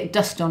 It's going to get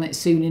dust on it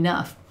soon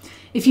enough.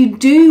 If you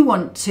do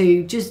want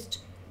to just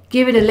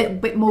give it a little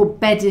bit more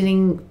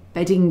bedding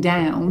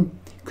down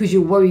because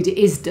you're worried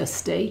it is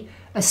dusty,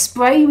 a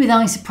spray with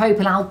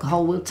isopropyl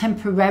alcohol will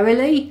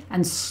temporarily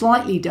and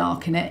slightly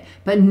darken it,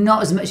 but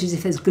not as much as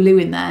if there's glue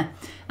in there.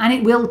 And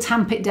it will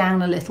tamp it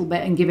down a little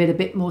bit and give it a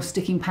bit more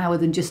sticking power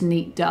than just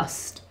neat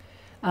dust.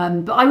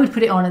 But I would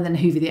put it on and then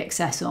hoover the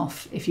excess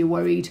off if you're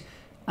worried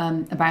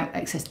about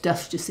excess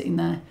dust just sitting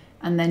there,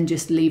 and then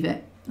just leave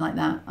it like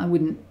that. I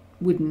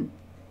wouldn't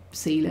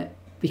seal it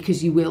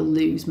because you will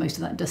lose most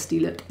of that dusty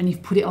look, and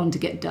you've put it on to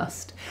get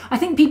dust. I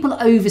think people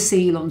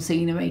overseal on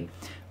scenery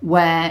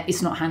where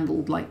it's not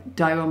handled, like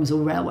dioramas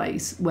or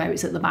railways, where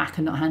it's at the back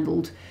and not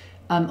handled.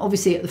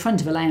 Obviously at the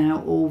front of a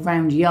layout or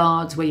round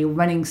yards where you're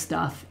running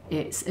stuff,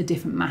 it's a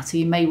different matter.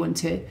 You may want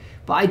to,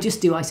 but I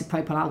just do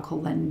isopropyl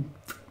alcohol, then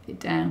it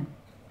down.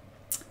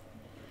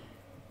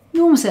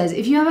 Norm says,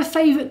 if you have a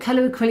favourite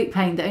colour acrylic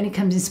paint that only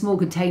comes in small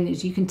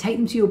containers, you can take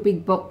them to your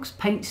big box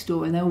paint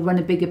store and they'll run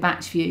a bigger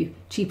batch for you,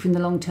 cheaper in the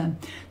long term.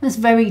 That's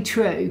very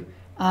true.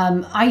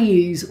 I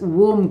use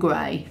warm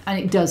grey and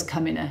it does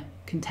come in a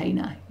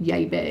container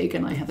yay big,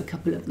 and I have a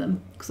couple of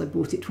them because I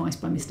bought it twice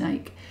by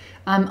mistake.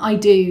 I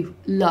do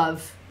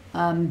love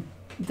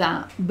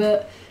that,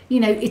 but you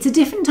know, it's a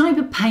different type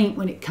of paint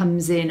when it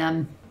comes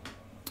in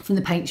from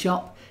the paint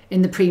shop.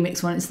 In the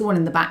premix one, it's the one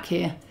in the back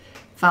here,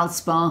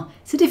 Valspar.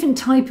 It's a different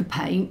type of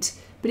paint,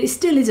 but it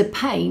still is a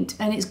paint,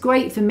 and it's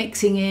great for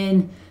mixing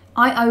in.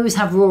 I always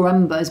have raw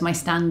umber as my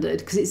standard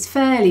because it's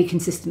fairly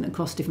consistent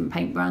across different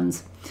paint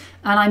brands,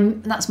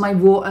 and that's my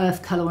raw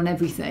earth colour on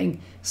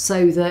everything,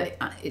 so that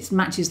it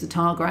matches the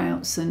tar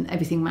grouts and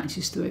everything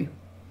matches through.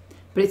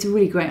 But it's a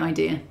really great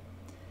idea.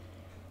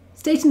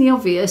 Stating the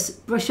obvious,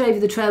 brush over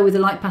the trail with a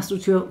light pastel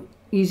chalk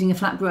using a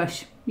flat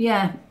brush.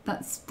 Yeah,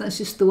 that's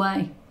just the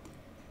way.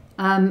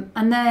 And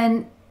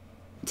then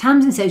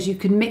Tamsin says you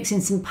can mix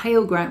in some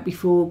pale grout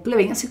before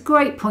gluing. That's a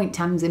great point,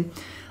 Tamsin.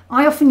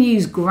 I often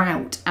use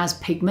grout as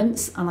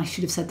pigments, and I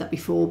should have said that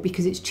before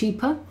because it's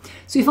cheaper.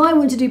 So if I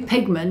want to do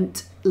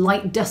pigment,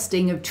 light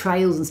dusting of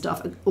trails and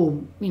stuff,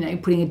 or you know,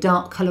 putting a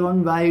dark colour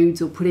on roads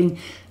or putting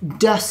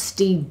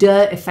dusty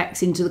dirt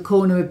effects into the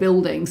corner of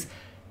buildings,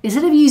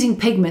 instead of using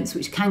pigments,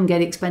 which can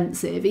get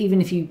expensive,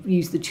 even if you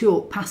use the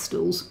chalk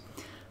pastels,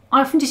 I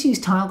often just use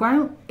tile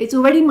grout. It's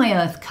already my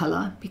earth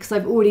colour because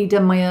I've already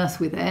done my earth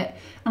with it,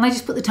 and I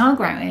just put the tile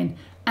grout in,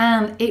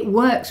 and it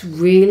works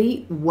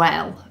really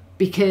well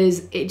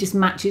because it just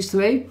matches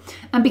through.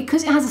 And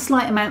because it has a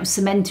slight amount of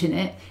cement in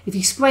it, if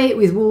you spray it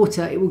with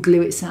water, it will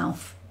glue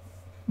itself,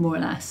 more or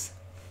less.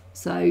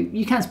 So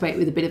you can spray it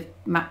with a bit of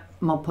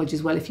Mod Podge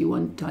as well if you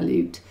want,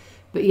 dilute.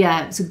 But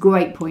yeah, it's a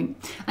great point.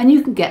 And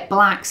you can get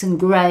blacks and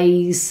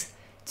greys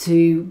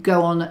to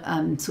go on,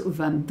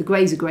 the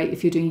greys are great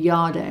if you're doing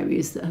yard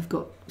areas that have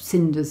got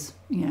cinders,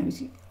 you know,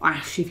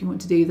 ash if you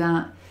want to do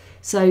that.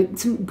 So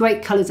some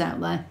great colours out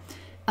there.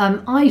 I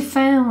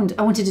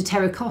wanted a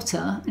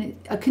terracotta, and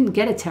I couldn't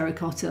get a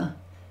terracotta.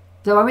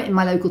 Though I went in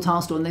my local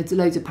tile store and there's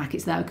loads of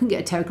packets there, I couldn't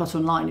get a terracotta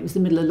online. It was the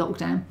middle of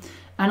lockdown.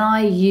 And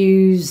I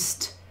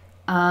used,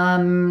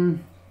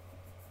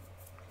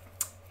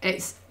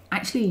 it's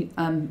actually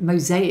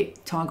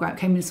mosaic tile grout,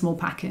 came in a small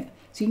packet.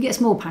 So you can get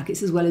small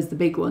packets as well as the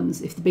big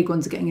ones if the big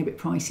ones are getting a bit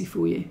pricey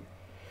for you.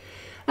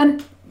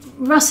 And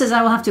Russ says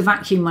I will have to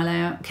vacuum my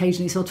layout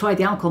occasionally, so I'll try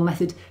the alcohol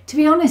method. To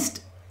be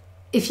honest,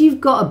 if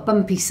you've got a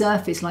bumpy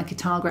surface like a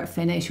Targret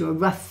finish or a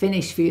rough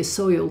finish for your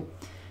soil,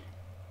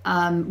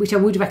 which I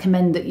would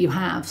recommend that you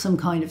have some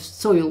kind of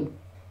soil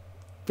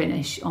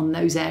finish on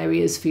those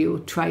areas for your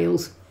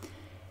trails,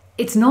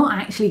 it's not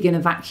actually going to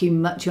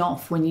vacuum much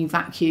off when you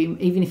vacuum,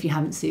 even if you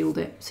haven't sealed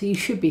it. So you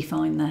should be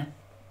fine there.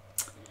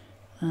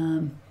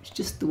 It's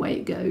just the way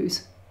it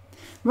goes.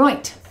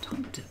 Right,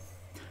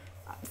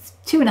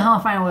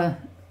 2.5 hour,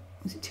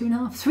 was it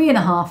 2.5?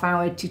 3.5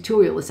 hour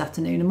tutorial this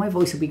afternoon, and my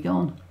voice will be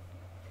gone.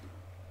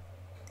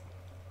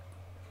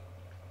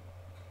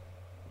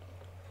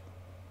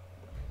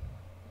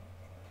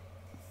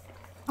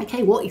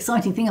 Okay, what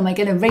exciting thing am I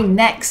going to ring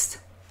next?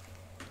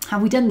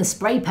 Have we done the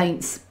spray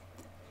paints?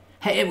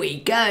 Here we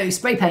go,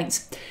 spray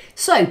paints.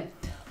 So,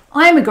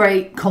 I'm a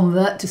great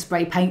convert to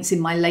spray paints in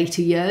my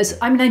later years.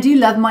 I mean, I do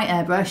love my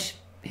airbrush.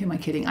 Who am I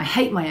kidding? I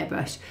hate my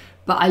airbrush,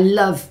 but I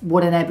love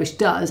what an airbrush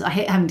does. I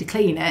hate having to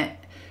clean it.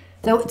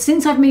 Though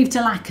since I've moved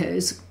to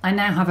lacquers, I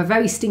now have a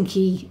very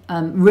stinky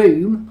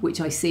room, which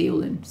I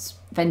seal and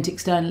vent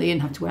externally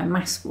and have to wear a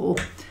mask for,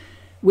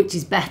 which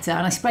is better.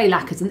 And I spray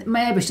lacquers and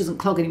my airbrush doesn't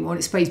clog anymore and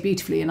it sprays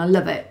beautifully and I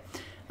love it.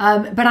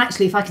 But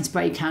actually, if I can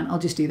spray can, I'll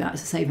just do that to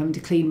save having to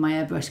clean my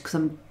airbrush because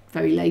I'm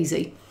very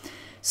lazy.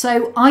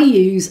 So I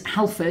use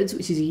Halfords,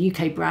 which is a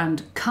UK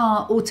brand,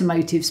 car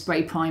automotive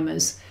spray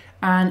primers.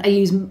 And I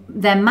use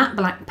their matte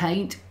black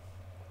paint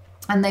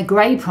and their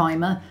grey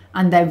primer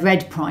and their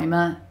red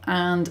primer.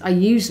 And I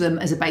use them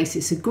as a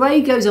basis. So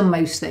grey goes on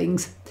most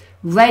things,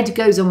 red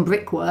goes on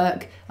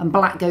brickwork, and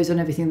black goes on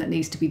everything that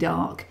needs to be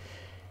dark.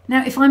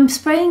 Now, if I'm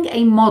spraying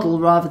a model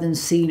rather than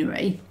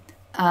scenery,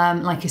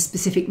 like a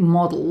specific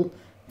model,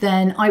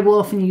 then I will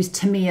often use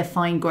Tamiya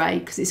Fine Grey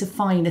because it's a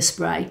finer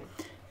spray.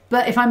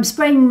 But if I'm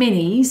spraying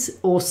minis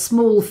or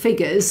small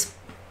figures,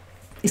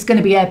 it's going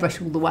to be airbrush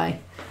all the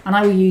way. And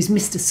I will use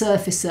Mr.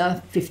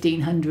 Surfacer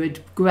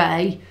 1500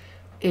 grey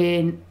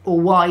in or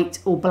white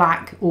or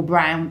black or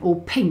brown or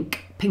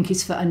pink. Pink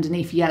is for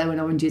underneath yellow and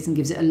oranges and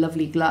gives it a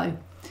lovely glow.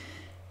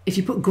 If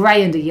you put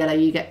grey under yellow,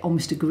 you get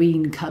almost a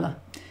green colour.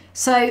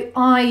 So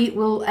I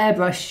will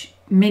airbrush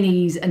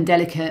minis and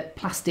delicate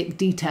plastic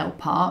detail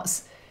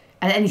parts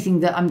and anything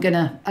that I'm going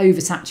to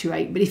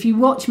oversaturate. But if you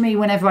watch me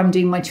whenever I'm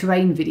doing my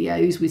terrain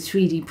videos with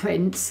 3D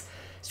prints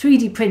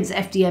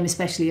FDM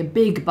especially are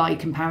big by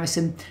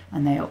comparison,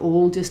 and they are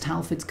all just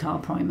Halfords car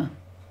primer.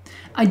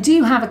 I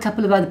do have a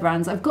couple of other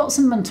brands. I've got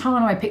some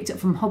Montana I picked up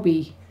from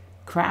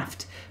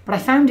Hobbycraft, but I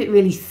found it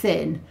really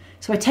thin.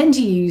 So I tend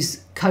to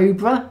use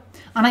Cobra,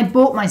 and I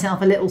bought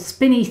myself a little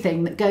spinny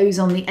thing that goes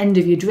on the end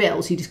of your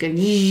drill. So you just go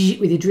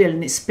with your drill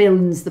and it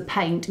spins the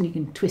paint and you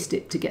can twist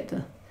it to get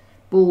the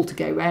ball to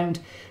go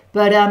round.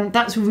 But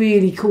that's a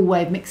really cool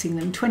way of mixing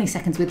them. 20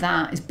 seconds with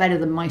that is better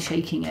than my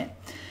shaking it.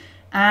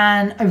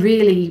 And I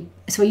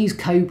use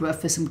Cobra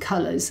for some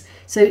colours.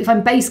 So if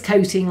I'm base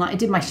coating, like I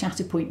did my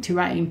Shatterpoint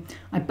terrain,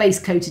 I base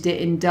coated it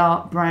in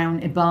dark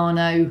brown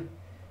Ibano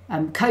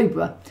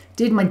Cobra.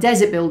 Did my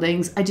desert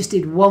buildings, I just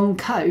did one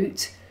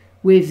coat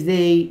with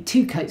the,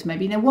 two coats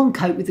maybe, one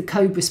coat with the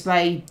Cobra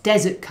spray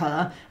desert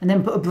colour and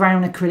then put a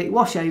brown acrylic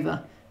wash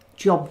over.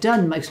 Job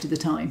done most of the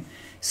time.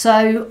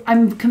 So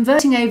I'm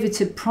converting over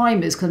to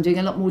primers because I'm doing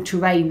a lot more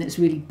terrain that's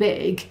really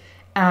big,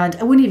 and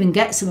I wouldn't even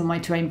get some of my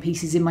terrain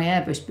pieces in my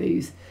airbrush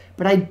booth,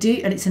 but I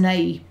do, and it's an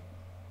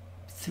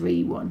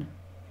A3 one.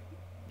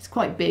 It's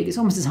quite big. It's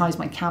almost as high as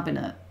my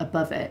cabinet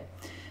above it.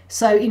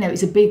 So,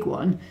 it's a big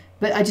one,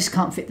 but I just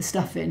can't fit the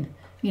stuff in.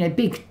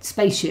 Big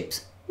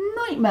spaceships,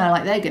 nightmare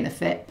like they're going to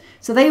fit.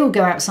 So they all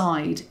go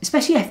outside,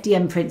 especially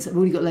FDM prints that have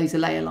already got loads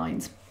of layer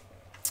lines.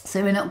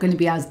 So we're not going to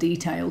be as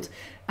detailed,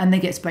 and they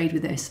get sprayed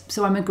with this.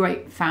 So I'm a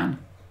great fan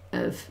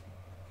of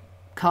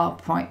car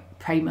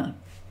primer,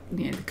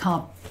 the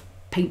car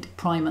paint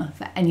primer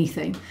for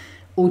anything,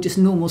 or just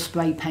normal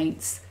spray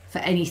paints for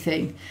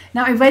anything.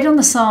 Now I read on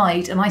the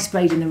side, and I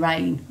sprayed in the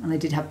rain, and I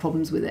did have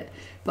problems with it,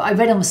 but I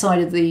read on the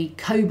side of the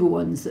Cobra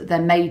ones that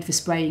they're made for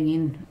spraying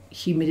in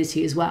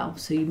humidity as well.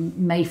 So you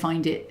may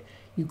find it,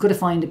 you've got to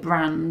find a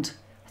brand,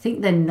 I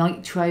think they're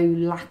nitro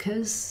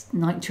lacquers,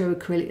 nitro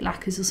acrylic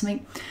lacquers or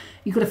something.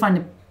 You've got to find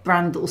a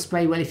brand that will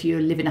spray well if you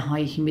live in a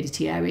high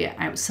humidity area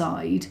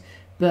outside.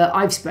 But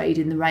I've sprayed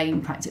in the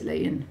rain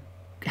practically, and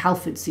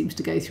Halford seems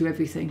to go through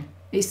everything.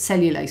 It's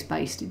cellulose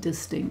based, it does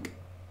stink.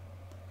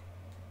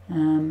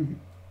 Norm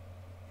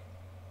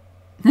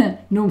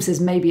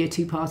says maybe a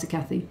two-parter,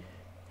 Kathy.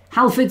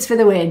 Halfords for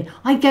the win.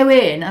 I go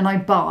in and I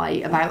buy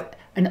about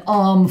an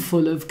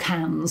armful of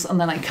cans and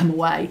then I come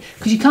away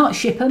because you can't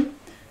ship them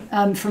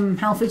from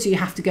Halford, so you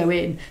have to go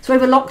in. So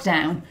over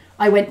lockdown,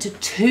 I went to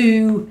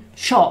 2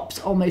 shops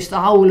almost the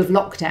whole of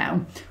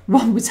lockdown.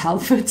 One was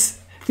Halfords,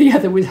 the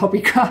other was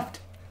Hobbycraft.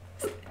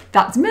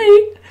 That's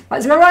me.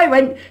 That's where I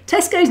went.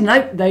 Tesco's,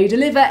 nope, they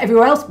deliver.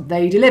 Everywhere else,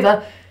 they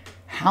deliver.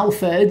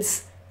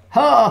 Halfords,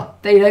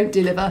 they don't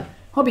deliver.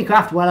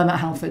 Hobbycraft, well, I'm at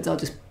Halfords. I'll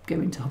just go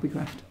into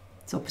Hobbycraft.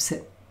 It's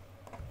opposite.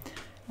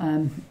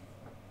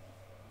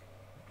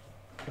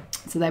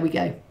 So there we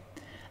go.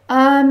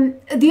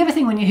 The other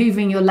thing when you're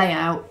hoovering your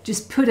layout,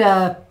 just put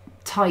a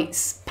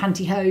tights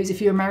pantyhose,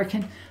 if you're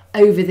American,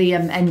 over the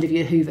end of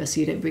your hoover so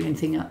you don't bring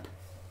anything up.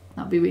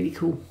 That'd be really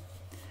cool.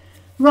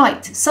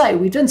 Right, so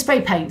we've done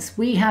spray paints.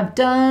 We have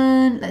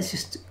done, let's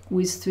just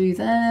whiz through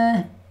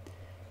there.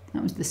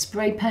 That was the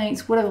spray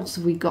paints. What else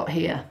have we got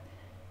here?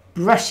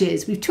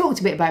 Brushes. We've talked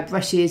a bit about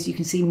brushes. You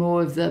can see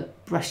more of the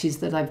brushes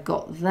that I've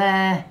got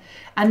there.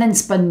 And then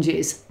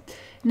sponges.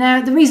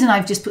 Now, the reason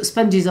I've just put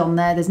sponges on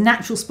there's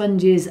natural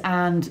sponges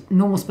and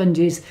normal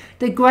sponges.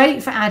 They're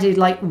great for added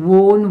like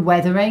worn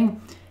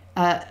weathering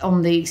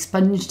on the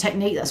sponge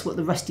technique. That's what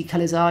the rusty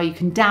colours are. You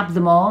can dab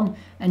them on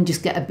and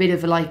just get a bit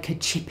of like a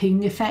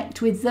chipping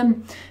effect with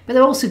them. But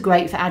they're also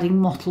great for adding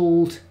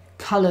mottled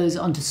colours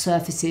onto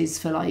surfaces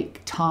for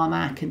like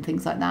tarmac and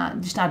things like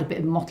that. Just add a bit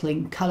of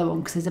mottling colour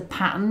on because there's a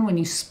pattern when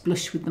you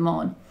splush with them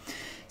on.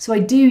 So I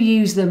do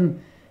use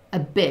them a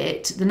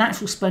bit. The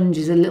natural sponge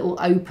is a little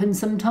open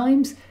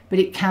sometimes, but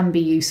it can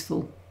be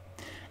useful.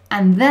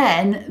 And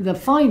then the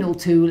final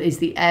tool is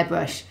the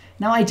airbrush.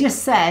 Now I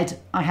just said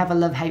I have a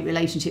love-hate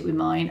relationship with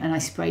mine and I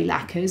spray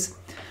lacquers.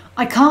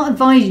 I can't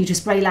advise you to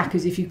spray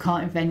lacquers if you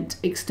can't vent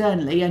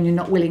externally and you're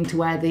not willing to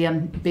wear the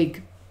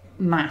big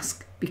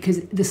mask,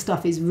 because the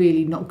stuff is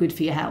really not good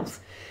for your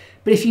health.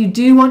 But if you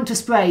do want to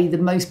spray the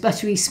most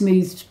buttery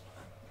smooth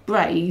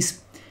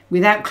sprays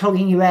without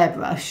clogging your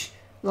airbrush,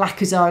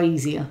 lacquers are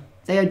easier.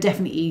 They are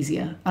definitely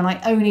easier. And I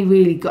only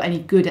really got any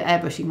good at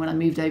airbrushing when I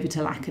moved over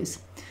to lacquers.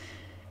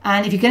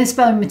 And if you're going to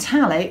spray in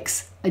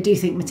metallics, I do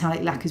think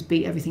metallic lacquers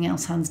beat everything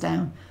else hands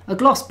down. A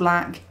gloss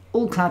black,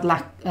 all clad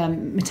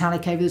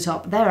metallic over the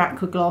top. They're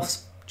aqua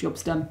gloss,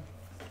 job's done.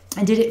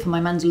 I did it for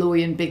my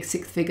Mandalorian big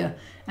 6th figure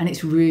and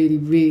it's really,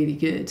 really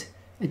good.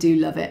 I do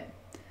love it.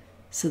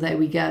 So there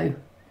we go.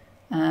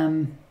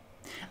 And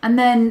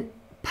then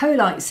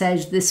Polite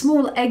says the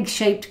small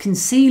egg-shaped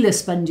concealer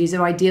sponges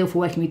are ideal for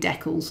working with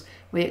decals.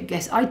 Well, I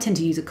guess I tend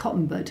to use a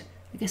cotton bud.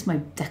 I guess my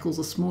decals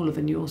are smaller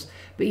than yours.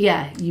 But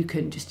yeah, you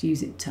can just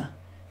use it to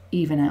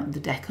even out the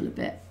decal a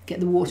bit. Get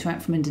the water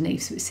out from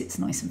underneath so it sits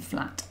nice and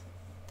flat.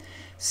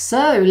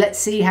 So let's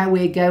see how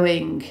we're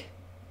going.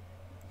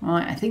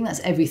 Right, I think that's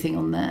everything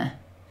on there.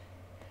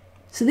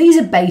 So these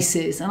are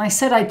bases, and I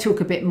said I'd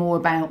talk a bit more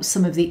about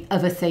some of the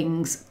other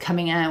things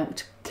coming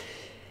out.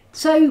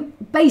 So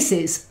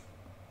bases.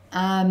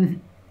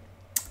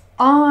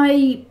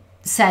 I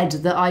said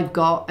that I've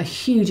got a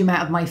huge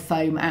amount of my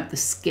foam out the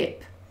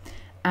skip.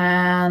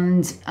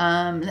 And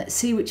let's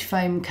see which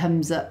foam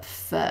comes up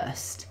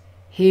first.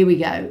 Here we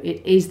go.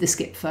 It is the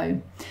skip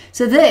foam.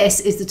 So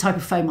this is the type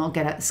of foam I'll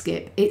get out the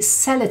skip. It's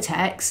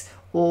Celotex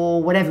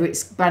or whatever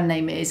its brand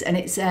name is, and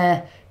it's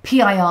a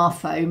PIR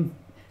foam.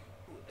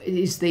 It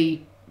is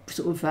the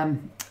sort of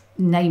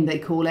name they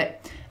call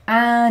it,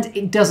 and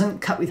it doesn't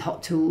cut with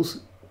hot tools.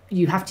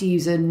 You have to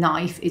use a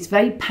knife. It's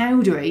very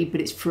powdery,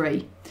 but it's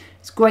free.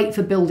 It's great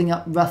for building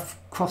up rough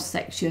cross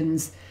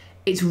sections.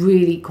 It's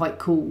really quite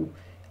cool.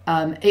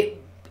 Take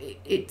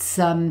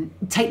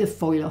the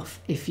foil off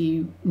if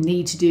you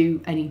need to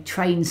do any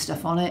train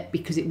stuff on it,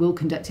 because it will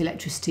conduct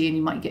electricity and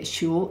you might get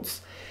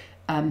shorts.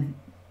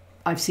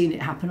 I've seen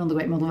it happen on the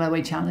Great Modern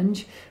Railway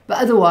Challenge, but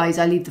otherwise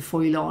I leave the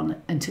foil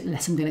on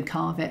unless I'm going to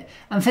carve it.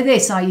 And for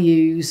this I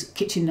use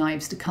kitchen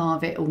knives to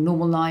carve it, or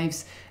normal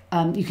knives.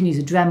 You can use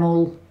a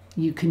Dremel,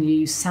 you can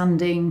use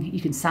sanding, you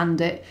can sand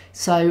it.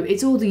 So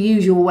it's all the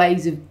usual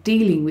ways of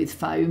dealing with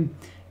foam,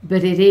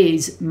 but it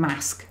is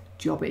mask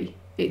jobby.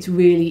 It's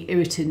really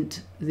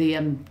irritant, the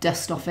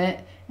dust off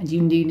it, and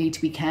you do need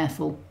to be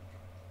careful.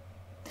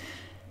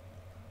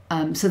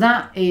 So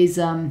that is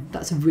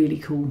that's a really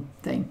cool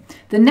thing.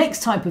 The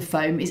next type of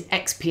foam is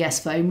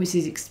XPS foam, which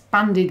is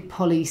expanded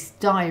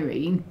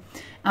polystyrene,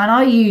 and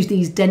I use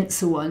these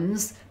denser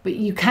ones, but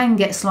you can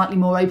get slightly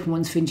more open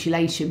ones for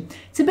insulation.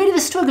 It's a bit of a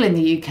struggle in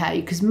the UK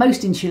because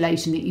most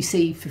insulation that you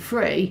see for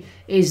free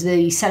is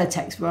the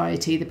Celotex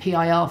variety, the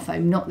PIR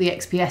foam, not the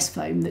XPS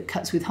foam that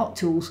cuts with hot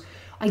tools.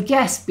 I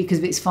guess because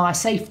of its fire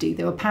safety,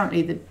 though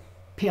apparently the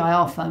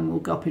PIR foam will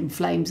go up in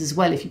flames as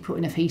well if you put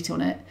enough heat on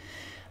it.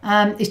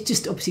 It's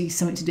just obviously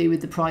something to do with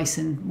the price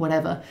and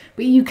whatever.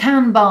 But you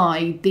can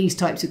buy these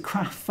types of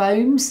craft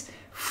foams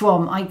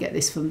from, I get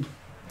this from,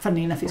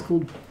 funnily enough, it's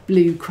called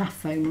Blue Craft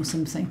Foam or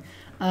something,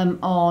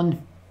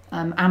 on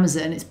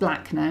Amazon. It's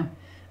black now.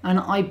 And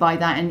I buy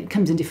that and it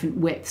comes in different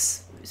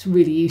widths. It's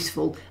really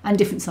useful, and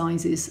different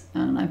sizes.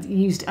 And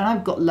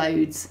I've got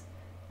loads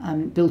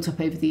built up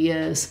over the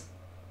years.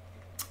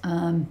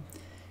 And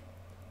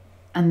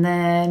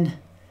then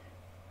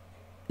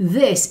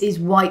this is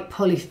white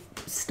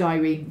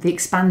polystyrene, the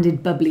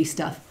expanded bubbly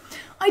stuff.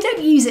 I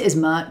don't use it as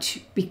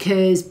much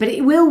but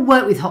it will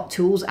work with hot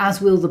tools, as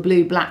will the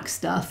blue black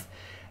stuff,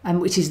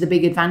 which is the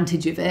big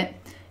advantage of it.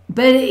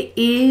 But it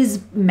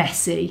is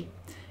messy.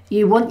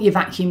 You want your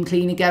vacuum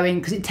cleaner going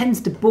because it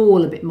tends to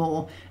ball a bit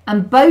more.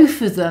 And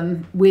both of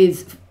them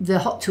with the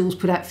hot tools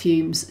put out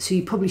fumes, so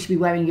you probably should be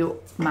wearing your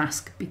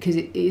mask because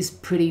it is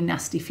pretty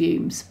nasty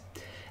fumes.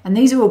 And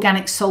these are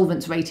organic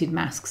solvents rated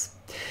masks.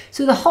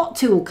 So the hot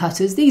tool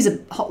cutters, these are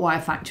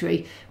Hotwire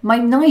Factory. My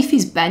knife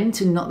is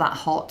bent and not that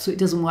hot, so it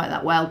doesn't work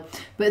that well,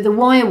 but the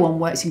wire one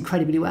works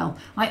incredibly well.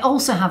 I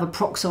also have a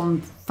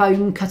Proxon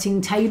foam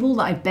cutting table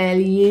that I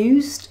barely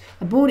used.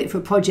 I bought it for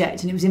a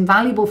project and it was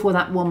invaluable for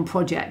that one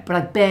project, but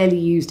I've barely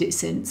used it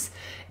since.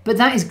 But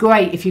that is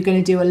great if you're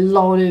going to do a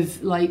lot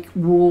of like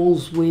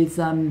walls with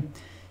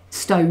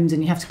stones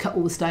and you have to cut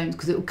all the stones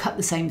because it will cut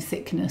the same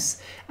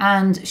thickness.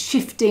 And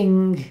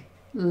Shifting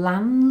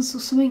Lands or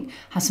something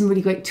has some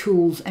really great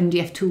tools,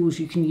 MDF tools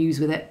you can use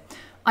with it.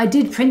 I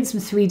did print some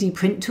 3D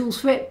print tools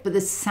for it, but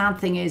the sad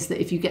thing is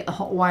that if you get the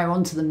hot wire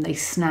onto them, they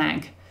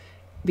snag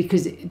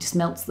because it just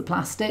melts the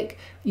plastic.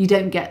 You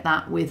don't get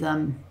that with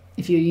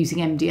if you're using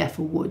MDF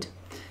or wood.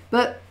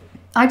 But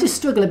I just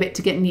struggle a bit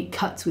to get neat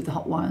cuts with the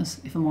hot wires,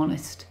 if I'm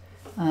honest.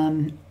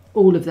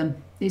 All of them.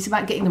 It's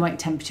about getting the right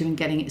temperature and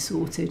getting it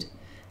sorted.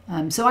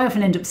 So I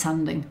often end up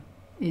sanding,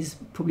 is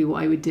probably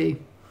what I would do.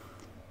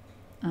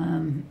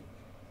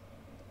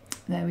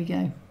 There we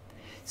go.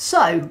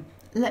 So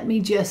let me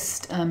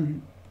just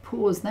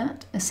pause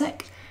that a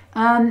sec.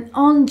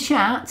 On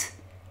chat,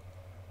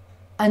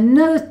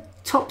 another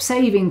top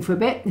saving for a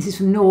bit. This is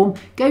from Norm.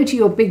 Go to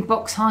your big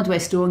box hardware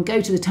store and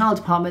go to the tile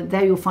department.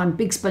 There you'll find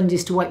big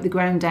sponges to wipe the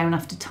ground down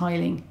after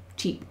tiling.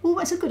 Cheap. Oh,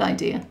 that's a good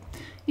idea.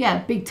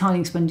 Yeah, big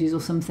tiling sponges or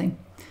something.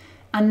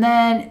 And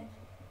then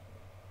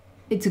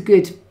it's a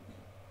good,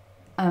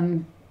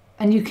 and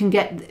you can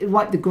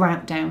wipe the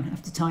grout down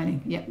after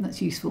tiling. Yep,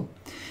 that's useful.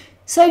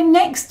 So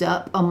next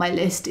up on my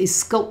list is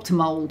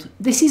Sculptamold.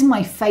 This is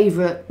my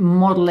favourite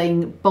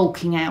modelling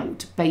bulking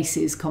out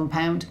bases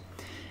compound.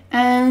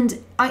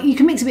 And you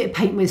can mix a bit of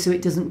paint with so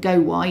it doesn't go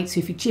white. So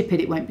if you chip it,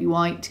 it won't be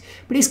white.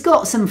 But it's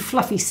got some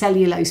fluffy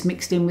cellulose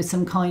mixed in with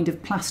some kind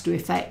of plaster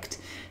effect.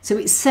 So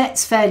it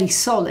sets fairly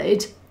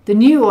solid. The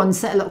newer ones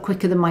set a lot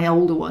quicker than my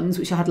older ones,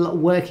 which I had a lot of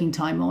working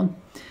time on.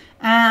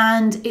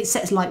 And it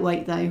sets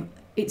lightweight though.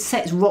 It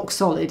sets rock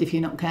solid if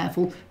you're not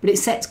careful, but it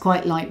sets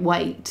quite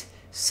lightweight.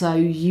 So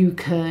you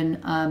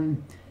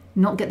can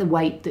not get the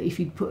weight that if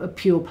you put a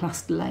pure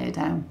plaster layer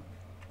down.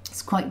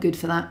 It's quite good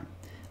for that.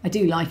 I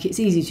do like it. It's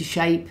easy to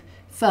shape,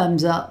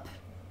 firms up.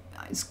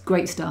 It's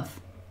great stuff.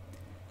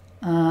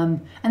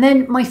 And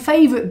then my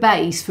favourite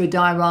base for a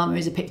diorama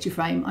is a picture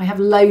frame. I have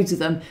loads of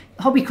them.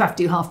 Hobbycraft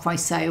do half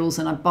price sales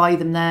and I buy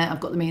them there.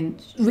 I've got them in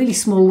really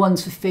small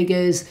ones for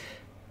figures,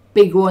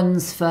 big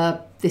ones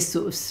for this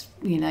sort of,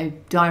 you know,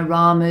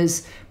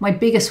 dioramas. My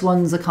biggest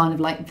ones are kind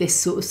of like this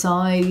sort of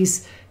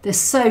size. They're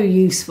so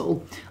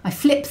useful. I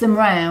flip them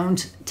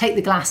round, take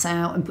the glass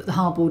out and put the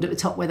hardboard at the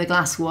top where the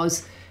glass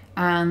was,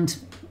 and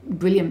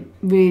brilliant,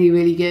 really,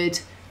 really good.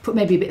 Put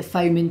maybe a bit of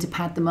foam in to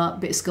pad them up, a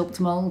bit of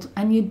Sculptamold,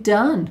 and you're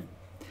done.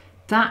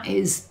 That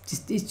is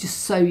just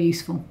so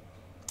useful.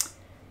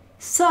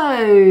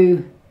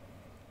 So,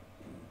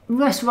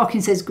 Russ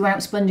Rockin says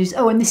grout sponges.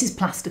 Oh, and this is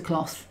plaster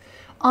cloth.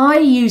 I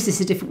use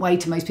this a different way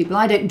to most people.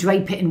 I don't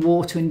drape it in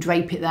water and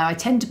drape it there. I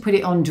tend to put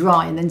it on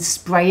dry and then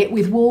spray it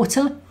with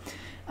water.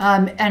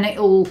 And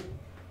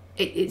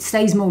it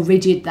stays more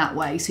rigid that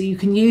way. So you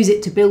can use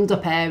it to build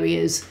up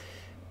areas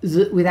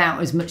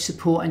without as much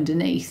support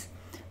underneath.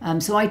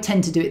 So I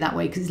tend to do it that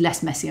way because it's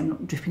less messy. I'm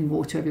not dripping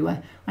water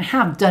everywhere. I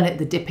have done it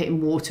the dip it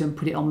in water and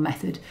put it on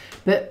method.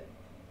 But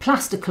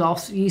plaster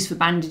cloths used for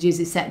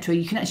bandages, etc.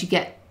 You can actually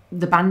get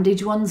the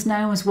bandage ones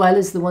now as well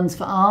as the ones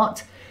for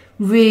art.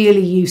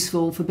 Really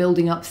useful for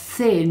building up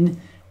thin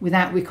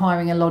without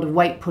requiring a lot of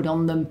weight put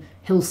on them,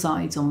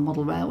 hillsides on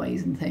model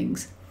railways and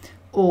things.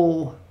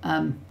 Or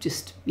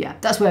just, yeah,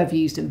 that's where I've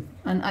used them.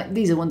 And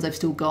these are ones I've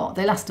still got.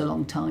 They last a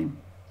long time.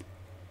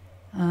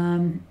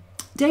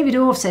 David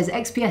Orff says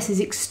XPS is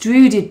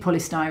extruded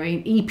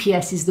polystyrene,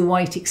 EPS is the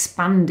white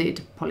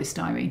expanded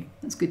polystyrene.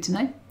 That's good to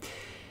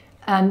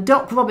know.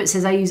 Doc Roberts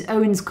says I use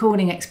Owens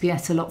Corning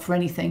XPS a lot for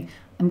anything.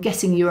 I'm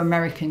guessing you're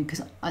American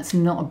because that's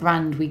not a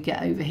brand we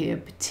get over here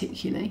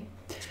particularly.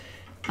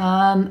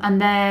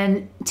 And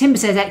then Timber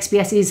says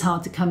XPS is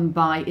hard to come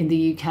by in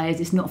the UK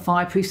as it's not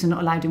fireproof, so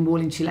not allowed in wall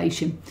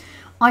insulation.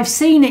 I've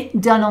seen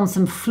it done on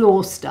some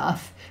floor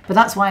stuff, but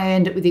that's why I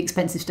end up with the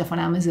expensive stuff on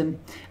Amazon.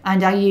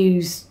 And I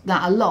use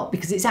that a lot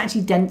because it's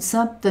actually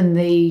denser than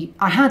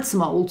I had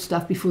some old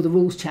stuff before the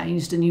rules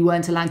changed and you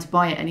weren't allowed to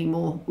buy it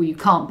anymore. Well, you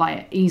can't buy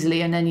it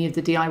easily in any of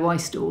the DIY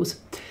stores.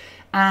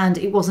 And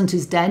it wasn't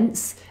as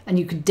dense and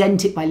you could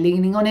dent it by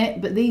leaning on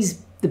it. But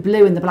the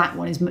blue and the black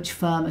one is much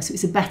firmer, so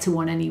it's a better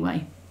one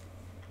anyway.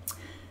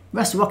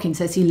 Russ Rockin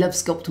says he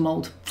loves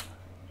Sculptamold.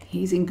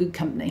 He's in good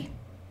company.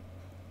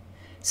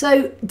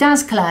 So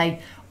Daz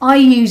Clay, I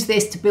use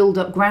this to build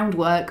up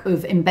groundwork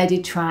of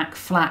embedded track,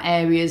 flat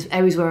areas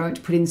where I want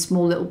to put in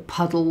small little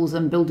puddles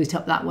and build it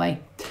up that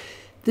way.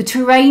 The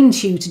Terrain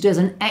Tutor does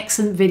an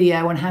excellent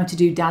video on how to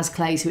do Daz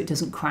Clay so it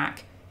doesn't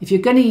crack. If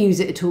you're going to use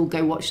it at all,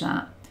 go watch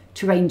that.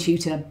 Terrain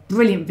Tutor,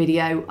 brilliant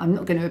video. I'm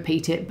not going to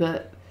repeat it,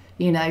 but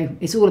you know,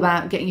 it's all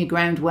about getting your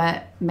ground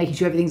wet, making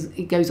sure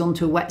it goes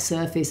onto a wet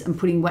surface and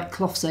putting wet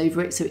cloths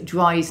over it so it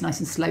dries nice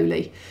and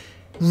slowly.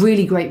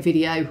 Really great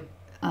video.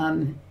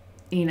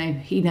 You know,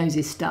 he knows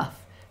his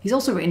stuff. He's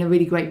also written a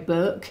really great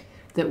book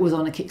that was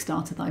on a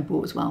Kickstarter that I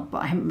bought as well,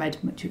 but I haven't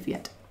read much of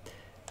yet.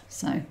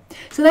 So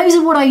those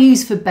are what I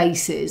use for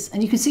bases,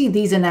 and you can see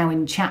these are now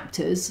in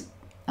chapters.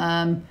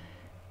 And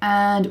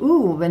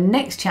ooh, the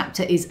next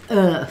chapter is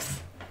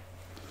Earth.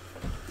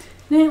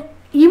 Now,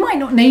 you might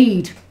not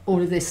need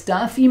all of this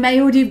stuff. You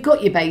may already have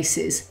got your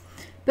bases,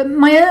 but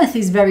my Earth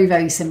is very,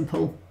 very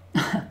simple.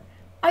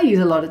 I use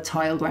a lot of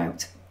tile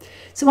grout.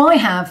 So I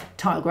have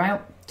tile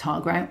grout,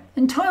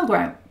 and tile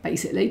grout,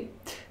 basically.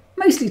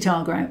 Mostly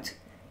tile grout.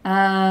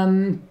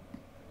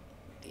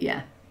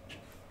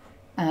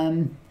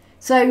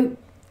 So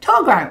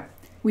tile grout.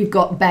 We've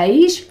got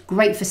beige,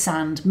 great for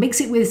sand.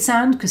 Mix it with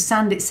sand because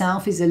sand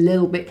itself is a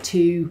little bit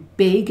too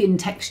big in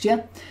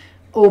texture.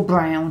 Or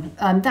brown.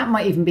 That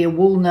might even be a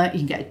walnut. You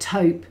can get a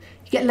taupe.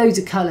 You get loads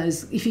of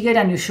colours. If you go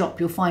down your shop,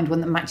 you'll find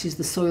one that matches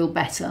the soil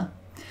better.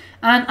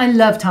 And I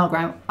love tile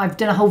grout. I've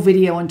done a whole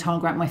video on tile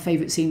grout, my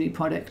favourite scenery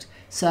product.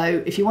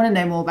 So if you want to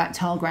know more about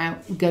tile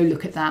grout, go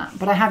look at that.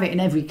 But I have it in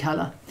every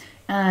colour,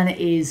 and it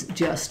is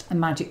just a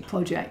magic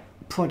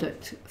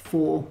product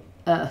for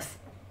Earth.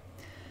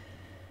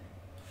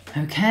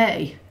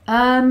 Okay.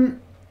 Doc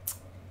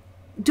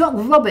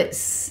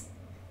Roberts,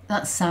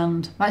 that's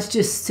sand. That's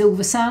just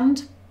silver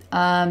sand.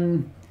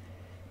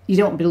 You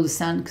don't want builder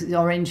sand because it's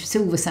orange.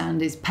 Silver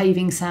sand is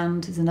paving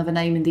sand. Is another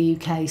name in the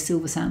UK,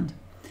 silver sand.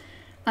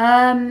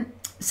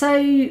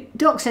 So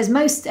Doc says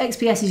most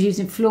XPS is used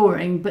in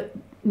flooring, but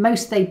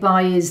most they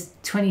buy is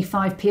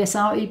 25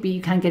 PSI, but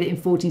you can get it in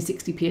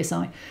 1460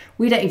 PSI.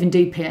 We don't even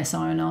do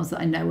PSI on ours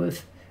that I know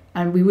of,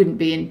 and we wouldn't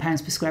be in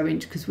pounds per square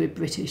inch because we're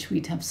British.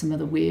 We'd have some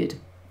other weird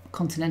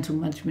continental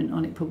measurement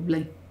on it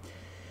probably.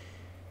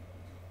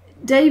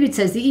 David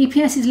says the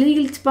EPS is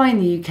legal to buy in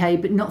the UK,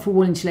 but not for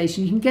wall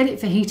insulation. You can get it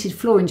for heated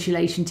floor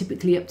insulation,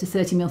 typically up to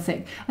 30mm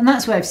thick. And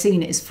that's where I've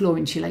seen it, is floor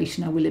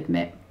insulation, I will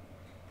admit.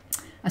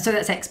 So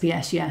that's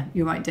XPS, yeah,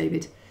 you're right,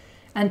 David.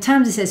 And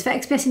Tamsin says, for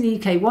XPS in the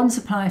UK, one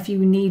supplier if you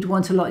need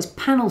one to lot is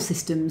panel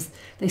systems.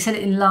 They sell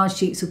it in large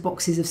sheets or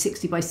boxes of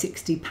 60 by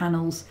 60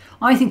 panels.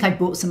 I think I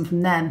bought some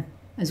from them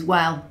as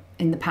well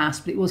in the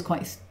past, but it was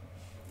quite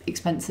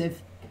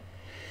expensive.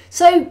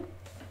 So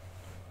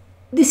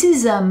this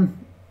is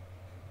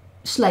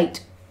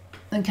slate,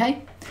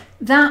 okay?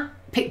 That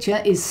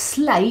picture is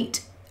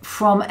slate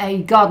from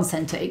a garden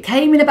centre. It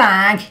came in a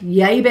bag,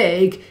 yay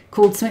big,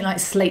 called something like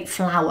slate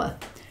flour.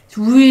 It's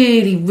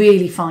really,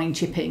 really fine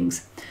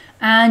chippings.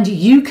 And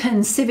you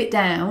can sieve it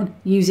down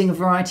using a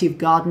variety of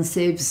garden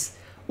sieves,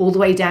 all the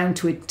way down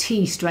to a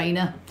tea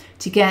strainer,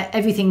 to get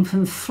everything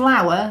from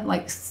flour,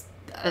 like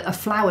a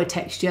flour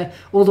texture,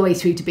 all the way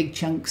through to big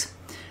chunks.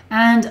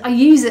 And I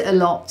use it a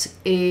lot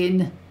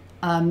in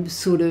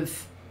sort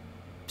of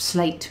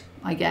slate,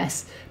 I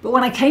guess. But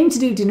when I came to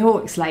do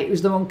Denoric slate, it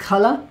was the wrong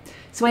colour.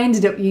 So I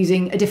ended up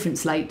using a different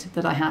slate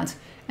that I had.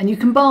 And you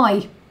can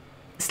buy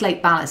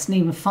slate ballast and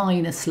even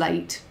finer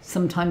slate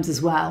sometimes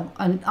as well.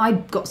 And I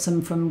got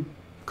some from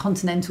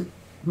Continental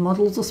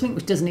Models or something,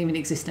 which doesn't even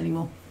exist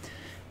anymore.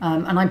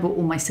 And I bought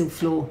all my silk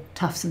floor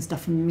tufts and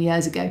stuff from them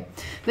years ago.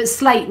 But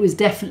slate was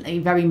definitely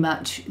very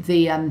much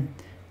the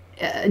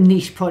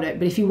niche product.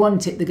 But if you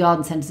want it, the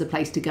garden centre's a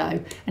place to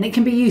go. And it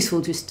can be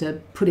useful just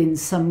to put in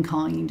some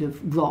kind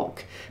of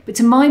rock. But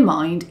to my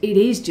mind, it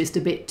is just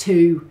a bit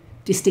too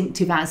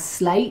distinctive as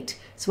slate.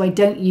 So I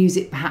don't use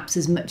it perhaps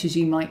as much as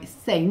you might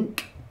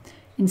think.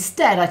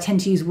 Instead, I tend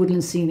to use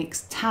Woodland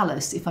Scenics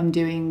Talus if I'm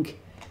doing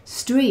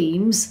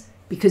streams,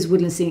 because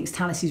Woodland Scenics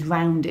Talus is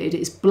rounded.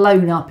 It's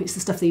blown up. It's the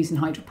stuff they use in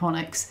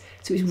hydroponics.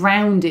 So it's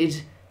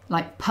rounded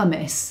like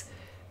pumice,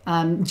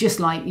 just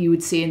like you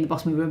would see in the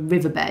bottom of a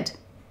riverbed.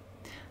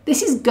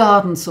 This is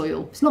garden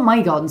soil. It's not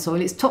my garden soil.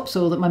 It's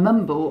topsoil that my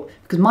mum bought,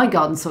 because my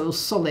garden soil's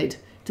solid.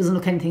 It doesn't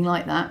look anything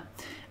like that.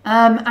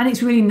 And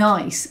it's really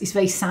nice. It's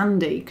very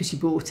sandy because she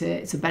bought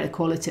it. It's a better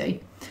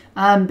quality.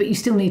 But you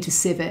still need to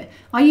sieve it.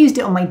 I used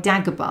it on my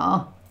dagger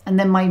bar, and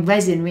then my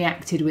resin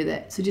reacted with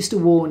it. So just a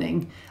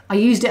warning. I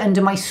used it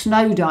under my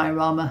snow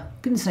diorama.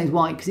 Goodness knows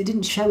why, because it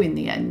didn't show in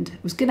the end. I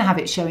was going to have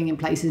it showing in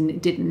places and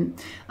it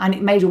didn't. And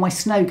it made all my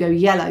snow go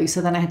yellow.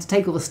 So then I had to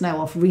take all the snow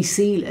off,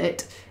 reseal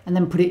it, and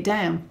then put it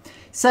down.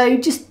 So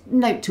just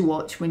note to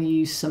watch when you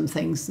use some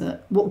things,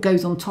 that what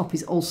goes on top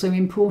is also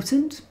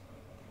important.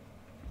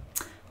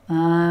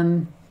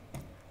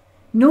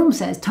 Norm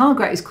says tile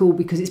grout is cool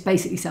because it's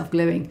basically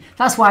self-gluing.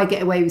 That's why I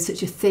get away with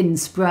such a thin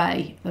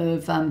spray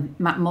of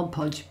matte Mod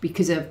Podge,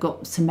 because I've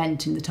got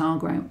cement in the tile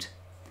grout.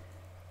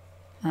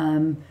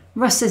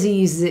 Russ says he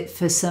uses it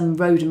for some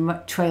road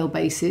and trail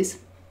bases.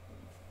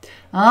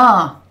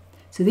 So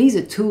these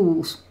are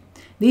tools.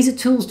 These are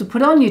tools to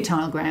put on your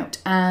tile grout,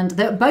 and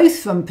they're both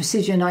from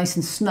Precision Ice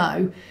and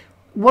Snow.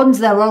 One's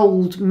their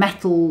old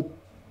metal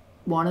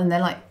one, and they're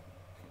like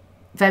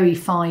very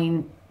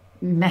fine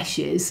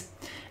meshes,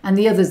 and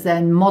the other's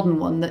their modern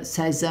one that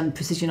says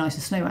Precision Ice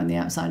and Snow around the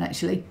outside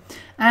actually,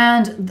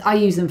 and I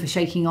use them for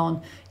shaking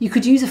on. You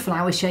could use a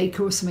flour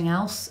shaker or something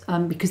else,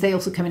 because they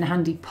also come in a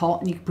handy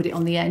pot and you can put it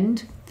on the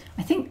end.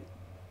 I think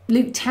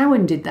Luke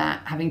Towan did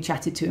that, having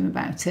chatted to him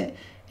about it.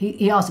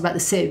 He asked about the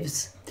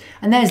sieves.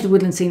 And there's the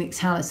Woodland Scenic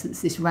Talus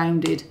that's this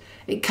rounded.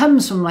 It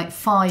comes from like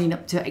fine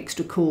up to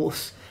extra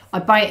coarse. I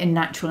buy it in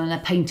natural and I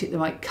paint it the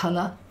right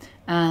colour.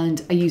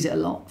 And I use it a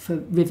lot for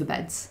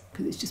riverbeds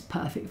because it's just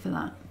perfect for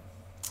that.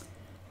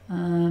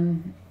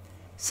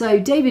 So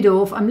David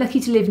Orff, I'm lucky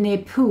to live near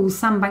pools.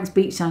 Sandbanks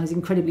Beach Town is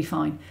incredibly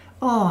fine.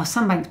 Oh,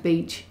 Sandbanks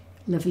Beach,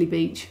 lovely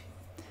beach.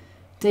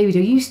 David,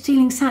 are you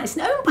stealing sand? It's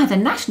owned by the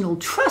National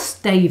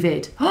Trust,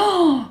 David.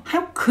 Oh,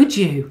 how could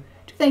you?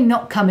 Do they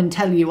not come and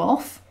tell you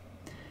off?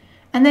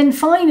 And then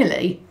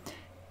finally,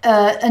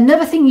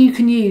 another thing you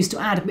can use to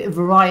add a bit of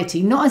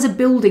variety, not as a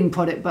building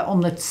product, but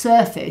on the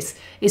surface,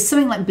 is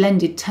something like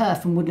blended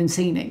turf from Woodland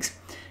Scenics.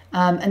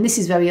 And this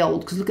is very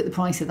old because look at the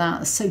price of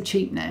that. It's so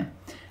cheap now.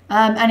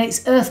 And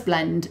it's earth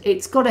blend.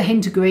 It's got a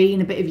hint of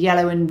green, a bit of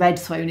yellow and red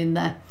thrown in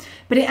there.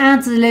 But it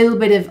adds a little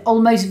bit of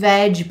almost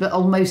veg, but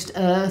almost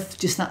earth,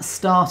 just that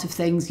start of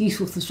things.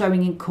 Useful for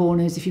throwing in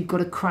corners if you've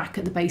got a crack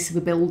at the base of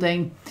a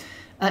building.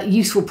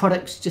 Useful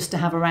products just to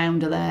have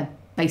around are there.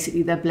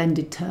 Basically, they're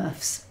blended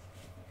turfs.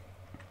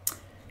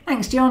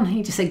 Thanks, John.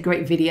 He just said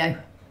great video.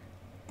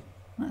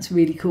 That's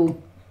really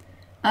cool.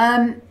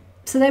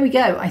 So there we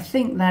go. I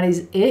think that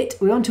is it.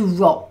 We're on to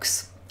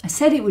rocks. I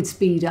said it would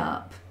speed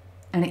up,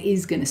 and it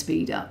is going to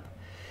speed up.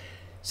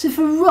 So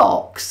for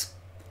rocks,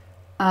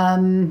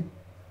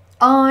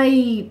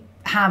 I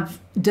have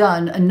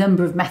done a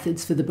number of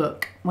methods for the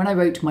book. When I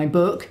wrote my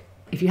book,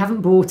 if you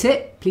haven't bought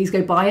it, please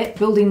go buy it.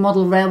 Building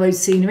Model Railroad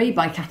Scenery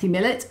by Kathy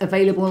Millett,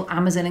 available on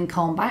Amazon and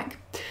Calmback.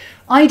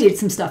 I did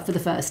some stuff for the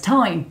first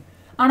time,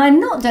 and I've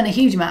not done a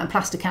huge amount of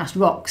plaster cast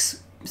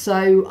rocks.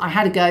 So I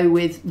had to go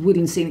with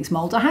Woodland Scenics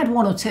mould. I had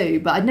one or two,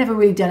 but I'd never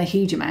really done a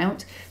huge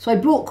amount. So I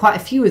bought quite a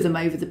few of them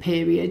over the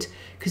period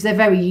because they're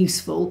very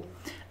useful.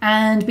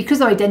 And because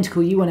they're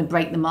identical, you want to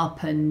break them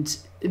up and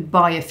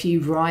buy a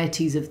few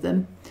varieties of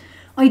them.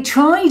 I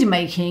tried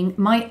making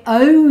my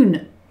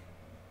own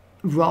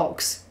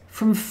rocks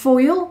from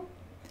foil.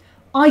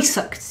 I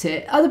sucked at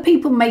it. Other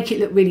people make it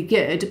look really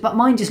good, but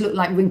mine just looked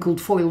like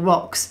wrinkled foil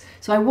rocks.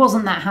 So I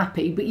wasn't that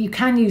happy, but you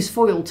can use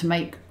foil to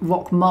make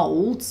rock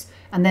moulds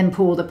and then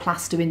pour the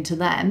plaster into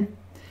them.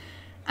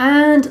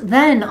 And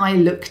then I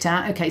looked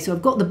at, okay, so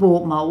I've got the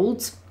bought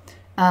moulds,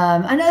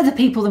 and other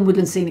people than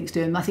Woodland Scenics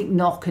do them. I think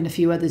Knock and a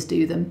few others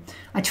do them.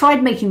 I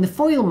tried making the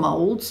foil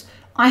moulds.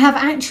 I have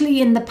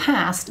actually in the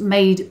past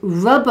made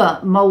rubber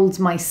moulds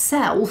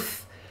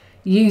myself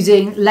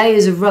using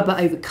layers of rubber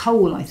over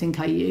coal, I think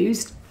I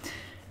used.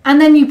 And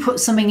then you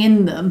put something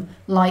in them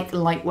like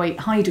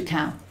lightweight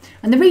hydrocal.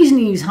 And the reason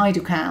you use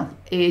hydrocal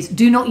is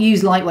do not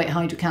use lightweight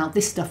hydrocal.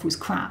 This stuff was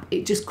crap.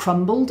 It just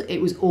crumbled.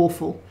 It was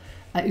awful.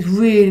 It was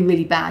really,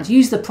 really bad.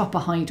 Use the proper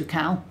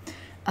hydrocal,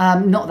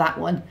 not that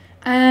one.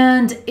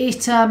 And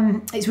it's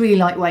really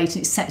lightweight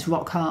and it sets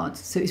rock hard.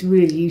 So it's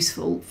really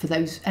useful for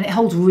those. And it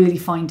holds really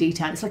fine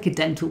detail. It's like a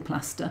dental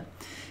plaster.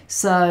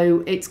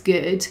 So it's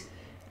good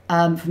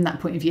from that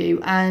point of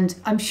view. And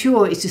I'm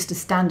sure it's just a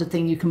standard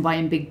thing you can buy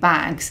in big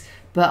bags.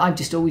 But I've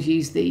just always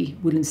used the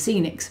Woodland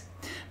Scenics.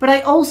 But I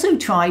also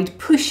tried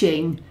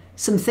pushing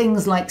some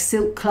things like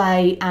silk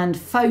clay and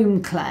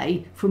foam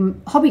clay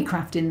from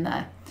Hobbycraft in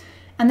there.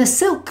 And the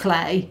silk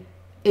clay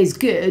is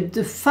good.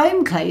 The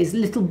foam clay is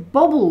little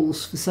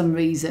bobbles for some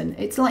reason.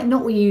 It's like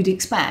not what you'd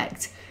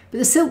expect. But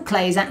the silk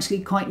clay is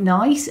actually quite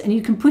nice and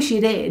you can push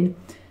it in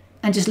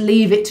and just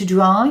leave it to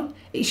dry.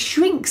 It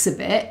shrinks a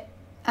bit.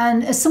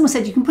 And as someone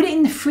said, you can put it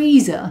in the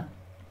freezer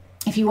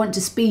if you want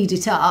to speed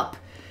it up.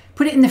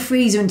 Put it in the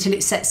freezer until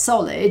it sets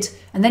solid,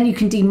 and then you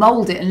can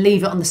demold it and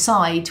leave it on the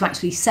side to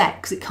actually set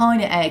because it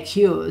kind of air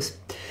cures.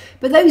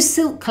 But those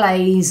silk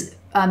clays,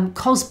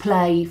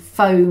 cosplay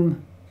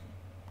foam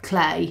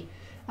clay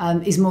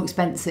is more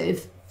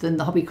expensive than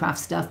the Hobbycraft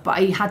stuff, but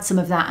I had some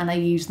of that and I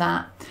used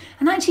that.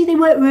 And actually they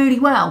worked really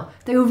well.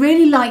 They were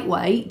really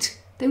lightweight.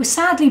 They were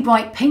sadly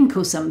bright pink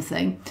or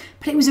something,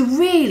 but it was a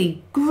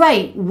really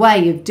great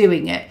way of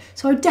doing it.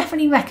 So I would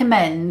definitely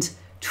recommend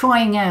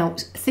trying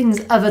out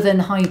things other than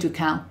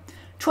hydrocal.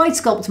 Tried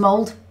sculpt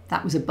mould,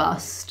 that was a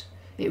bust,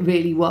 it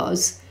really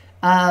was.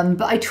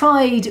 But I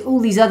tried all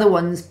these other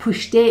ones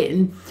pushed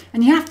in,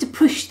 and you have to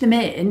push them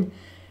in,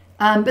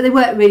 but they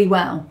work really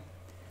well.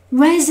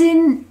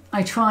 Resin,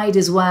 I tried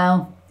as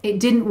well, it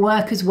didn't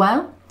work as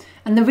well.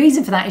 And the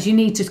reason for that is you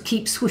need to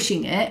keep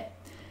swooshing it.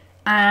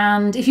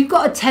 And if you've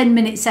got a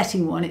 10-minute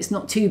setting one, it's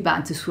not too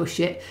bad to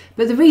swoosh it.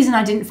 But the reason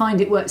I didn't find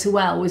it worked so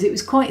well was it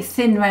was quite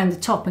thin around the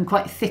top and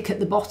quite thick at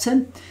the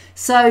bottom.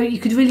 So you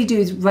could really do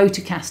is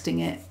rotor casting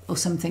it or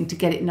something to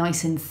get it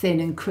nice and thin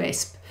and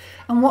crisp.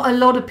 And what a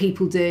lot of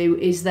people do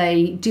is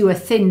they do a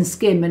thin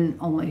skim and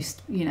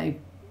almost, you know,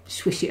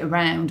 swish it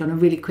around on a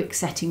really quick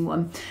setting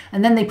one.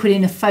 And then they put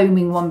in a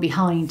foaming one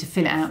behind to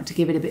fill it out to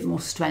give it a bit more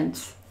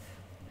strength.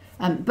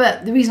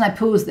 But the reason I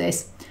paused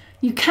this,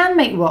 you can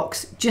make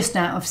rocks just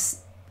out of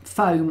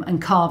foam and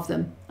carve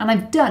them. And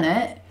I've done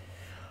it.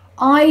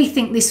 I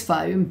think this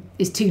foam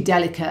is too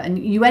delicate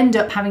and you end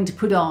up having to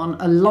put on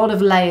a lot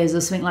of layers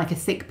of something like a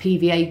thick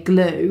PVA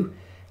glue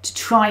to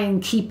try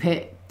and keep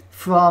it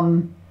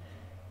from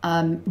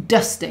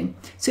dusting.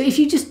 So if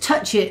you just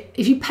touch it,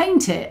 if you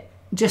paint it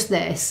just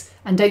this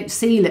and don't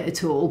seal it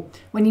at all,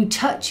 when you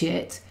touch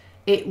it,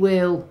 it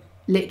will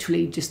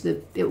literally just,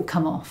 it will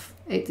come off.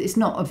 It's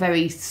not a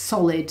very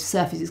solid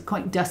surface, it's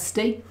quite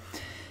dusty.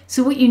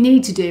 So what you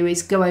need to do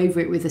is go over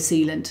it with a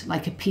sealant,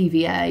 like a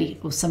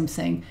PVA or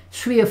something,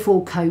 3 or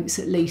 4 coats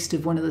at least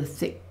of one of the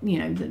thick, you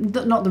know,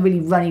 not the really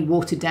runny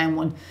watered down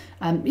one.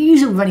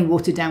 Use a runny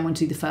watered down one to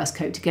do the first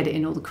coat to get it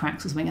in all the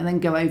cracks or something, and then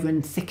go over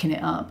and thicken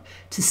it up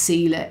to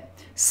seal it.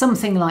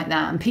 Something like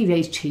that. And PVA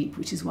is cheap,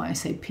 which is why I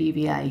say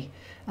PVA.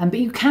 But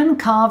you can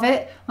carve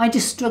it. I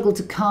just struggle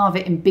to carve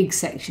it in big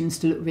sections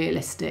to look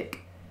realistic.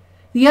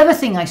 The other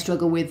thing I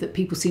struggle with that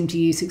people seem to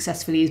use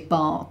successfully is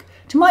bark.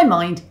 To my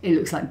mind, it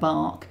looks like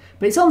bark,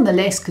 but it's on the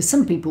list because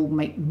some people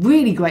make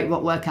really great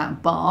rock work out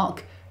of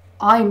bark.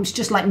 I'm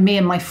just like me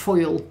and my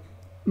foil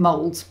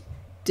moulds.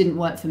 Didn't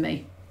work for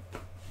me.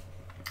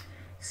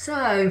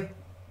 So,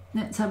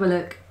 let's have a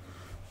look.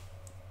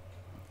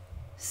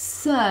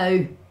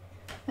 So,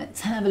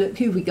 let's have a look.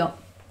 Who have we got?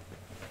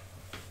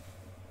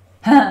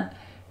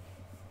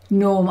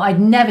 Norm, I'd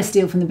never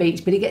steal from the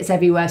beach, but it gets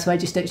everywhere, so I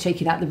just don't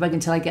shake it out the rug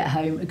until I get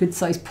home. A good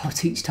sized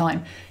pot each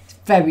time. It's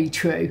very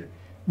true.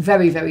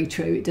 Very, very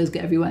true. It does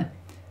get everywhere.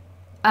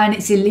 And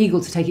it's illegal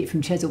to take it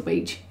from Chesil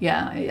Beach.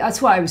 Yeah,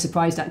 that's what I was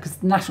surprised at, because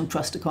the National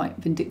Trust are quite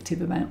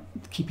vindictive about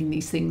keeping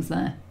these things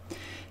there.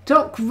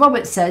 Doc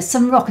Roberts says,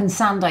 some rock and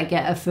sand I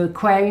get are for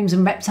aquariums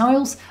and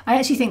reptiles. I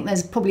actually think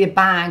there's probably a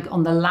bag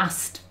on the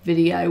last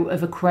video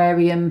of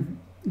aquarium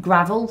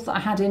gravel that I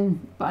had in,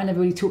 but I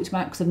never really talked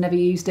about because I've never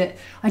used it.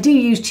 I do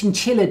use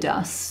chinchilla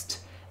dust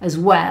as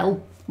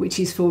well, which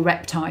is for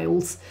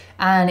reptiles,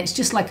 and it's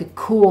just like a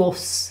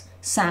coarse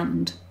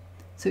sand,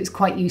 so it's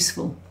quite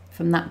useful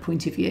from that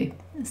point of view.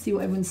 Let's see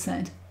what everyone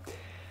said.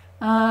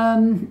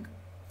 So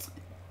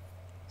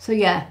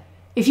yeah,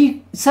 if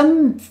you,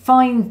 some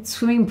fine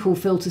swimming pool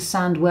filter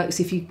sand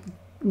works if you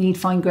need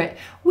fine grit.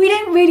 We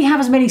don't really have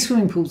as many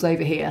swimming pools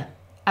over here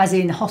as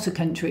in hotter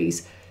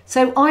countries.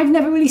 So I've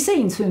never really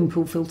seen swimming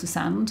pool filter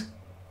sand,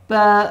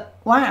 but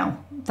wow,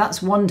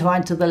 that's one to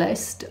add to the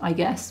list, I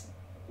guess.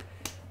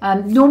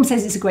 Norm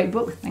says it's a great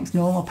book. Thanks,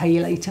 Norm. I'll pay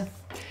you later.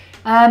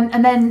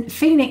 And then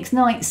Phoenix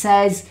Knight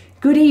says,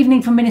 good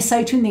evening from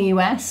Minnesota in the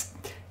US.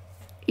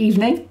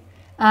 Evening.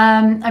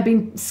 I've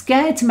been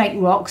scared to make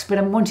rocks, but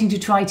I'm wanting to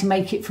try to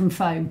make it from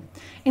foam.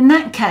 In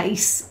that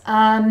case,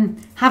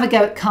 have a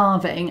go at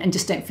carving and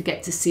just don't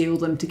forget to seal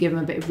them to give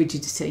them a bit of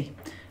rigidity.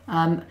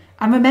 And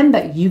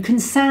remember, you can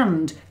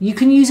sand, you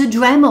can use a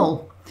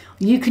Dremel,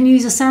 you can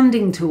use a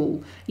sanding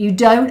tool. You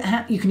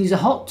can use a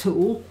hot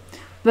tool,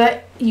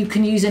 but you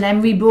can use an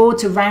emery board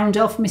to round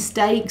off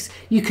mistakes.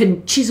 You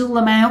can chisel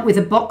them out with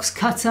a box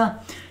cutter.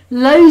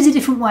 Loads of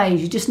different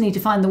ways. You just need to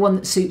find the one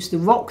that suits the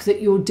rock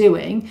that you're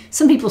doing.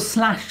 Some people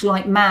slash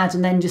like mad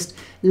and then just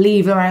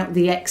lever out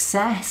the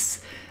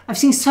excess. I've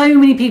seen so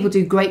many people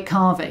do great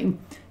carving.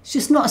 It's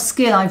just not a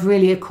skill I've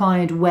really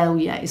acquired well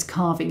yet, is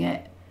carving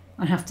it,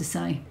 I have to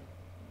say.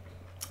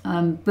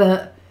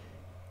 But,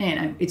 you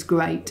know, it's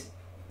great.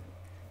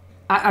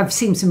 I've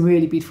seen some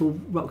really beautiful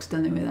rocks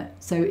done with it.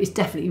 So it's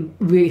definitely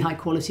really high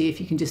quality if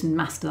you can just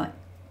master that.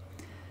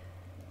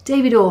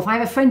 David Orff, I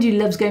have a friend who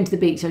loves going to the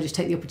beach. So I just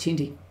take the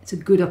opportunity. It's a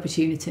good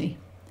opportunity.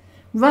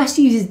 Russ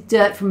uses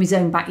dirt from his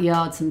own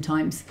backyard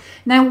sometimes.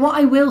 Now, what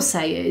I will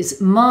say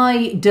is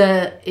my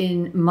dirt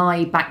in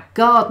my back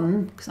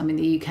garden, because I'm in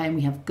the UK and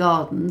we have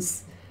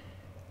gardens,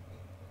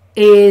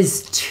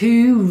 is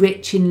too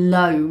rich in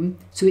loam,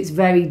 so it's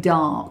very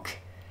dark.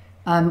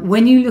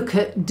 When you look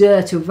at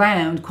dirt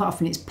around, quite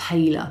often it's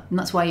paler, and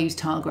that's why I use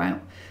tar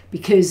grout,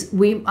 because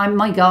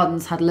my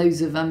gardens had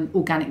loads of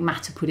organic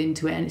matter put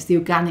into it, and it's the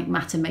organic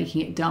matter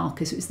making it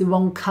darker, so it's the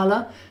wrong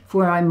colour for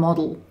where I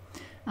model.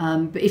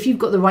 But if you've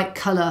got the right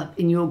colour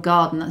in your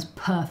garden, that's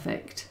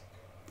perfect.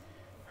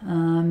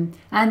 And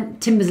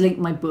Timber's linked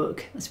my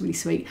book. That's really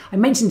sweet. I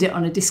mentioned it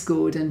on a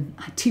Discord and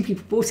I had 2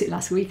 people bought it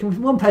last week,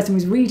 and one person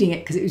was reading it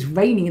because it was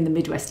raining in the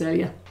Midwest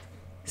earlier.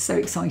 So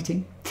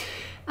exciting.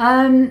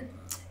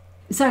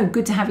 So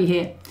good to have you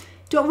here.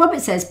 Dr.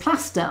 Robert says,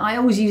 plaster, I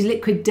always use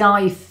liquid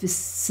dye for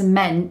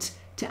cement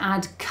to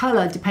add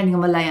colour depending on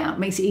the layout.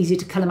 Makes it easier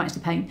to colour match the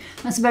paint.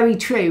 That's very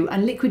true.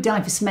 And liquid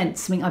dye for cement is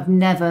something I've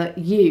never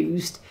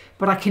used,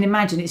 but I can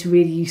imagine it's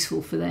really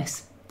useful for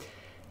this.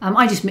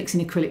 I just mix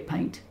in acrylic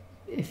paint,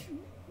 if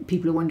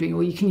people are wondering,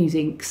 or you can use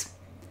inks.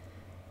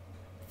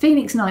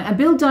 Phoenix Knight, I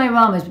build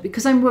dioramas, but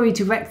because I'm worried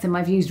to wreck them,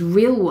 I've used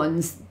real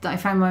ones that I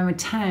found when I'm in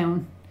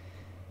town,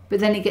 but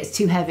then it gets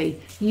too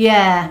heavy.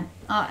 Yeah,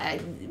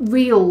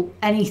 real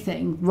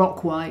anything,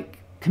 rock work,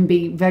 can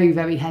be very,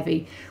 very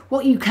heavy.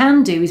 What you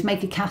can do is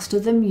make a cast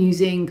of them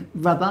using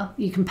rubber.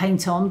 You can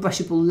paint on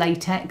brushable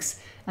latex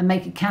and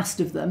make a cast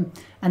of them,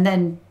 and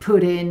then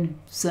put in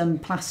some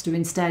plaster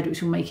instead,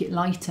 which will make it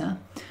lighter,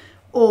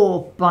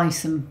 or buy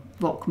some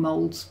rock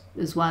moulds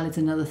as well as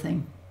another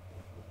thing.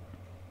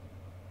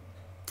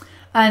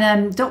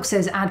 And Doc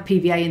says add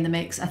PVA in the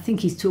mix. I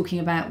think he's talking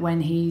about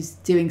when he's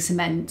doing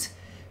cement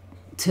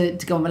to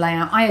go on the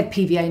layout. I add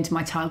PVA into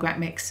my tile grout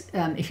mix.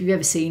 If you've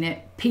ever seen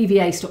it,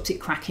 PVA stops it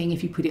cracking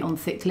if you put it on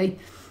thickly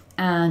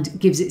and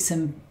gives it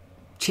some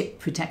chip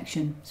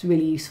protection. It's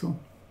really useful.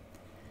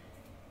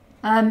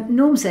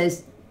 Norm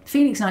says,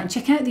 Phoenix Knight,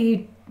 check out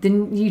the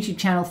YouTube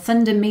channel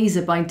Thunder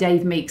Mesa by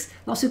Dave Meeks.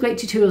 Lots of great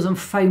tutorials on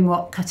foam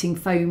rock cutting,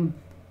 foam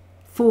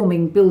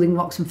forming, building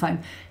rocks from foam.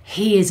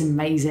 He is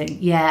amazing.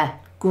 Yeah,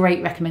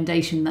 great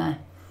recommendation there.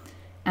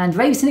 And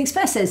Raveson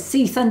Express says,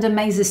 see Thunder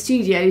Mesa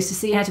Studios to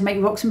see how to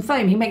make rocks from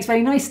foam. He makes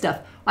very nice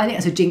stuff. I think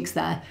that's a jinx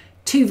there.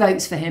 2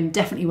 votes for him.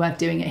 Definitely worth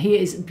doing it. He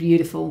is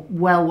beautiful.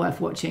 Well worth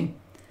watching.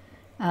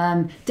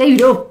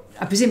 David Orr,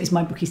 I presume it's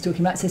my book he's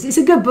talking about, says, it's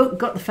a good book.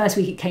 Got the first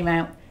week it came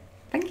out.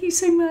 Thank you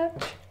so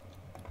much.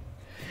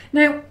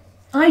 Now,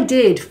 I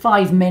did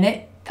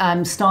 5-minute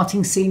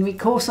starting scenery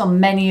course on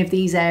many of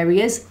these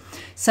areas.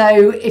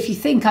 So if you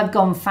think I've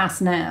gone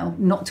fast now,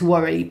 not to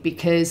worry,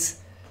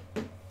 because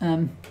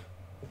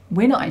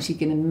we're not actually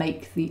going to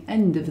make the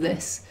end of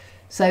this.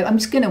 So I'm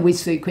just going to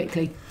whiz through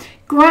quickly.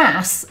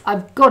 Grass,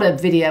 I've got a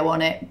video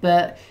on it,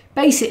 but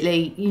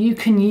basically you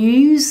can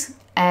use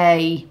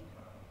a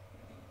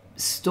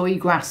Stoy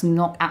grass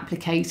knock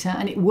applicator,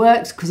 and it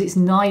works because it's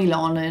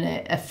nylon and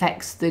it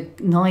affects the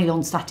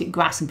nylon static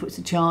grass and puts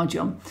a charge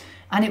on,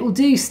 and it will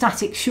do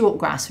static short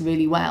grass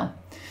really well.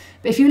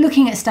 But if you're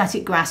looking at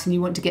static grass and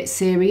you want to get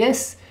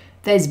serious,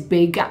 there's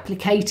big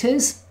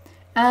applicators,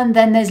 and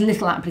then there's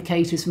little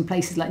applicators from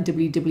places like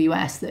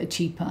WWS that are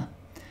cheaper.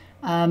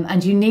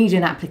 And you need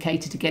an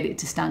applicator to get it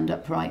to stand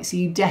upright. So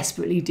you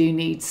desperately do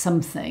need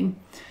something,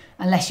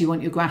 unless you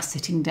want your grass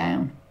sitting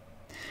down.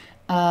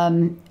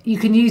 You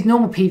can use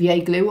normal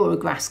PVA glue or a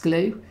grass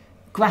glue.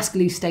 Grass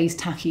glue stays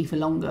tacky for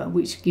longer,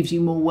 which gives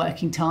you more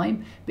working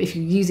time. But if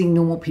you're using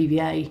normal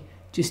PVA,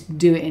 just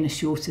do it in a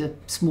shorter,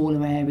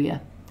 smaller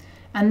area.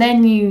 And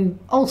then you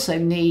also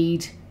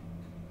need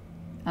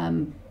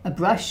a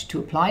brush to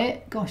apply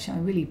it. Gosh, I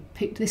really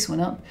picked this one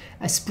up.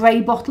 A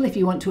spray bottle if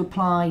you want to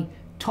apply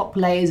top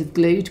layers of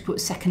glue to put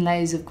second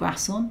layers of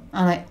grass on.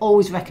 And I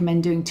always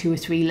recommend doing 2 or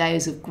 3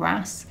 layers of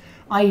grass.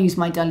 I use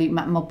my dilute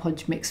matte Mod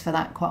Podge mix for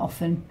that quite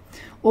often.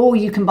 Or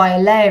you can buy a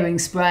layering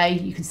spray.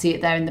 You can see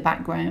it there in the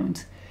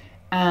background.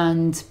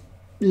 And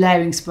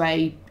layering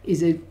spray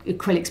is an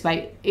acrylic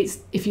spray.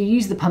 If you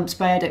use the pump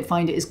spray, I don't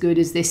find it as good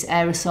as this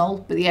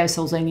aerosol, but the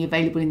aerosol is only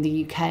available in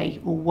the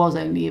UK, or was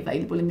only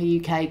available in the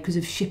UK because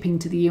of shipping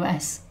to the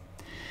US.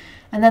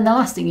 And then the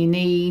last thing you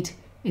need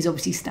is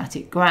obviously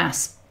static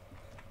grass.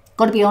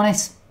 Got to be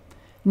honest,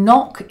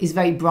 Knock is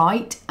very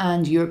bright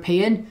and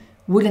European.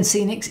 Wooden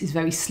Scenics is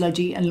very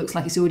sludgy and looks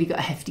like it's already got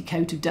a hefty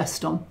coat of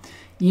dust on.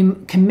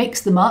 You can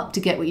mix them up to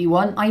get what you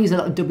want. I use a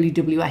lot of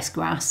WWS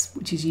grass,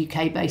 which is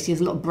UK based. It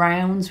has a lot of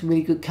browns,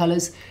 really good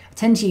colours. I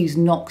tend to use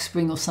Knock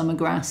Spring or Summer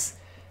Grass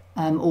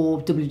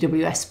or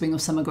WWS Spring or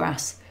Summer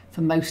Grass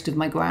for most of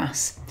my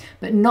grass.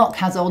 But Knock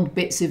has odd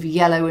bits of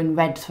yellow and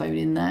red thrown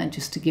in there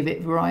just to give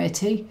it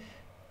variety.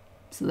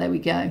 So there we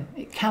go.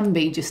 It can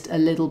be just a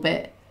little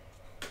bit,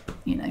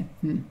 you know.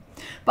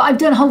 But I've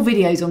done whole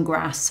videos on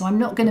grass, so I'm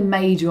not going to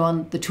major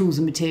on the tools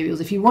and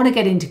materials. If you want to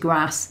get into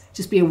grass,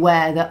 just be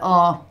aware there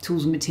are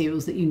tools and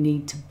materials that you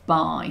need to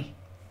buy.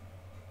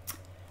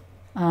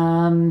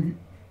 Timber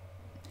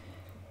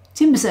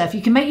Surf,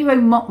 you can make your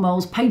own mock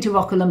molds, paint a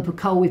rock or lump of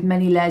coal with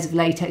many layers of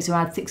latex, or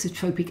add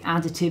thixotropic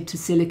additive to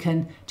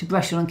silicon to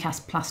brush on and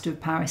cast plaster of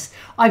Paris.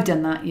 I've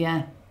done that,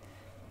 yeah.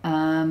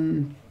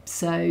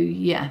 So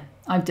yeah,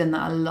 I've done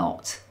that a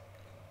lot.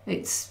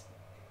 It's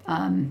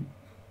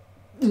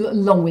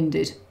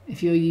long-winded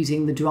if you're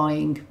using the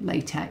drying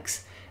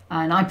latex,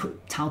 and I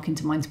put talc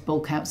into mine to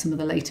bulk out some of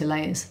the later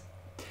layers.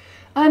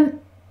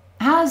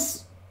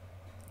 Has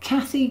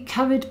Kathy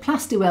covered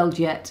Plastic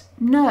yet?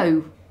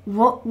 No.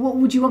 What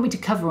would you want me to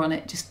cover on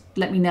it? Just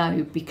let me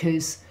know,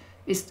 because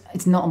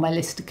it's not on my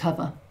list to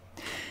cover.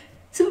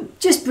 So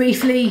just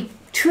briefly,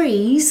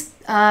 trees,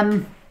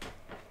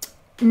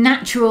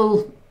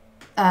 natural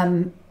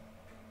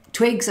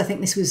twigs. I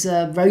think this was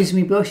a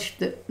rosemary bush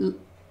that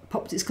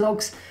popped its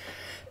clogs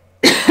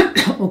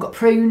or got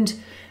pruned.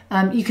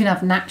 You can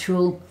have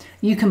natural,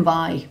 you can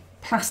buy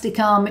plastic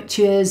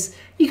armatures,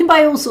 you can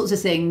buy all sorts of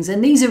things,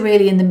 and these are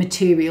really in the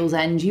materials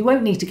end. You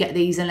won't need to get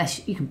these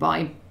unless you can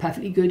buy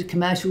perfectly good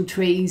commercial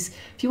trees.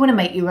 If you want to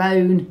make your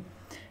own,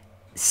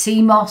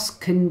 sea moss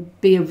can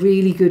be a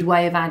really good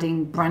way of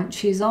adding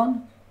branches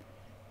on,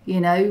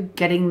 you know,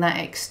 getting that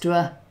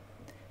extra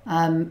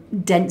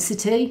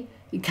density.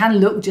 It can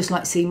look just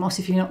like sea moss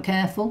if you're not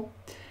careful.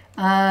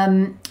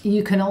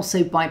 You can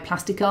also buy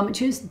plastic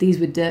armatures. These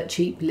were dirt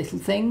cheap little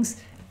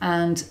things,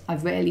 and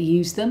I've rarely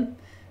used them,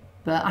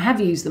 but I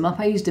have used them up.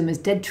 I used them as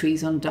dead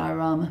trees on a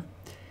diorama.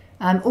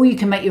 Or you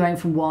can make your own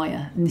from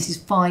wire, and this is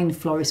fine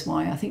florist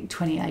wire, I think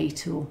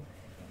 28 or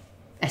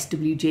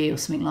SWG or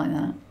something like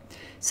that.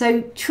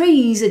 So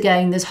trees,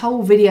 again, there's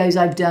whole videos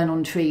I've done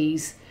on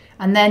trees.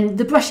 And then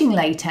the brushing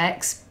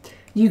latex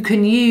you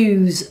can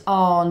use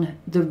on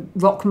the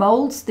rock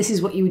molds. This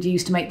is what you would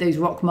use to make those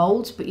rock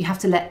molds, but you have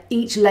to let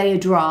each layer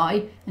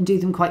dry and do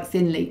them quite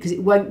thinly because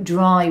it won't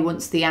dry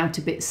once the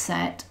outer bit's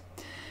set.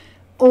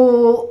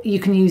 Or you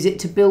can use it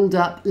to build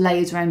up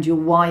layers around your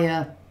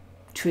wire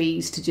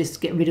trees to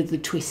just get rid of the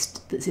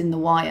twist that's in the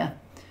wire.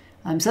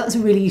 So that's a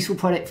really useful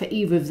product for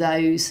either of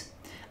those.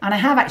 And I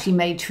have actually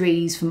made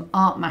trees from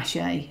art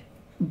mache,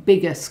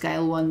 bigger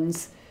scale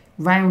ones,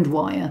 round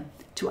wire,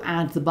 to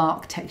add the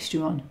bark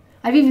texture on.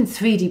 I've even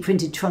 3D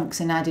printed trunks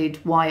and added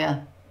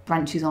wire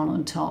branches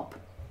on top.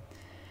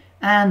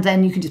 And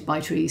then you can just buy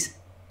trees.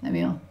 There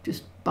we are,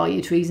 just buy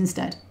your trees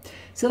instead.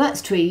 So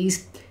that's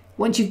trees.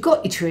 Once you've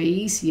got your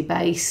trees, your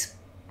base,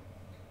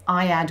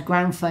 I add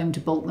ground foam to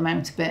bulk them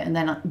out a bit, and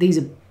then these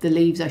are the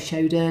leaves I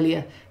showed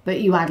earlier,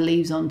 but you add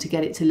leaves on to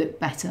get it to look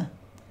better.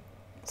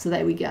 So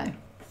there we go.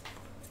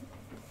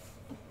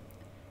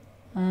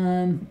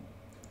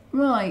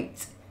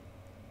 Right,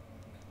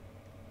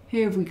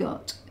 here have we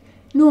got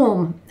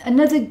Norm,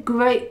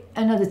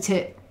 another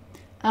tip.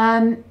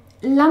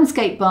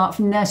 Landscape bark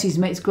from nurseries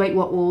makes great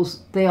wet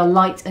walls. They are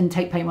light and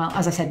take paint well.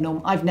 As I said,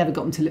 Norm, I've never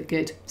got them to look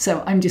good,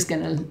 so I'm just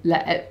going to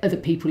let other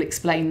people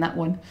explain that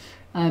one.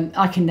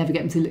 I can never get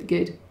them to look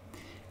good.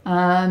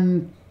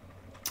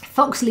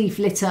 Fox leaf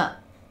litter.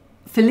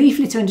 For leaf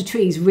litter under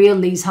trees, real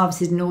leaves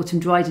harvested in autumn,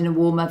 dried in a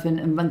warm oven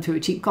and run through a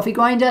cheap coffee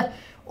grinder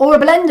or a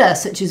blender,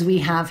 such as we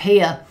have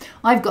here.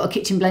 I've got a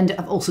kitchen blender.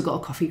 I've also got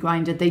a coffee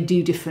grinder. They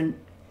do different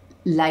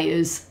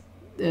layers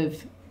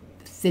of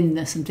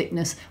thinness and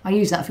thickness. I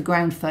use that for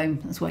ground foam.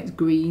 That's why it's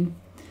green.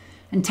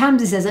 And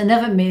Tamsin says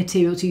another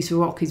material to use for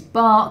rock is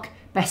bark,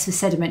 best for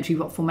sedimentary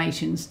rock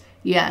formations.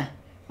 Yeah.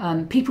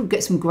 People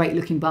get some great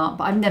looking bark,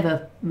 but I've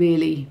never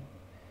really,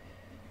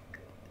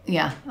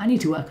 I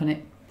need to work on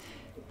it.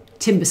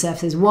 Timbersurf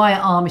says, wire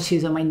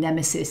armatures are my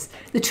nemesis.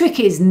 The trick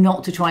is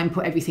not to try and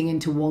put everything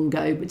into one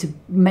go, but to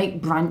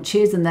make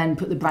branches and then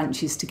put the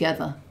branches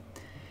together.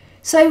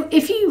 So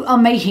if you are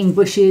making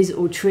bushes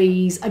or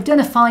trees, I've done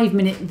a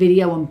 5-minute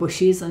video on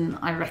bushes and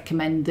I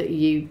recommend that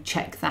you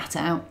check that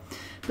out.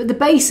 But the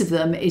base of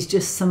them is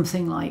just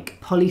something like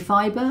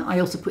polyfiber. I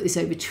also put this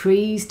over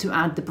trees to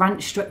add the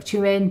branch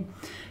structure in.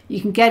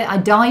 You can get it, I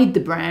dyed the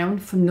brown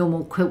from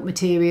normal quilt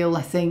material,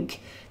 I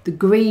think. The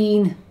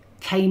green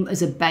came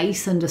as a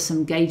base under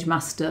some Gauge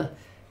Master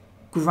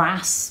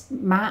grass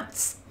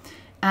mats.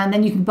 And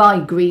then you can buy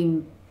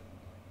green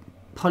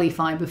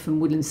polyfiber from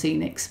Woodland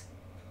Scenics,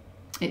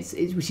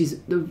 which is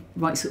the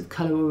right sort of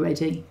colour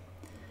already.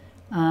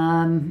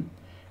 And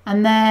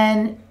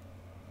then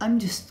I'm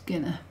just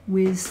gonna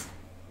whiz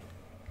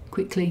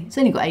quickly. It's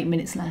only got 8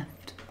 minutes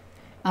left.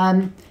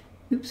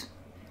 Oops.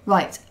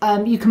 Right,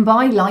 you can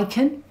buy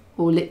lichen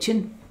or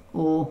lichen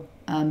or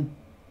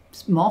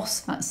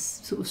moss, that's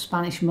sort of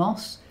Spanish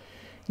moss.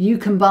 You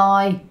can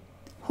buy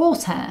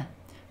horsehair,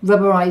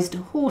 rubberized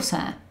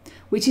horsehair,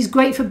 which is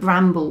great for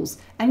brambles,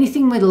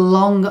 anything with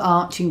long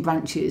arching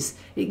branches.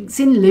 It's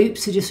in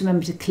loops, so just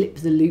remember to clip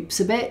the loops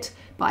a bit,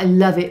 but I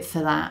love it for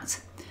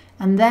that.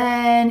 And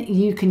then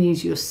you can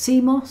use your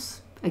sea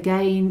moss,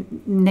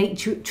 again,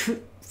 nature,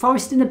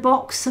 forest in a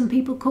box, some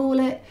people call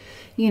it.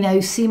 You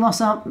know, sea moss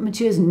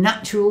armatures,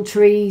 natural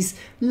trees,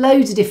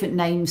 loads of different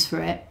names for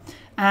it.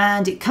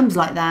 And it comes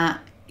like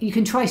that. You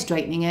can try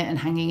straightening it and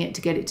hanging it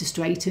to get it to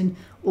straighten,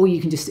 or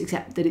you can just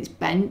accept that it's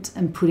bent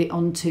and put it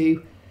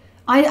onto.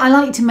 I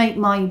like to make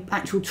my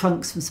actual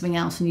trunks from something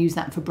else and use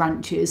that for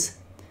branches.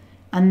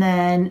 And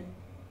then,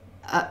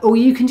 or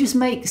you can just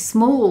make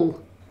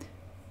small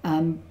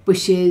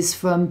bushes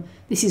from,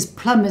 this is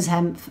plumber's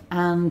hemp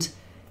and,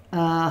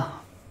 the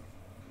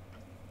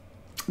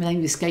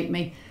name escaped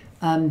me,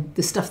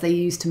 the stuff they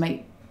use to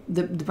make,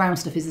 the brown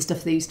stuff is the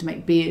stuff they use to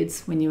make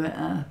beards when you're at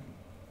a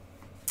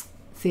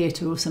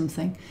theatre or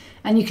something.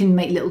 And you can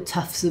make little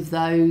tufts of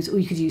those, or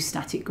you could use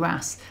static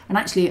grass. And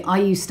actually I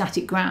use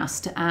static grass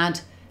to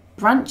add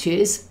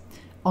branches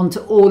onto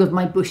all of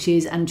my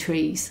bushes and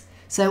trees.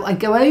 So I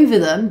go over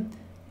them,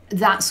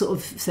 that sort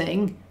of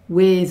thing,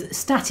 with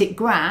static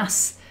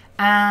grass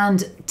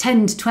and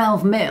 10 to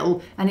 12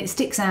 mil, and it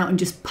sticks out and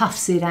just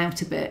puffs it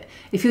out a bit.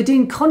 If you're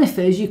doing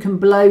conifers, you can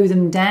blow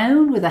them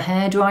down with a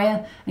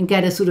hairdryer and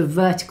get a sort of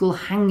vertical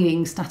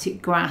hanging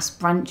static grass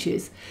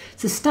branches.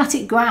 So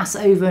static grass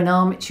over an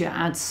armature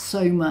adds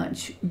so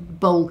much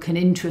bulk and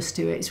interest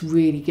to it. It's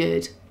really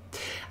good.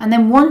 And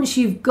then once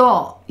you've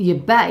got your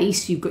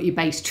base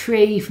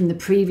tree from the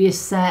previous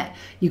set,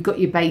 you've got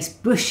your base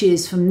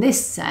bushes from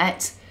this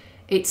set,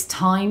 it's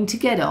time to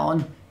get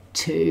on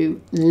to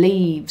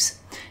leaves.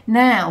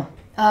 Now,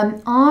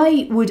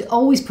 I would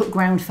always put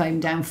ground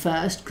foam down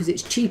first because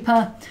it's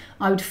cheaper.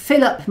 I would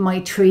fill up my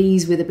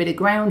trees with a bit of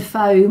ground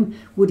foam,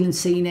 Woodland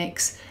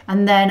Scenics,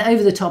 and then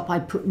over the top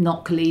I'd put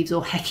knock leaves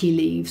or hecky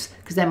leaves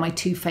because they're my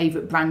two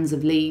favourite brands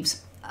of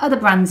leaves. Other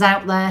brands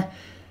out there,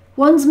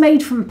 ones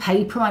made from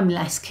paper I'm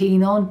less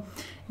keen on.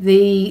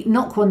 The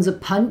knock ones are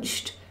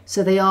punched,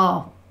 so they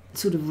are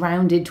sort of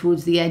rounded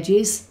towards the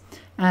edges,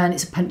 and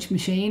it's a punch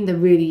machine. They're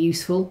really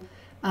useful.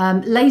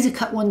 Laser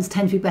cut ones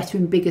tend to be better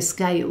in bigger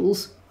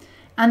scales.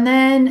 And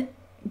then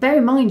bear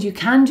in mind, you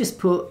can just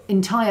put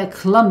entire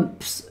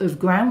clumps of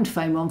ground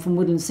foam on from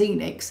Woodland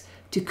Scenics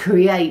to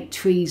create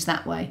trees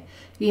that way.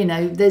 You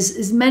know,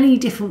 there's many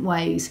different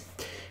ways.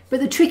 But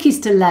the trick is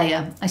to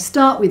layer. I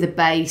start with a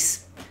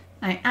base,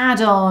 I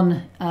add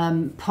on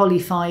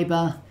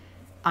polyfiber,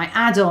 I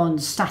add on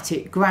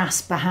static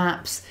grass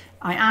perhaps,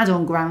 I add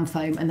on ground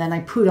foam, and then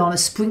I put on a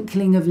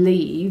sprinkling of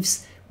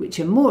leaves, which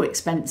are more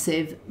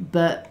expensive,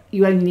 but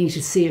you only need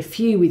to see a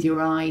few with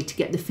your eye to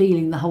get the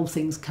feeling the whole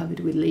thing's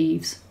covered with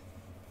leaves.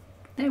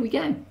 There we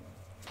go.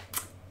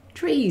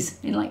 Trees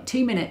in like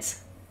 2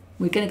 minutes.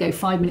 We're going to go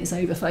 5 minutes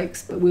over,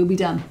 folks, but we'll be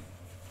done.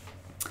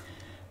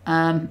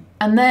 And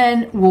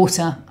then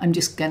water, I'm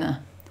just going to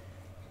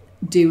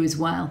do as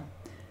well.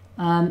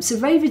 So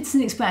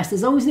Ravenson Express,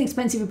 there's always an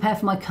expensive repair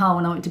for my car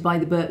when I went to buy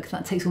the book.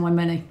 That takes all my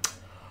money.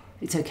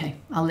 It's okay,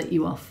 I'll let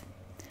you off.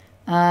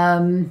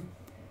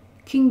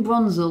 King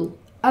Bronzel.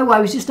 Oh, I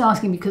was just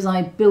asking because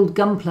I build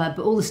Gunpla,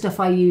 but all the stuff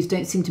I use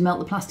don't seem to melt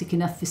the plastic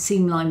enough for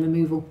seam line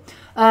removal.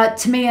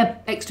 Tamiya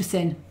extra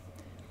thin.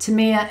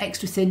 Tamiya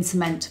extra thin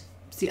cement.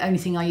 It's the only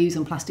thing I use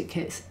on plastic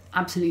kits.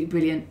 Absolutely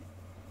brilliant.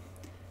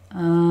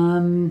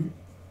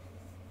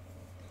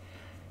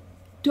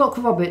 Doc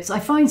Roberts, I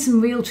find some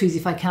real trees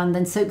if I can,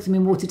 then soak them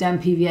in watered down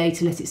PVA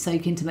to let it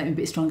soak in to make them a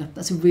bit stronger.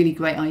 That's a really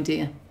great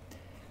idea.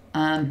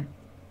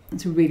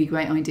 That's a really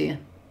great idea.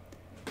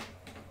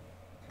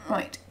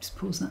 Right, just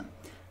pause that.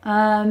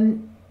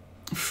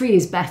 Free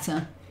is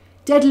better.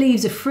 Dead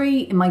leaves are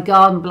free in my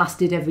garden,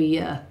 blasted every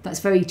year. That's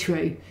very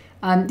true.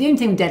 The only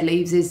thing with dead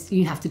leaves is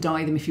you have to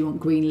dye them if you want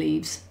green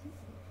leaves.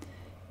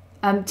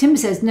 Timber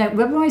says, no,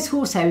 rubberised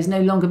horsehair is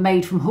no longer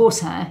made from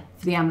horsehair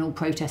for the animal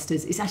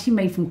protesters. It's actually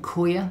made from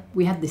coir.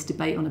 We had this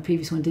debate on a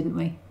previous one, didn't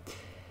we?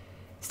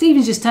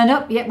 Stephen's just turned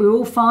up. Yep, we're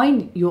all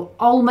fine. You're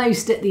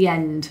almost at the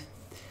end.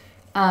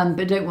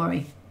 But don't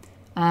worry.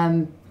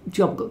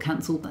 Job got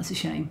cancelled. That's a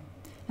shame.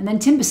 And then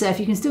Timber Surf,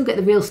 you can still get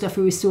the real stuff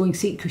for restoring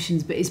seat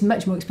cushions, but it's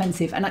much more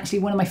expensive. And actually,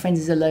 one of my friends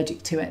is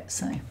allergic to it,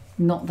 so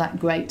not that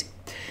great.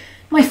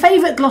 My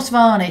favourite gloss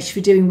varnish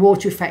for doing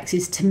water effects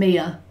is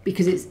Tamiya,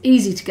 because it's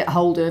easy to get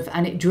hold of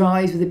and it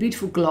dries with a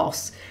beautiful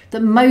gloss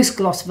that most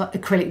gloss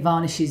acrylic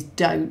varnishes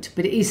don't,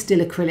 but it is still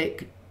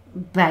acrylic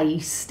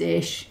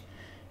based-ish.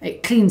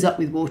 It cleans up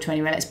with water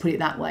anyway, let's put it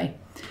that way.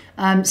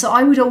 So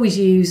I would always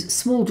use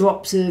small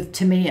drops of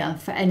Tamiya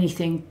for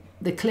anything,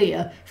 the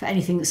clear, for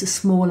anything that's a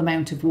small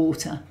amount of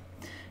water.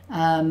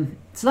 So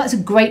that's a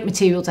great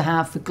material to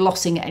have for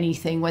glossing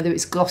anything, whether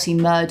it's glossy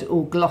mud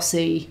or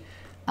glossy,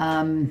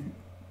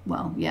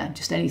 well, yeah,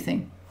 just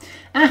anything.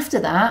 After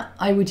that,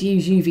 I would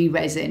use UV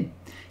resin.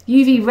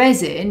 UV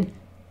resin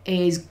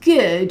is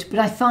good, but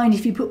I find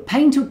if you put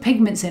paint or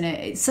pigments in it,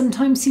 it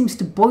sometimes seems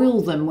to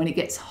boil them when it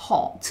gets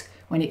hot,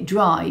 when it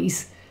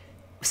dries,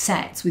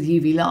 sets with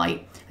UV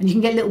light, and you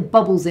can get little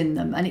bubbles in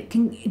them, and it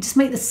just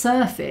make the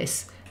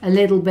surface a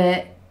little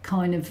bit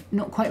kind of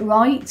not quite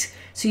right.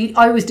 So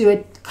I always do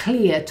a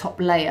clear top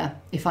layer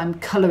if I'm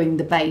colouring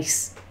the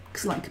base,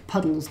 because like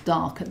puddles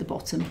dark at the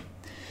bottom.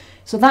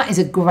 So that is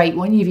a great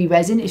one, UV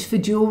resin. It's for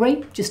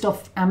jewellery, just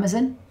off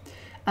Amazon.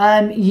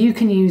 You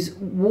can use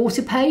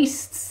water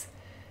pastes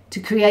to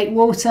create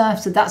water,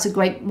 so that's a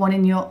great one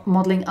in your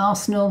modelling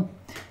arsenal.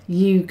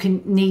 You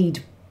can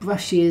need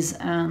brushes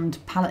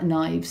and palette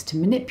knives to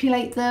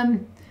manipulate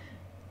them.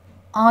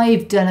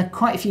 I've done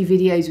quite a few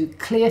videos with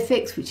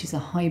Clearfix, which is a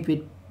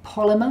hybrid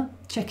polymer.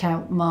 Check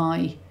out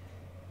my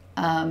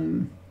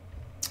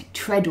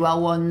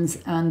Treadwell ones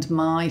and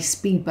my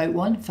Speedboat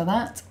one for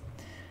that.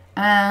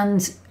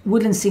 And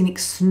Woodland Scenic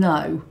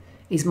Snow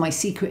is my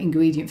secret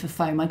ingredient for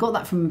foam. I got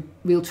that from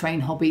Real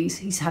Train Hobbies.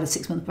 He's had a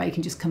 6-month break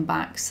and just come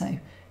back, so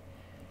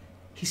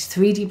he's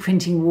 3D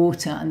printing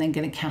water and then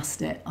going to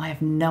cast it. I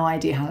have no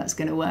idea how that's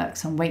going to work,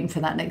 so I'm waiting for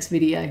that next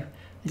video.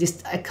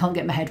 I can't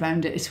get my head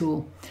around it at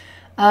all.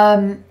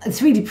 The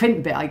 3D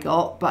print bit I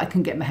got, but I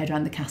couldn't get my head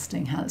around the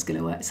casting, how that's going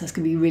to work, so that's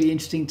going to be really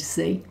interesting to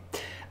see.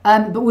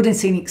 But Woodland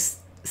Scenic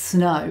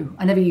Snow,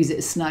 I never use it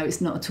as snow, it's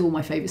not at all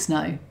my favourite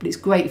snow, but it's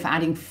great for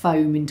adding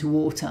foam into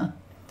water.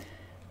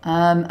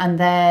 And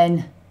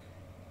then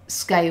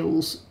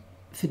scales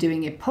for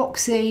doing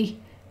epoxy,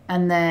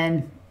 and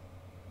then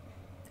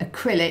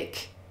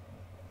acrylic.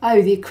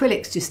 Oh, the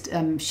acrylic's just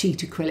sheet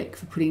acrylic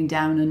for putting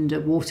down under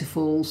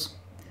waterfalls.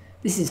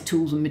 This is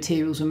tools and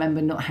materials,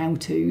 remember, not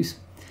how-tos.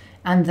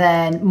 And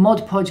then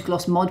Mod Podge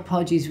gloss. Mod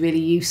Podge is really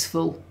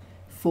useful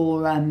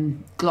for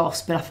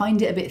gloss, but I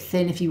find it a bit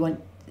thin if you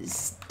want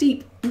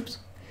steep, oops,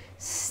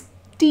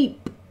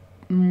 steep,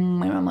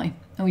 where am I?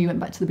 Oh, you went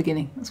back to the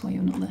beginning, that's why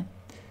you're not there.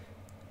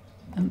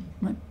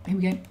 Right, here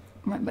we go,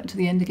 right back to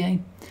the end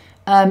again.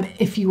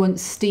 If you want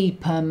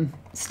steep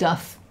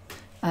stuff,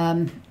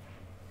 I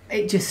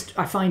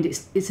find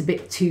it's a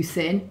bit too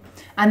thin.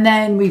 And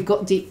then we've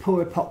got deep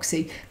pour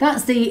epoxy.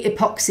 That's the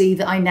epoxy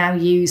that I now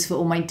use for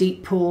all my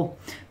deep pour,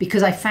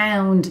 because I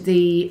found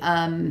the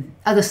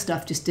other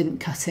stuff just didn't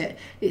cut it.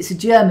 It's a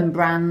German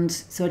brand,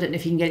 so I don't know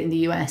if you can get it in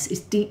the US. It's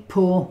deep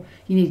pour.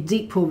 You need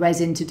deep pour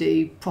resin to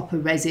do proper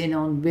resin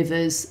on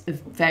rivers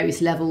of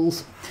various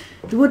levels.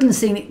 The Woodland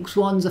Scenic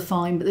ones are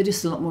fine, but they're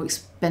just a lot more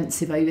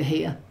expensive over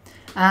here.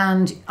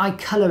 And I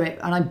colour it,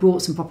 and I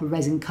bought some proper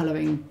resin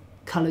colouring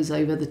colours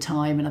over the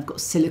time, and I've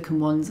got silicone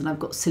ones and I've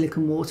got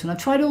silicone water, and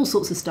I've tried all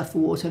sorts of stuff for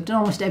water. I've done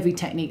almost every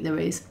technique there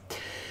is,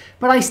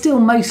 but I still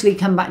mostly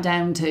come back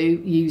down to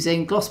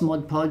using gloss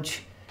Mod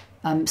Podge,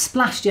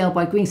 Splash Gel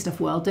by Green Stuff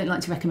World. Don't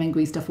like to recommend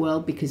Green Stuff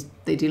World because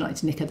they do like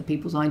to nick other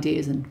people's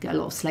ideas and get a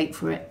lot of slate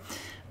for it.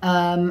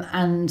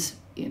 And,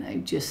 you know,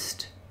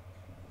 just,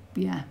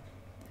 yeah.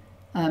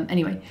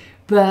 Anyway,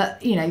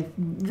 but, you know,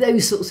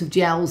 those sorts of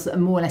gels that are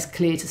more or less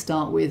clear to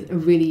start with are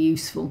really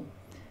useful.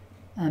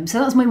 So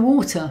that's my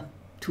water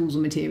tools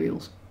and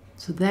materials.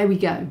 So there we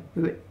go.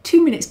 We're at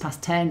 2 minutes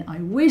past 10. I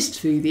whizzed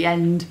through the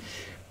end,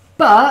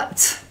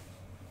 but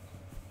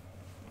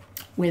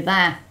we're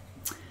there.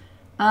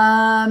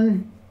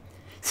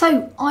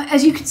 So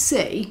as you can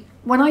see,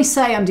 when I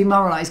say I'm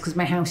demoralised because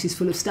my house is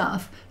full of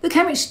stuff, look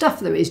how much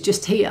stuff there is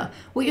just here.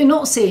 What you're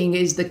not seeing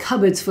is the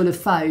cupboards full of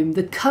foam,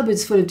 the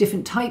cupboards full of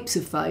different types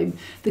of foam,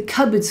 the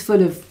cupboards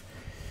full of,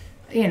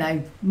 you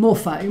know, more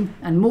foam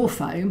and more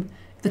foam,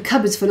 the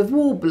cupboards full of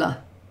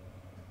warbler.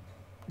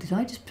 Did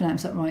I just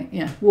pronounce that right?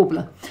 Yeah,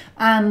 warbler.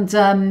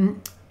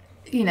 And,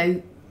 you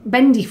know,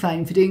 bendy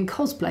foam for doing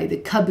cosplay, the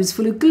cupboards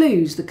full of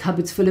glues, the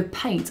cupboards full of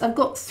paints. I've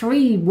got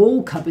 3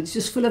 wall cupboards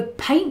just full of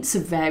paints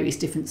of various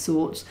different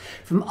sorts,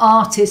 from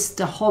artists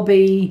to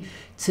hobby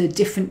to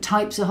different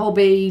types of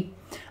hobby.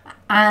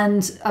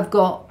 And I've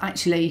probably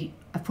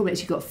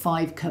actually got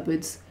 5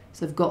 cupboards.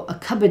 So I've got a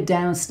cupboard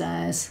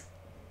downstairs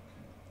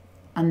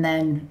and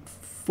then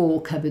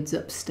 4 cupboards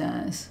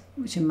upstairs,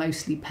 which are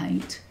mostly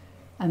paint.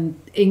 And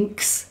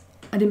inks,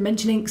 I didn't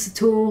mention inks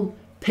at all,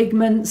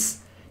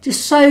 pigments,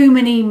 just so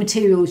many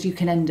materials you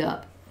can end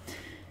up.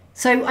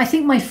 So I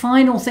think my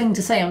final thing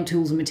to say on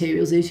tools and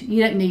materials is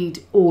you don't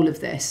need all of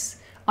this.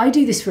 I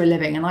do this for a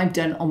living and I've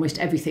done almost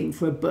everything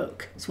for a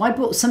book. So I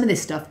bought some of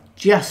this stuff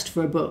just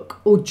for a book,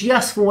 or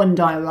just for one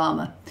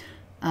diorama,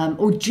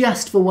 or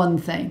just for one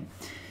thing.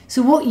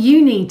 So what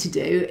you need to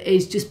do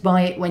is just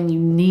buy it when you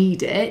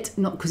need it,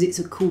 not because it's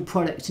a cool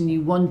product and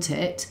you want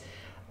it,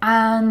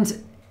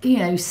 and, you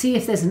know, see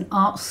if there's an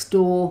art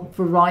store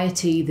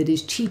variety that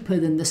is cheaper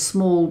than the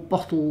small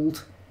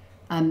bottled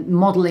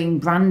modelling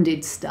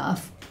branded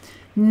stuff.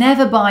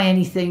 Never buy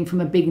anything from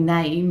a big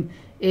name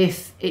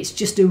if it's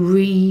just a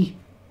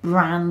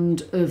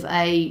rebrand of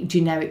a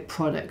generic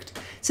product.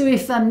 So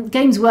if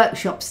Games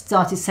Workshop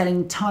started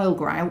selling tile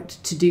grout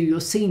to do your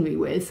scenery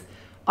with,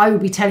 I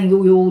would be telling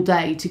you all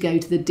day to go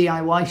to the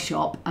DIY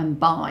shop and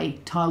buy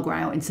tile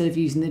grout instead of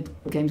using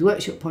the Games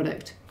Workshop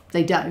product.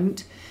 They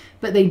don't.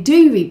 But they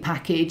do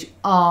repackage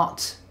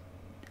art,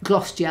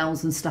 gloss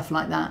gels and stuff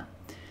like that.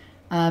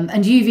 And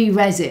UV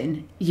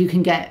resin you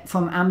can get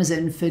from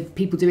Amazon for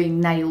people doing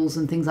nails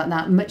and things like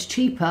that, much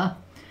cheaper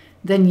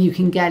than you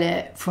can get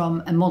it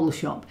from a model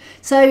shop.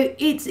 So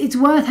it's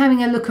worth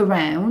having a look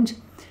around.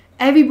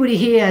 Everybody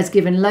here has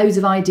given loads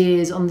of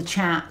ideas on the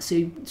chat,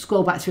 so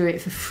scroll back through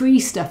it for free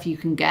stuff you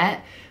can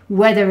get,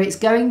 whether it's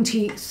going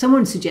to,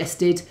 someone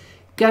suggested,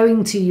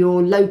 going to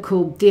your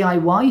local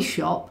DIY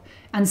shop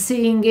and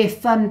seeing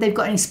if they've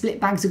got any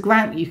split bags of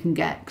grout you can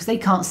get, because they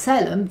can't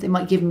sell them, they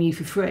might give them you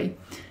for free.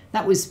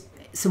 That was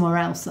somewhere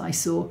else that I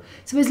saw.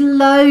 So there's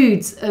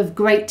loads of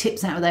great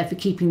tips out there for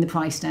keeping the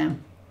price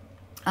down.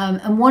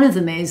 And one of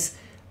them is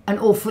an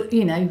awful,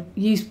 you know,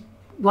 use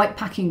white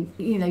packing,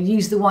 you know,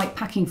 use the white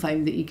packing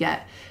foam that you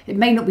get. It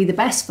may not be the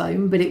best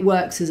foam, but it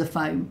works as a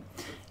foam.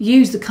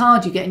 Use the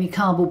card you get in your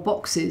cardboard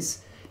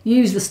boxes.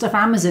 Use the stuff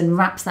Amazon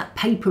wraps that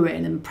paper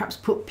in and perhaps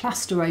put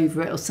plaster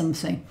over it or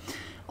something.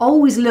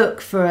 Always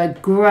look for a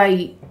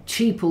great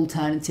cheap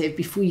alternative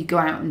before you go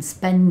out and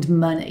spend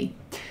money,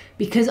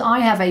 because I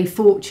have a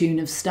fortune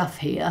of stuff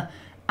here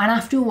and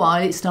after a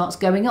while it starts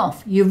going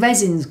off. Your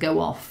resins go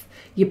off,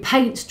 your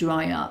paints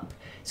dry up.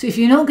 So if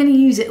you're not going to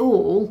use it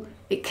all,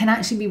 it can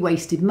actually be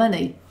wasted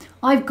money.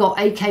 I've got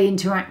AK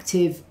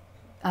Interactive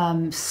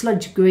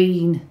sludge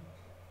green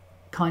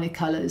kind of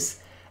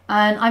colours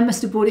and I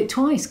must have bought it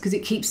twice because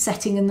it keeps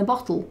setting in the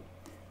bottle.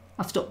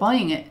 I've stopped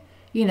buying it.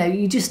 You know,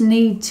 you just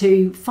need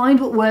to find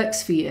what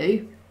works for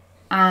you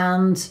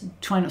and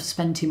try not to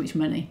spend too much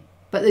money.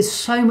 But there's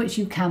so much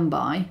you can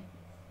buy.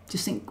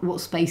 Just think what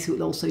space it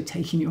will also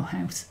take in your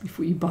house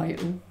before you buy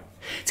it all.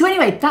 So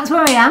anyway, that's where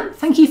I am.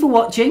 Thank you for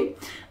watching.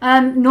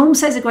 Norm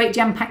says a great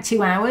jam-packed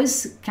 2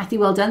 hours. Kathy,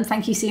 well done.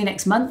 Thank you. See you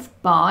next month.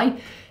 Bye.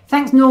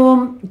 Thanks,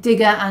 Norm,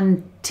 Digger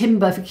and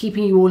Timber for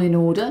keeping you all in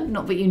order.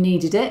 Not that you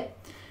needed it.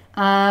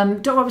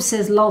 Dr. Roberts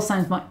says, lol,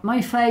 sounds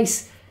my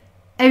face.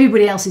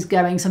 Everybody else is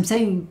going, so I'm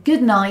saying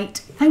good night.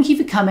 Thank you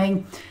for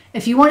coming.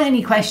 If you want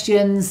any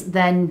questions,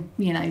 then,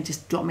 you know,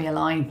 just drop me a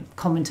line,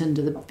 comment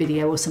under the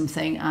video or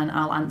something, and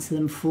I'll answer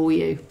them for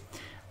you.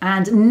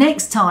 And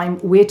next time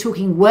we're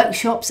talking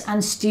workshops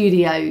and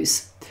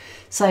studios.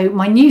 So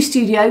my new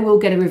studio will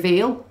get a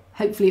reveal.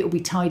 Hopefully it'll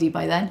be tidy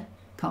by then.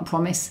 Can't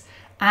promise.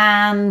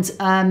 And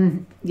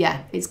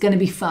yeah, it's going to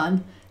be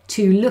fun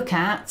to look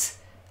at.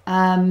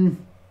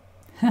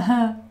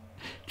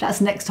 That's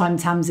next time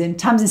Tamsin.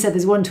 Tamsin said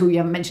there's one tool you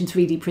haven't mentioned,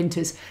 3D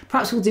printers.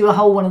 Perhaps we'll do a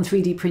whole one on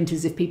 3D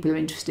printers if people are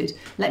interested.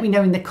 Let me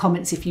know in the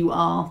comments if you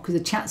are, because the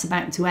chat's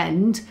about to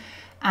end.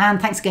 And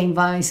thanks again,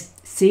 guys.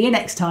 See you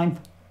next time.